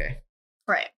 okay.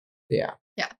 Right. Yeah.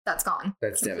 Yeah, that's gone.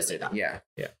 That's devastating. Gone. Yeah.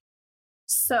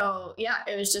 So yeah,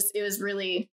 it was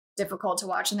really difficult to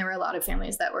watch, and there were a lot of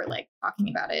families that were like talking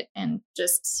about it, and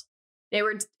just they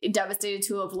were devastated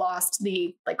to have lost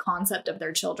the like concept of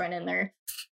their children and their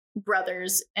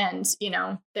brothers, and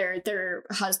their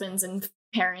husbands and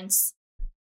parents.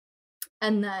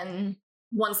 And then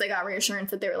once they got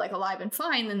reassurance that they were like alive and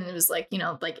fine, then it was like,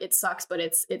 like it sucks, but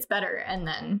it's better. And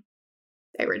then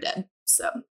they were dead. So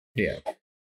yeah.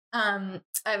 I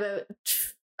have a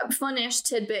fun-ish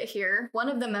tidbit here. One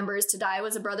of the members to die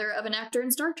was a brother of an actor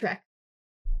in Star Trek.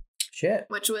 Shit.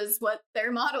 Which was what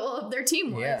their model of their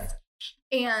team was. Yeah.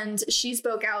 And she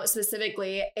spoke out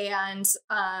specifically, and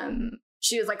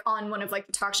she was like on one of like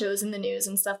the talk shows in the news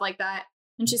and stuff like that.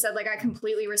 And she said, like, I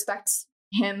completely respect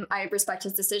him. I respect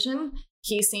his decision.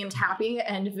 He seemed happy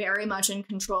and very much in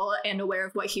control and aware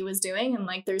of what he was doing. And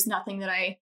like, there's nothing that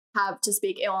I have to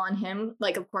speak ill on him.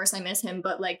 Like, of course I miss him,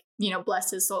 but like,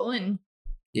 bless his soul. And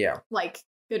yeah, like,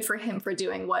 good for him for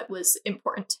doing what was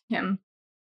important to him.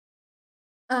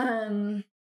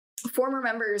 Former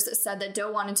members said that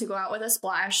Doe wanted to go out with a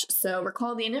splash. So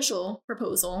recall the initial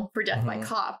proposal for death by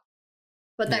cop.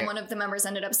 But then one of the members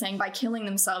ended up saying by killing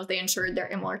themselves, they ensured their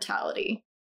immortality,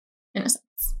 in a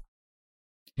sense.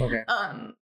 Okay.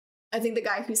 I think the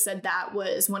guy who said that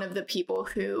was one of the people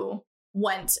who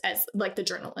went as like the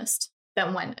journalist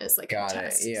that went as like a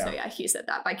test. Yeah. So yeah, he said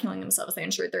that by killing themselves, they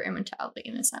ensured their immortality,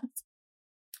 in a sense.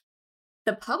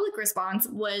 The public response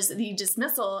was the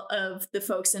dismissal of the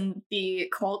folks in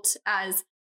the cult as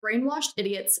brainwashed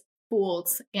idiots,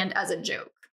 fools, and as a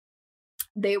joke.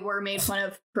 They were made fun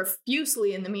of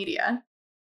profusely in the media,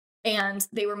 and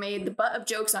they were made the butt of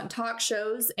jokes on talk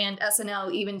shows, and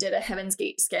SNL even did a Heaven's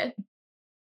Gate skit.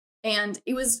 And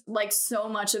it was like so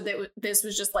much of this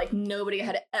was just like nobody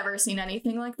had ever seen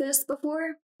anything like this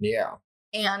before. Yeah.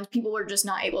 And people were just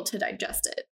not able to digest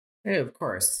it. Yeah, of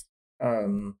course.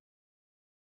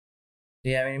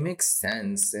 Yeah, I mean, it makes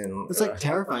sense, and it's like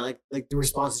terrifying. Like the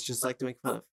response is just like to make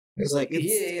fun of. It's like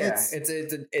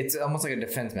it's almost like a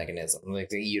defense mechanism. Like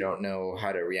you don't know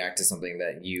how to react to something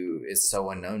that is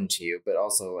so unknown to you, but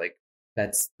also like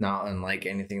that's not unlike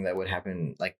anything that would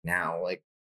happen like now. Like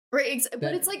right,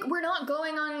 but it's like we're not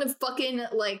going on the fucking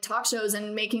like talk shows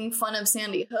and making fun of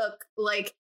Sandy Hook.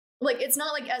 Like it's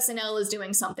not like SNL is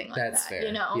doing something like that's that.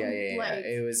 Fair. Yeah. Like,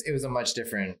 it was a much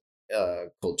different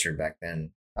culture back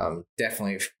then.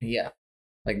 Definitely, yeah.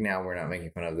 Like now we're not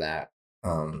making fun of that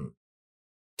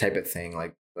type of thing,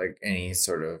 like any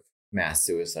sort of mass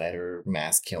suicide or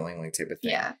mass killing like type of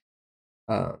thing. Yeah.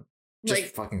 Just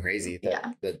like, fucking crazy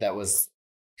that was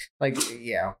like,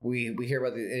 yeah, we hear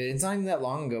about it's not even that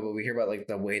long ago, but we hear about like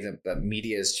the way that the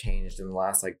media has changed in the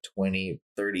last like 20,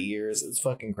 30 years. It's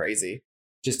fucking crazy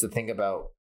just to think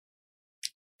about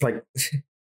like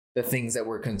the things that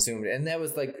were consumed. And that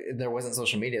was like, there wasn't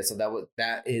social media. So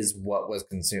that is what was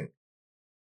consumed.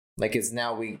 Like it's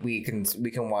now we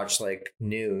can watch like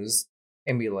news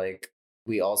and be like,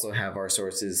 we also have our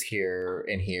sources here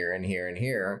and here and here and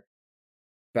here.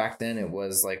 Back then it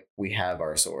was like, we have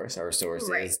our source. Our source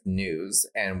is news,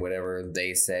 and whatever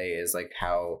they say is like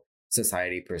how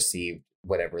society perceived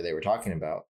whatever they were talking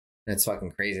about. And it's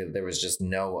fucking crazy that there was just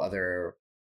no other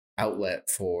outlet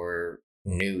for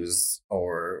news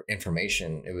or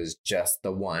information. It was just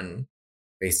the one,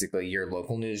 basically your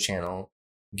local news channel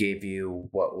gave you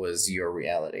what was your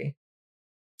reality.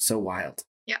 So wild.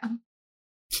 Yeah.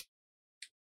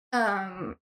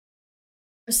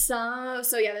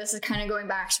 So yeah, this is kind of going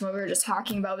back to what we were just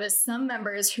talking about, but some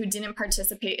members who didn't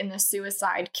participate in the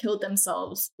suicide killed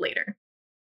themselves later.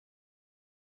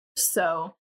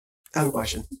 So I have a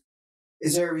question.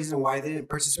 Is there a reason why they didn't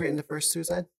participate in the first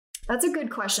suicide? That's a good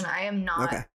question. I am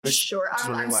not sure.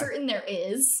 I'm certain there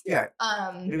is. Yeah.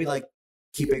 Maybe like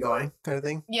keep it going kind of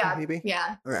thing. Yeah. Maybe.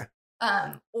 Yeah. Okay.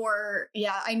 Or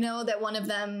yeah, I know that one of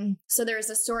them. So there's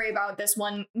a story about this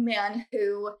one man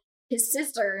who his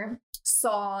sister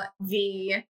saw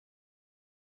the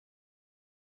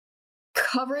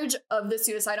coverage of the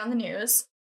suicide on the news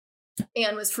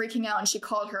and was freaking out, and she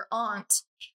called her aunt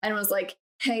and was like,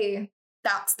 "Hey,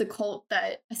 that's the cult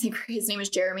that," I think his name is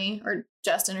Jeremy or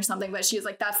Justin or something, but she was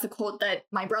like, "That's the cult that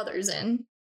my brother's in."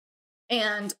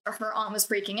 And her aunt was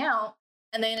freaking out,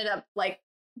 and they ended up like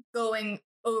going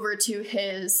over to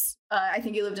his, I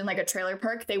think he lived in like a trailer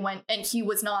park. They went, and he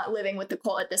was not living with the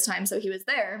cult at this time, so he was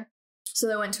there. So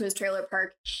they went to his trailer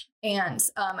park, and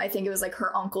I think it was like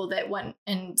her uncle that went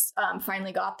and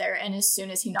finally got there. And as soon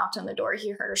as he knocked on the door, he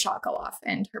heard a shot go off,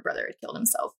 and her brother had killed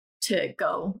himself to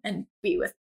go and be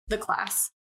with the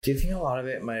class. Do you think a lot of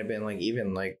it might have been like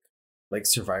even like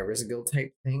survivor's guilt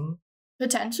type thing?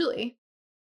 Potentially.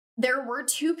 there were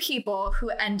 2 people who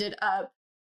ended up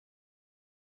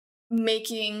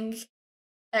making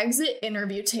exit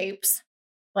interview tapes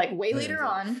like way later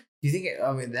on. Do you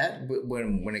think that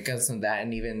when it comes to that,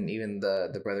 and even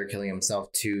the brother killing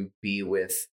himself to be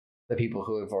with the people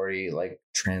who have already like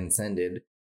transcended,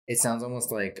 it sounds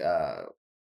almost like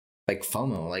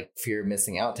FOMO, like fear of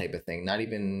missing out type of thing, not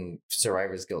even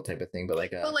survivor's guilt type of thing, but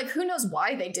like who knows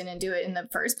why they didn't do it in the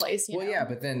first place, you know? Yeah,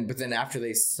 but then after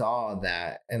they saw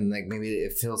that, and like maybe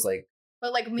it feels like,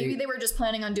 but like maybe they were just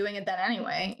planning on doing it then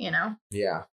anyway, you know?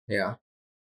 Yeah.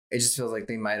 It just feels like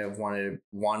they might have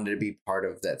wanted to be part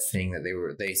of that thing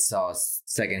that they saw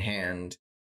secondhand,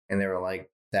 and they were like,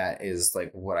 that is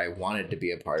like what I wanted to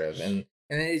be a part of, and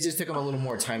then it just took them a little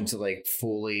more time to like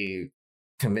fully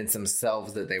convince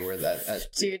themselves that they were that.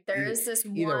 Dude, there is this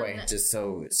either way, just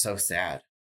so sad.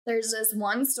 There's this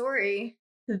one story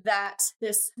that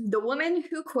the woman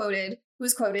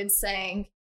who's quoted saying,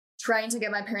 trying to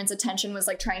get my parents' attention was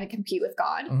like trying to compete with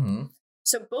God. Mm-hmm.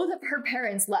 So both of her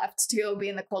parents left to go be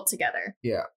in the cult together.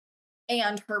 Yeah.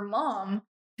 And her mom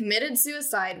committed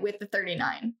suicide with the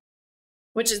 39,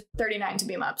 which is 39 to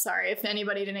beam up. Sorry, if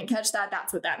anybody didn't catch that,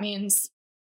 that's what that means.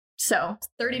 So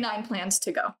 39 plans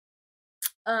to go.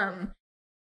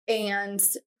 And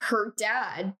her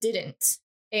dad didn't.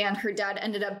 And her dad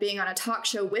ended up being on a talk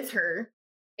show with her.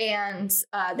 And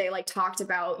they like talked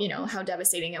about, you know, how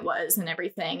devastating it was and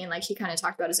everything. And like he kind of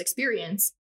talked about his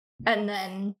experience. And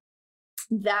then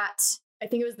I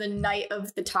think it was the night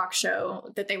of the talk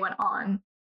show that they went on,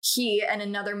 he and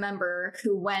another member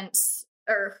who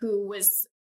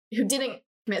didn't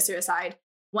commit suicide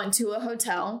went to a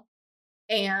hotel,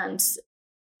 and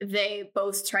they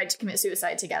both tried to commit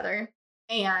suicide together.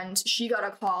 And she got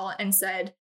a call and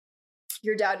said,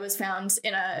 your dad was found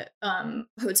in a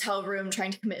hotel room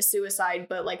trying to commit suicide,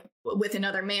 but like with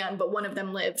another man, but one of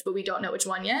them lived, but we don't know which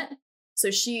one yet.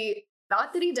 So she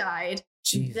thought that he died.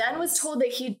 Jesus. Then was told that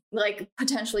he like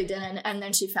potentially didn't, and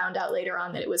then she found out later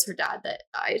on that it was her dad that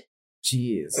died.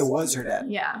 Jeez. It was her dad.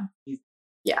 Yeah.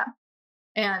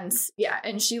 And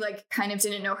she like kind of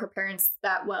didn't know her parents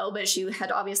that well, but she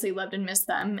had obviously loved and missed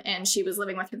them, and she was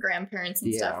living with her grandparents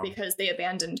and stuff because they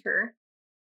abandoned her.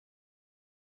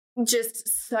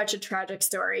 Just such a tragic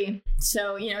story.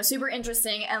 So, you know, super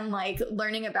interesting, and like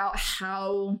learning about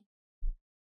how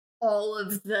all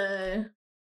of the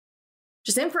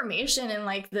just information and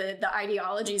like the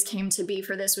ideologies came to be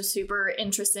for this was super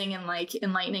interesting and like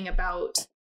enlightening about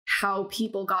how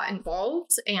people got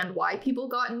involved and why people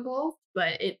got involved.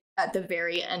 But it at the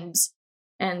very end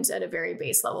and at a very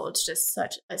base level, it's just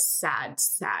such a sad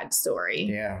story.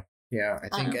 Yeah.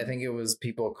 I think it was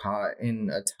people caught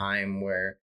in a time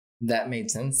where that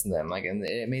made sense to them, like, and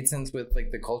it made sense with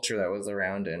like the culture that was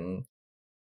around, and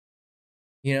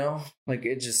you know, like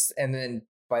it just, and then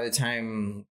by the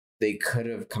time they could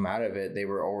have come out of it, they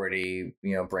were already,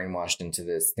 you know, brainwashed into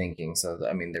this thinking. So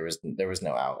I mean, there was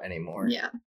no out anymore. Yeah.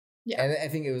 And I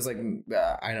think it was like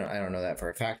I don't know that for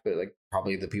a fact, but like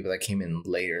probably the people that came in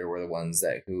later were the ones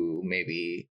who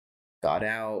maybe got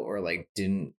out or like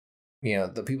didn't, you know,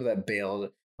 the people that bailed.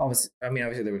 Obviously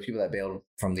there were people that bailed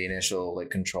from the initial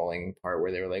like controlling part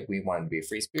where they were like, we wanted to be a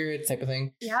free spirit type of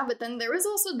thing. Yeah, but then there was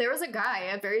a guy,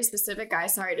 a very specific guy.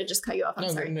 Sorry to just cut you off. I'm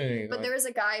sorry. No, but there was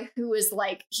a guy who was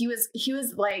like, he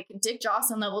was like Dick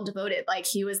Johnson level devoted. Like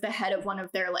he was the head of one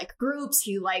of their like groups.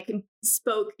 He like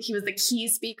spoke. He was the key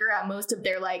speaker at most of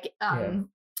their like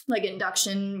like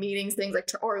induction meetings, things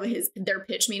like, or their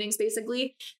pitch meetings,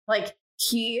 basically. Like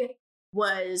he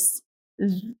was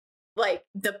like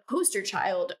the poster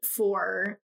child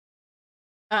for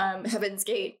Heaven's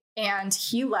Gate, and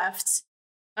he left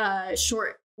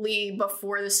shortly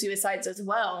before the suicides as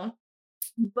well.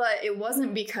 But it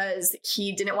wasn't because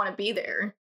he didn't want to be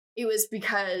there. It was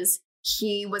because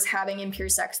he was having impure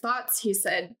sex thoughts. He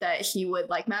said that he would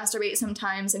like masturbate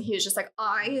sometimes, and he was just like,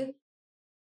 I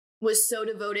was so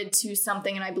devoted to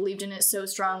something and I believed in it so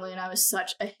strongly, and I was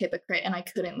such a hypocrite and I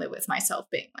couldn't live with myself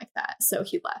being like that. So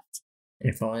he left.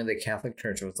 If only the Catholic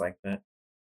Church was like that,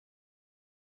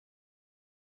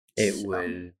 it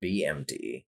would be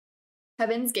empty.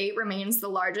 Heaven's Gate remains the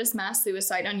largest mass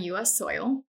suicide on U.S.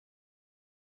 soil.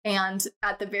 And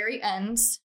at the very end,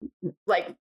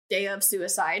 like day of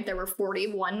suicide, there were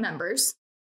 41 members.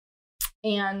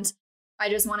 And I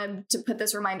just wanted to put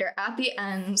this reminder at the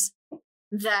end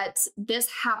that this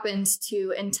happened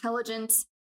to intelligent,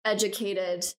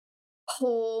 educated,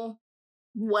 whole,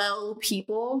 well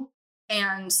people.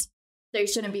 And they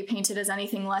shouldn't be painted as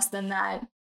anything less than that.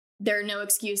 There are no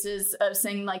excuses of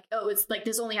saying like, oh, it's like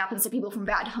this only happens to people from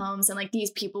bad homes. And like these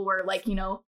people were like, you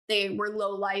know, they were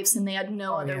low lifes and they had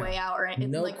no other way out, or anything.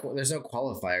 There's no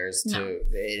qualifiers to it.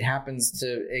 It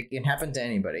can happen to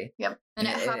anybody. Yep. And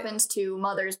it happens to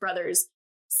mothers, brothers,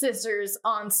 sisters,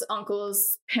 aunts,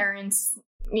 uncles, parents,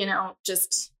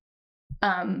 just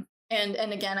and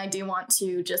again, I do want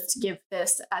to just give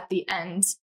this at the end.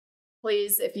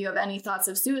 Please, if you have any thoughts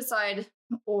of suicide,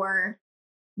 or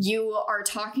you are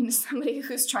talking to somebody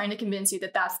who's trying to convince you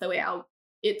that that's the way out,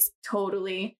 it's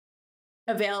totally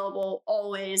available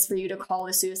always for you to call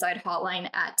the suicide hotline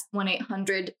at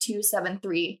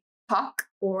 1-800-273-TALK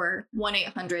or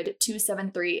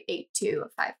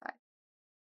 1-800-273-8255.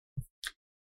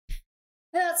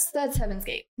 That's Heaven's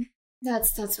Gate.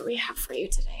 That's what we have for you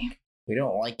today. We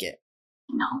don't like it.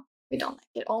 No, we don't like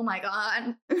it. Oh my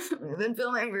god. We've been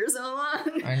filming for so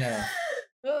long. I know.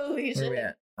 Holy shit. Where we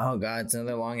at? Oh god, it's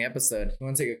another long episode. You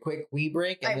want to take a quick wee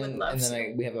break? I would love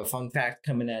to. We have a fun fact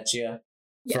coming at you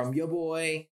from your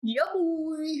boy. Yo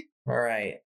boy. All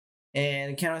right.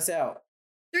 And count us out.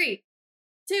 3,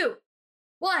 2,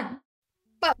 1.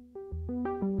 Bye.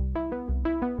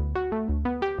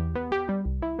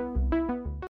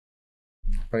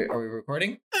 Are we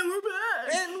recording? And we're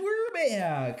back. And we're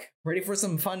back. Ready for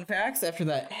some fun facts after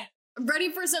that? Ready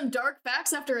for some dark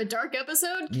facts after a dark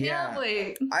episode? Can't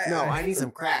wait. I need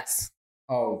some cracks.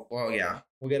 Oh, well, yeah.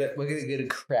 We're gonna get a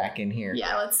crack in here.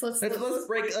 Yeah, let's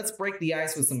break the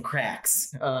ice with some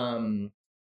cracks. Sergio,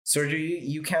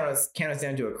 you count us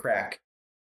down to a crack.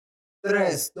 3,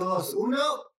 2, 1.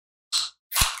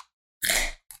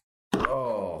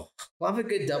 Oh, love a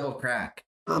good double crack.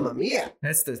 Mamma mia.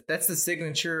 That's the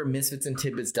signature Misfits and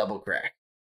Tidbits double crack.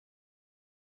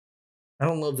 I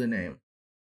don't love the name.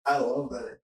 I love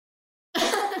that.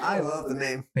 I love the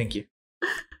name. Thank you.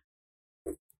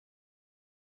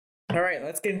 All right,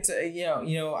 let's get into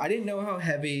I didn't know how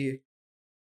heavy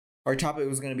our topic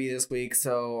was going to be this week,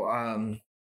 so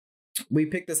we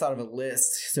picked this out of a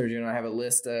list. Sergio and I have a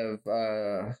list of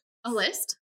a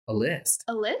list. A list.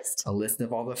 A list. A list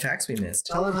of all the facts we missed.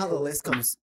 Tell them how the list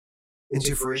comes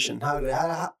into fruition. How do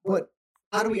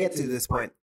we get to this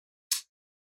point?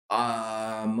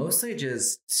 Mostly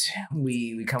just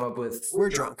we come up with. We're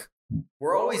drunk.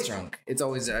 We're always drunk. It's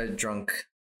always a drunk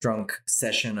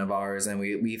session of ours, and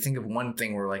we think of one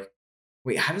thing. We're like,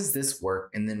 wait, how does this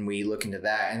work? And then we look into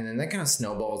that, and then that kind of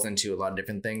snowballs into a lot of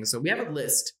different things. So we have a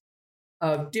list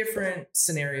of different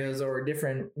scenarios or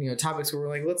different topics where we're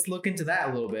like, let's look into that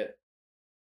a little bit.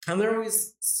 And they're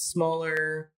always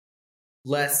smaller,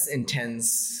 less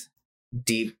intense,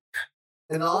 deep.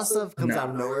 And all stuff comes out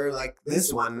of nowhere, like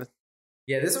this one.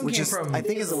 Yeah, this one came from... I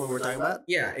think is the one we're talking about.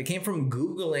 Yeah, it came from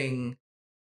Googling.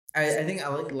 I think I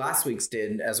like last week's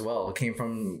did as well. It came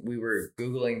from, we were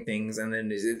Googling things, and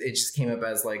then it just came up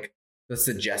as like the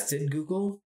suggested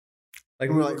Google. Like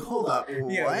we were like, hold up,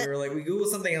 yeah, what? We were like, we Googled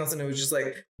something else, and it was just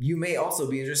like, you may also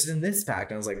be interested in this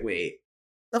fact. And I was like, wait,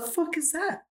 the fuck is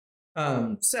that?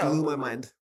 So blew my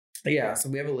mind. Yeah, so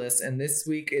we have a list, and this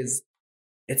week is,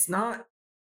 it's not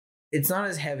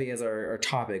as heavy as our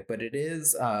topic, but it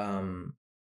is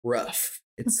rough.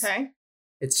 It's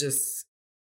just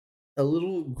a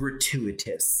little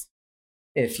gratuitous,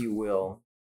 if you will.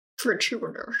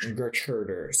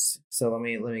 Gratuitous. So let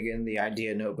me get in the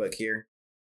idea notebook here.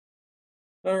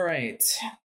 All right,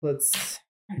 let's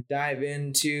dive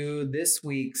into this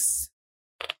week's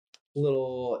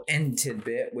little end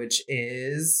tidbit, which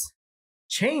is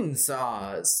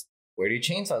chainsaws. Where do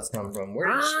chainsaws come from?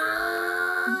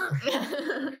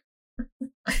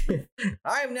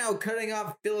 I'm now cutting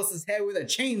off Phyllis's head with a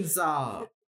chainsaw.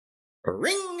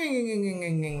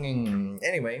 Ring.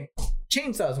 Anyway,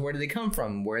 chainsaws, where do they come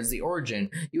from? Where's the origin?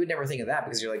 You would never think of that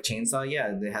because you're like, chainsaw,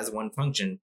 yeah, it has one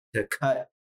function, to cut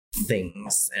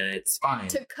things, and it's fine.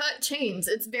 To cut chains.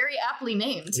 It's very aptly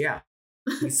named. Yeah.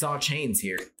 We saw chains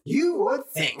here. You would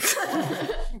think.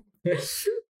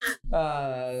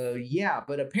 Yeah,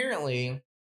 but apparently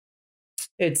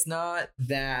it's not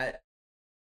that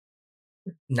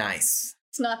nice.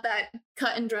 It's not that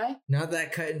cut and dry. Not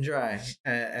that cut and dry,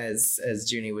 as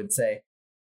Junie would say.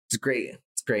 It's great.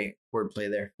 It's great wordplay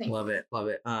there. Love it.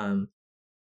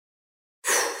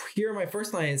 Here, my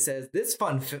first line says, Yep.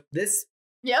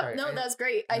 Sorry, that's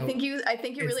great. I think you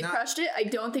really crushed it. I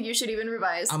don't think you should even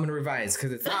revise. I'm gonna revise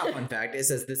because it's not a fun fact. It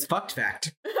says this fucked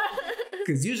fact.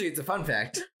 Because usually it's a fun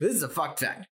fact. This is a fucked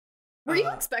fact. Were you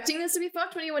expecting this to be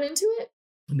fucked when you went into it?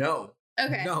 No.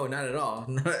 Okay. No, not at all.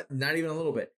 Not even a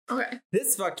little bit. Okay.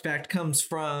 This fucked fact comes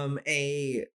from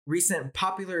a recent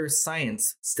Popular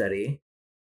Science study.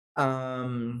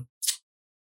 And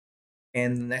the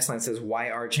next line says, why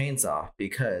our chainsaw?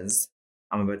 Because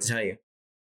I'm about to tell you.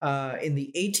 In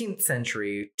the 18th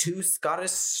century, two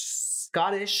Scottish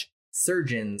Scottish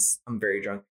surgeons. I'm very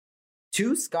drunk.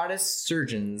 2 Scottish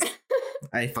surgeons.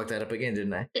 I fucked that up again,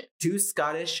 didn't I? 2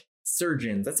 Scottish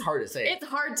surgeons. That's hard to say. It's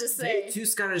hard to say. 2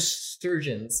 Scottish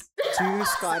surgeons. 2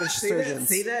 Scottish surgeons.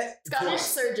 Say that. Scottish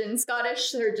surgeons. Scottish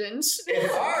surgeons.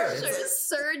 It's hard.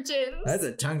 Surgeons. That's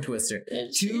a tongue twister.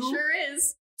 It 2 sure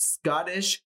is.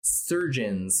 Scottish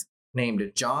surgeons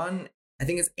named John. I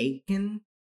think it's Aitken.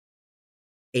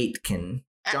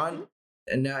 John.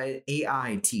 No,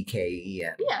 Aitken.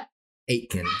 Yeah.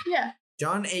 Aitken. Yeah.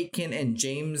 John Aitken and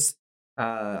James.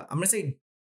 I'm gonna say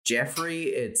Jeffrey.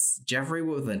 It's Jeffrey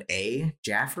with an A.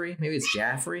 Jaffrey. Maybe it's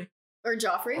Jaffrey. Or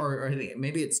Joffrey. Or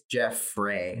maybe it's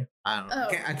Jeffrey. I don't know.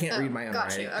 I can't read my own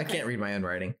writing. Okay. I can't read my own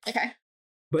writing. Okay.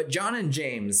 But John and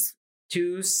James,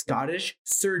 2 Scottish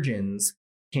surgeons,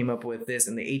 came up with this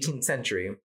in the 18th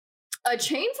century. A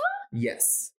chainsaw?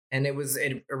 Yes. And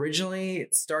it originally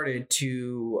started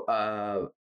to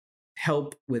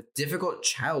help with difficult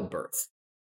childbirth.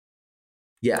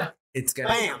 Yeah. It's gonna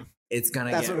Bam.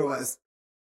 That's what it was.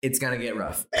 It's gonna get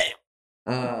rough.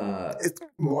 Bam. It's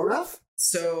more rough?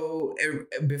 So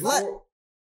before what?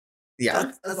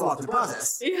 Yeah. That's a lot to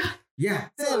process. Yeah. Yeah.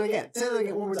 Say it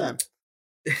again one more time.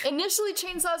 Initially,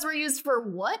 chainsaws were used for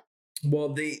what?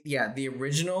 Well, the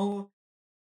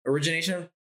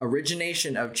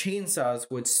origination of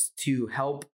chainsaws was to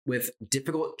help with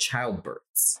difficult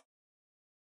childbirths.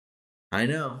 I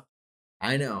know,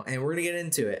 and we're gonna get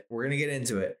into it.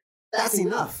 That's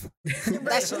enough.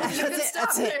 That's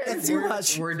it. That's too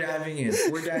much. We're diving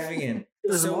in.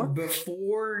 So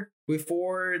before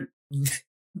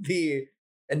the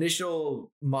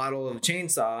initial model of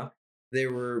chainsaw, they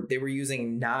were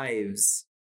using knives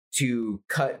to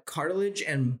cut cartilage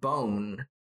and bone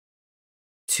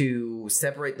to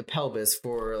separate the pelvis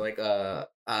for like a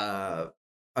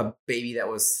baby that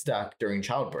was stuck during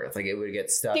childbirth. Like it would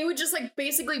get stuck. They would just like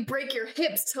basically break your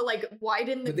hips to like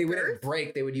widen the But they girth? wouldn't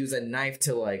break. They would use a knife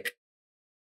to like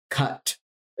cut.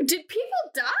 Did people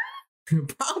die?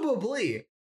 Probably.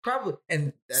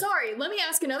 And Sorry, let me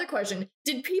ask another question.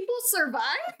 Did people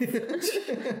survive?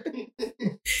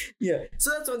 Yeah.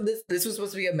 So that's what this was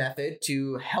supposed to be a method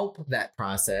to help that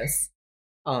process.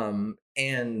 And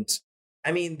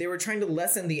I mean, they were trying to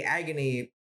lessen the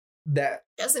agony that.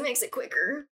 Yes, it makes it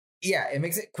quicker. Yeah, it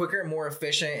makes it quicker, more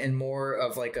efficient, and more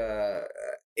of like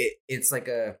it's like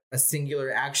a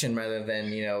singular action rather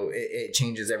than, it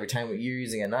changes every time you're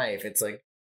using a knife. It's like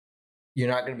you're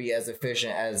not going to be as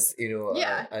efficient as,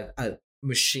 a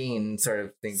machine sort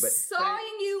of thing. But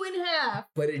sawing you in half.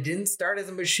 But it didn't start as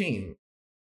a machine.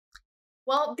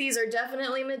 Well, these are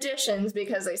definitely magicians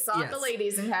because they sawed the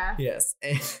ladies in half. Yes.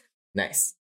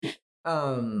 Nice.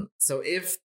 So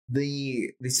if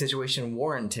the situation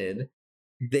warranted,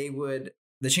 the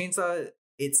chainsaw,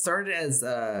 it started as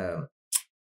a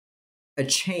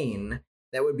chain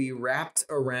that would be wrapped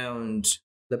around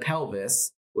the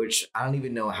pelvis, which I don't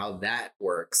even know how that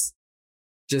works.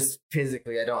 Just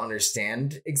physically, I don't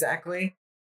understand exactly,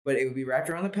 but it would be wrapped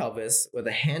around the pelvis with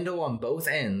a handle on both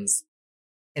ends,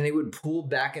 and it would pull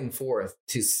back and forth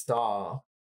to saw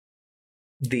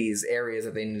these areas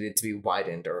that they needed to be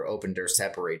widened or opened or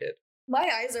separated. My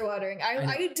eyes are watering.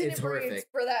 I didn't breathe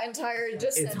for that entire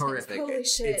just It's horrific. Holy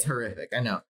shit. It's horrific. I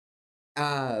know.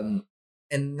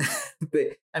 And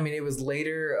I mean, it was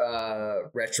later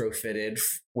retrofitted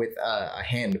with a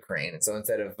hand crane. So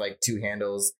instead of like 2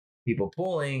 handles, people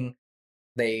pulling,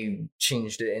 they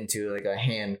changed it into like a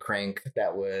hand crank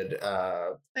that would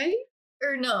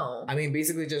or no? I mean,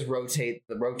 basically just rotate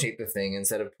the thing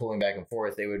instead of pulling back and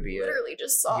forth. They would be literally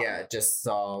just saw. Yeah, just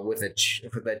saw with a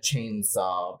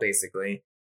chainsaw basically.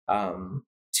 To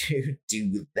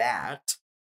do that,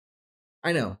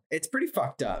 I know it's pretty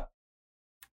fucked up.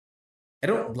 I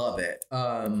don't love it.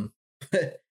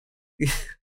 But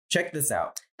check this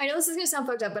out. I know this is gonna sound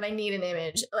fucked up, but I need an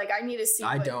image. Like I need to see.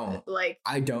 I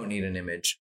don't need an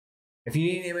image. If you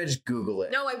need an image, Google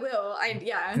it. No, I will.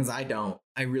 Because I don't.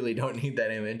 I really don't need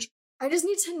that image. I just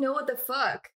need to know what the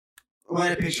fuck.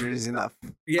 Well, a picture is enough.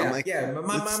 Yeah,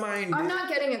 my mind. I'm not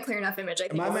getting a clear enough image. I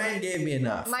think my mind gave me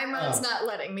enough. My mind's not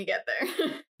letting me get there.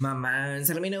 My mind's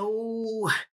telling me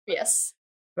no. Yes.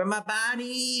 But my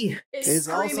body is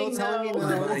also telling me no.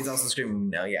 My body's also screaming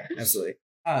no. Yeah, absolutely.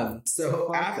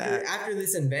 So after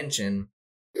this invention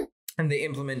and the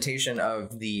implementation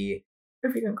of the,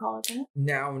 if you can call it that,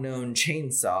 now known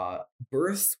chainsaw,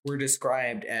 births were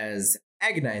described as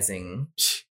agonizing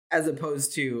as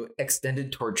opposed to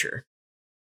extended torture.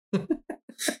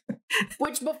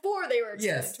 Which before they were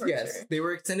extended torture. Yes, they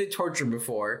were extended torture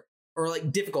before, or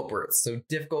like difficult births. So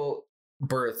difficult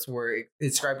births were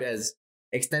described as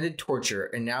extended torture,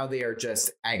 and now they are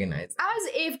just agonizing. As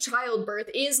if childbirth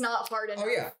is not hard enough. Oh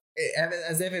yeah,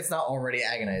 as if it's not already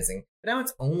agonizing. But now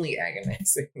it's only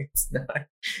agonizing. It's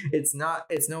not.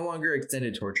 It's no longer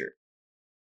extended torture.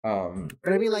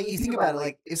 But I mean, like, you think about it,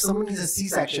 like, if someone needs a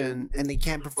C-section and they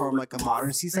can't perform like a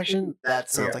modern C-section, that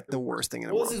sounds like the worst thing in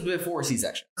the world. This is before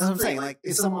C-section. That's what I'm saying. Like,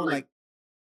 if someone like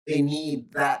they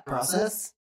need that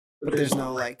process, but there's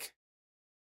no like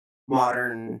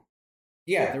modern.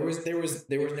 Yeah, there was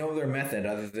no other method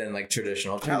other than like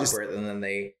traditional childbirth, and then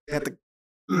they had the.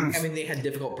 I mean, they had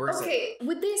difficult births. Okay,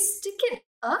 would they stick it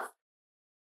up?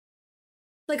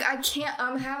 Like, I can't.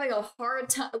 I'm having a hard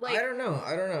time. Like, I don't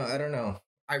know.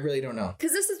 I really don't know.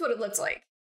 Because this is what it looks like.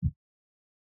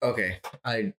 Okay.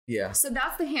 So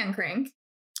that's the hand crank.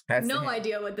 No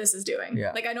idea what this is doing.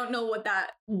 Yeah. Like, I don't know what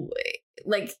that,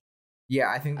 like. Yeah,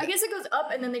 I guess it goes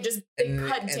up and then they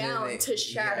cut down to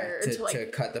shatter. Yeah, to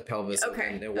cut the pelvis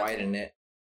and they widen it.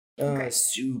 Okay.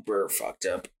 Super fucked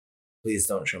up. Please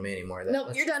don't show me any more of that.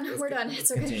 Nope, you're done. We're done.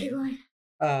 It's okay. Keep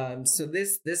going. So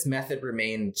this method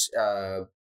remained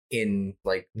in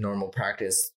like normal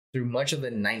practice through much of the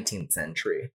 19th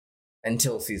century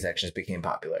until C-sections became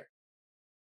popular.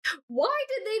 Why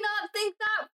did they not think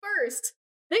that first?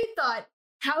 They thought,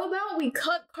 how about we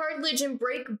cut cartilage and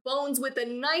break bones with a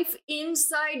knife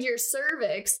inside your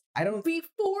cervix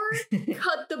before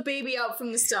cut the baby out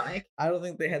from the stomach? I don't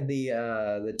think they had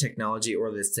the technology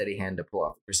or the steady hand to pull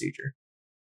off the procedure.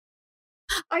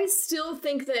 I still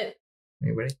think that...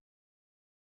 Anybody?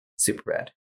 Super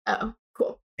bad. Oh,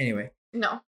 cool. Anyway.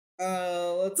 No.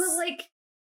 But like,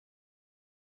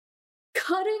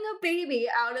 cutting a baby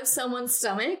out of someone's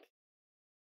stomach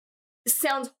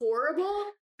sounds horrible.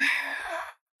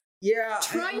 Yeah.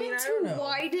 Trying to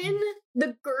widen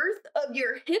the girth of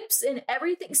your hips and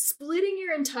everything, splitting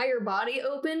your entire body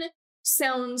open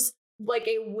sounds like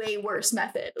a way worse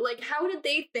method. Like, how did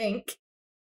they think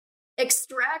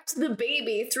extract the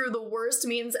baby through the worst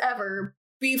means ever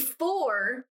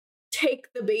before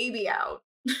take the baby out?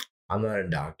 I'm not a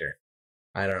doctor.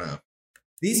 I don't know.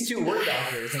 These two were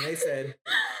doctors, and they said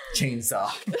chainsaw.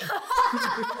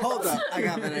 Hold up, I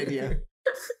got an idea.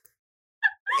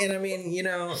 And I mean,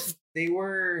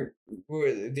 they're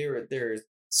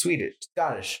Swedish,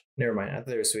 Scottish. Never mind. I thought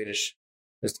they were Swedish.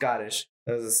 They're Scottish.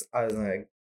 I was like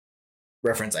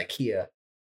reference IKEA.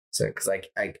 So because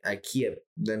IKEA,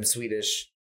 them Swedish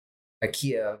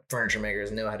IKEA furniture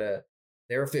makers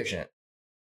they're efficient.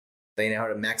 They know how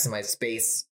to maximize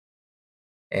space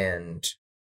and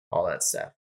all that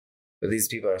stuff. But these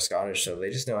people are Scottish, so they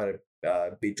just know how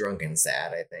to be drunk and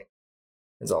sad, I think.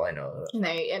 That's all I know.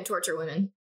 And torture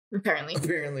women, apparently.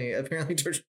 Apparently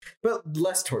torture, but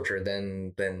less torture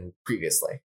than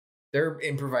previously. They're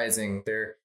improvising.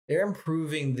 They're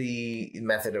improving the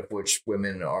method of which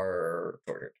women are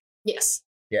tortured. Yes.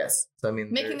 So I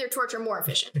mean, making their torture more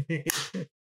efficient.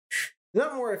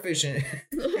 Not more efficient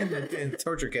in the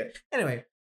torture kit. Anyway,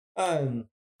 they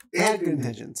had good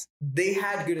intentions. They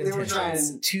were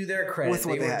trying, to their credit,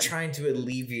 they were trying to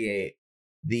alleviate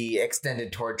the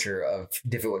extended torture of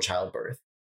difficult childbirth.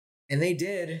 And they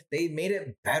did. They made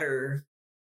it better.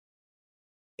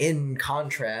 In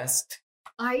contrast,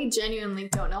 I genuinely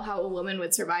don't know how a woman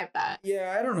would survive that.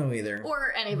 Yeah, I don't know either.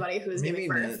 Or anybody who's giving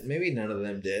birth. Maybe none of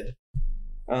them did.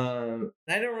 I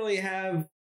don't really have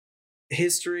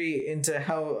history into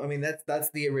how. I mean, that's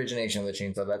the origination of the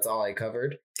chainsaw. That's all I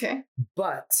covered. Okay.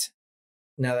 But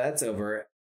now that's over,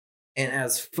 and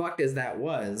as fucked as that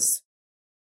was,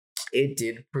 it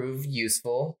did prove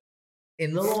useful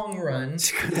in the long run.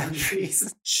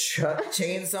 Chainsaws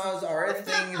are a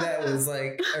thing that was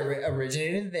like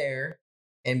originated there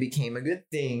and became a good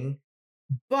thing,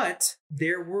 but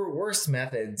there were worse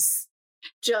methods.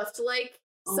 Just like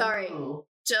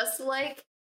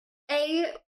a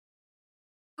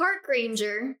park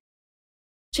ranger,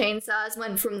 chainsaws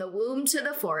went from the womb to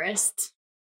the forest.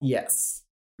 Yes.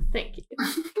 Thank you.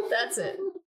 That's it.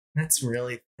 That's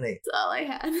really funny. That's all I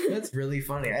had. That's really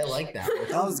funny. I like that.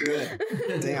 That was good.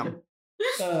 Damn.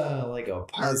 Like a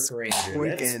park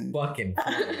ranger. That's fucking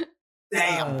funny.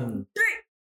 Damn.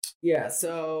 Yeah,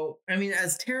 so, I mean,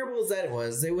 as terrible as that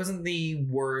was, it wasn't the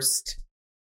worst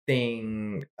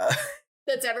thing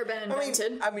that's ever been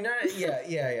invented. I mean,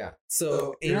 yeah.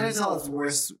 So, you're not tell us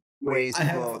worst ways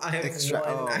people extract.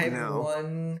 I have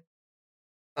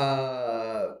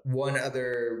one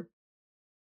other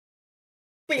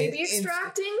baby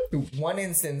extracting. One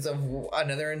instance of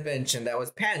another invention that was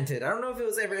patented. I don't know if it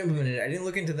was ever implemented. I didn't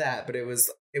look into that, but it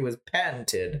was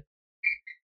patented.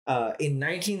 In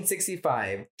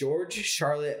 1965, George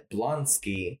Charlotte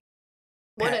Blonsky.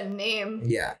 What a name!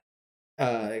 Yeah,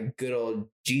 good old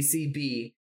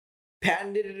GCB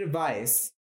patented a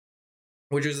device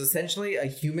which was essentially a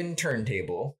human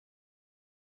turntable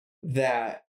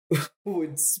that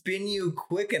would spin you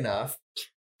quick enough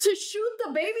to shoot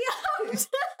the baby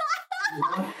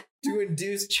out to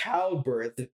induce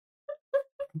childbirth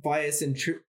via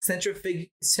centrifugal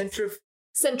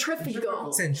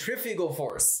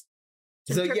force.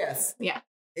 So yes, yeah,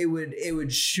 it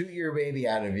would shoot your baby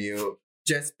out of you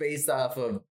just based off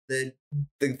of the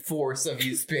force of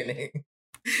you spinning.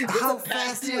 How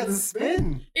fast does it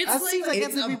spin?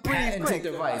 It's a patented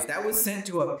device that was sent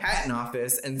to a patent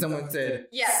office, and someone said,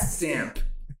 "Yes, stamp.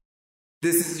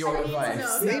 This is your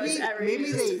device." Maybe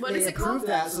they approved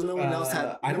that, so no one else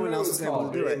had. No one else was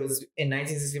able to do it. It was in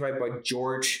 1965 by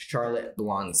George Charlotte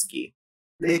Blonsky.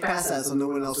 They passed that, so no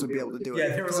one else would be able to do it.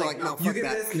 Yeah, they were like, "No, you get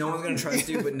this. No one's gonna trust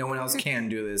you, but no one else can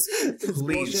do this.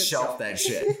 Please shelf that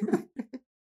shit."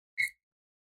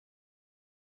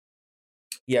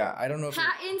 Yeah, I don't know if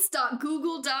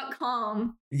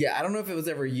patents.google.com. Yeah, I don't know if it was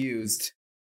ever used,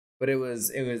 but it was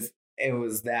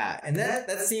that. And that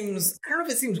seems, I don't know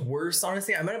if it seems worse,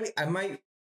 honestly. I'd rather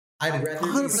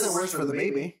 100% worse for the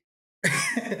baby.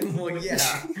 Well,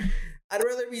 yeah. I'd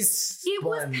rather be It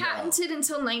was patented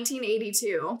until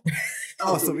 1982.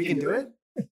 Oh, so we can do it?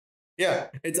 Yeah,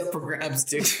 it's up for grabs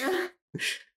too.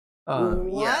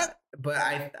 What? Yeah. But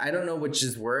I don't know which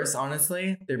is worse,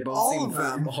 honestly. They're both All seem of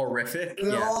them. horrific.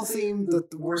 They all seem the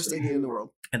worst idea in the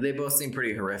world. And they both seem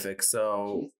pretty horrific.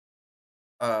 So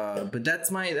but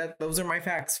those are my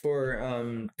facts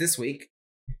for this week.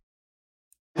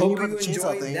 Hope you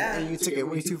enjoyed that. And you took it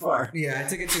way too far. Yeah, I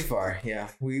took it too far. Yeah.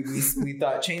 We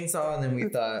thought chainsaw, and then we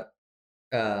thought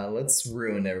let's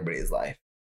ruin everybody's life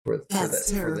for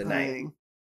the night.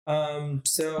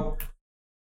 So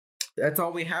that's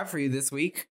all we have for you this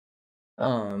week.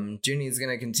 Junie is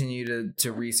going to continue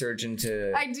to research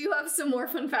into... I do have some more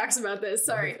fun facts about this.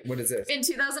 Sorry. What is this? In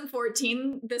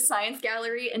 2014, the Science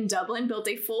Gallery in Dublin built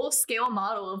a full-scale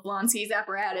model of Blonsky's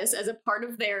apparatus as a part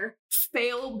of their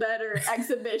Fail Better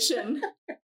exhibition,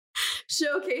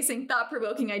 showcasing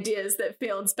thought-provoking ideas that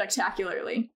failed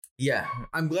spectacularly. Yeah,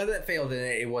 I'm glad that failed and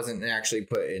it wasn't actually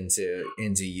put into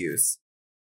use.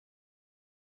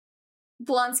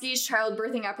 Blonsky's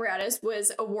childbirthing apparatus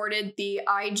was awarded the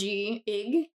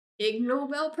Ig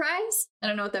Nobel Prize. I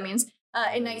don't know what that means.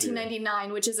 In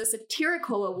 1999, which is a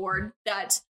satirical award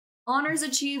that honors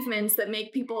achievements that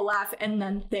make people laugh and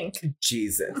then think.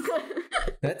 Jesus,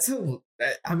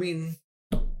 I mean,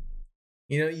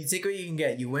 you take what you can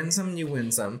get. You win some, you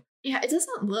win some. Yeah, it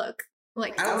doesn't look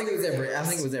like. I don't think it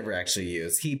was ever actually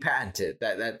used. He patented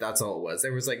that. That's all it was.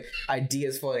 There was like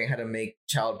ideas floating how to make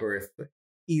childbirth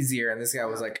easier, and this guy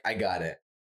was like, I got it.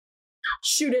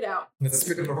 Shoot it out. Let's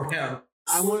spin it around.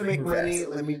 I want to make money.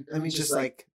 Let me just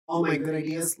like all my good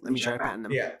ideas. Let me try to patent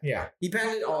them. Yeah. He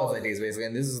patented all his ideas basically,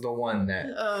 and this is the one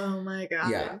that. Oh my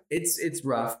god. Yeah, it's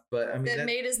rough, but I mean that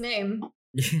made his name.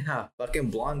 Yeah,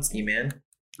 fucking Blonsky, man.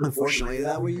 Unfortunately, is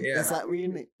that what you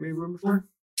remember for?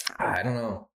 I don't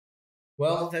know.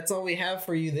 Well, that's all we have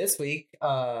for you this week.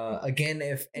 Again,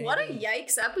 if what a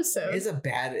yikes episode! It's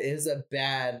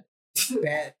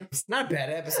not a bad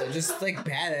episode, just like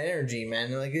bad energy, man.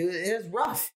 Like it is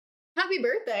rough. Happy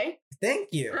birthday! Thank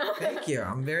you.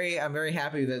 I'm very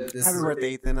happy that this. Happy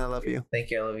birthday, Ethan. I love you.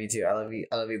 Thank you. I love you too. I love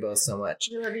you both so much.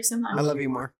 I love you so much. I love you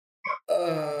more.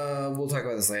 We'll talk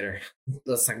about this later.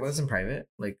 Let's talk about this in private.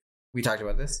 Like we talked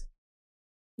about this.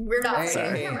 We're not on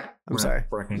sorry. camera. I'm sorry.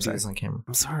 We're not going to do this on camera.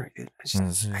 I'm sorry, dude. I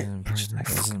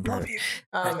love you.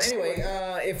 Anyway,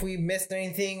 if we missed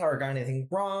anything or got anything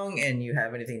wrong and you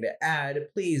have anything to add,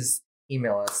 please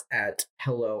email us at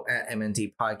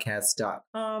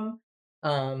hello@mntpodcast.com.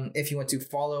 If you want to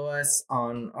follow us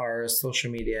on our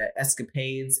social media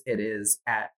escapades, it is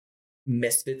at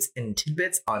Misfits and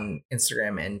Tidbits on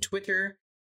Instagram and Twitter.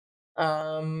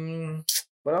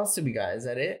 What else did we got? Is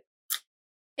that it?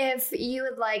 If you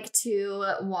would like to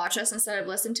watch us instead of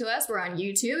listen to us, we're on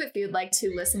YouTube. If you'd like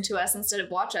to listen to us instead of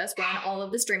watch us, we're on all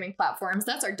of the streaming platforms.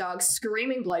 That's our dog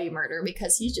screaming bloody murder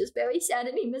because he's just very sad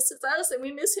and he misses us and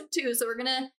we miss him too. So we're going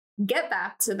to get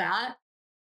back to that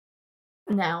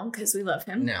now because we love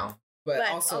him. No, but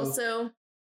also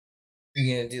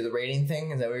you're going to do the rating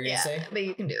thing? Is that what you're going to say? Yeah, but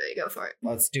you can do it. Go for it.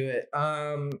 Let's do it.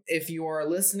 If you are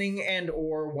listening and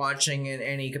or watching in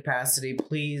any capacity,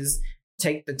 please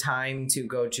take the time to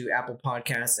go to Apple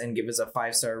Podcasts and give us a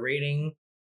 5-star rating.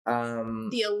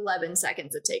 The 11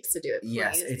 seconds it takes to do it. Please.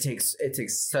 Yes, it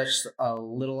takes such a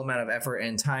little amount of effort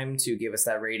and time to give us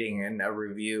that rating and a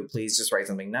review. Please just write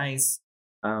something nice.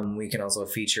 We can also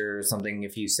feature something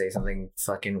if you say something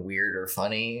fucking weird or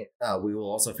funny. We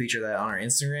will also feature that on our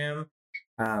Instagram.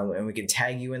 and we can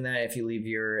tag you in that if you leave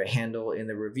your handle in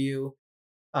the review.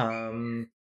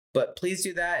 But please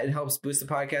do that. It helps boost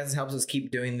the podcast. It helps us keep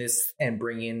doing this and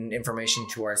bringing information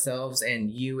to ourselves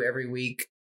and you every week.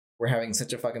 We're having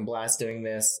such a fucking blast doing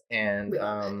this, and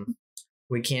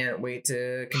we can't wait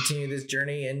to continue this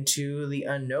journey into the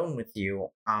unknown with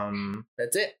you.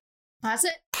 That's it. That's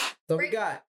it. So we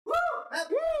got. Woo!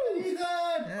 Happy season!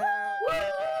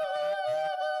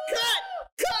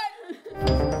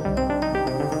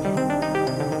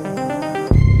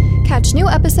 Catch new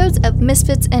episodes of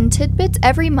Misfits and Tidbits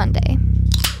every Monday.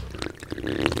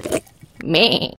 Me.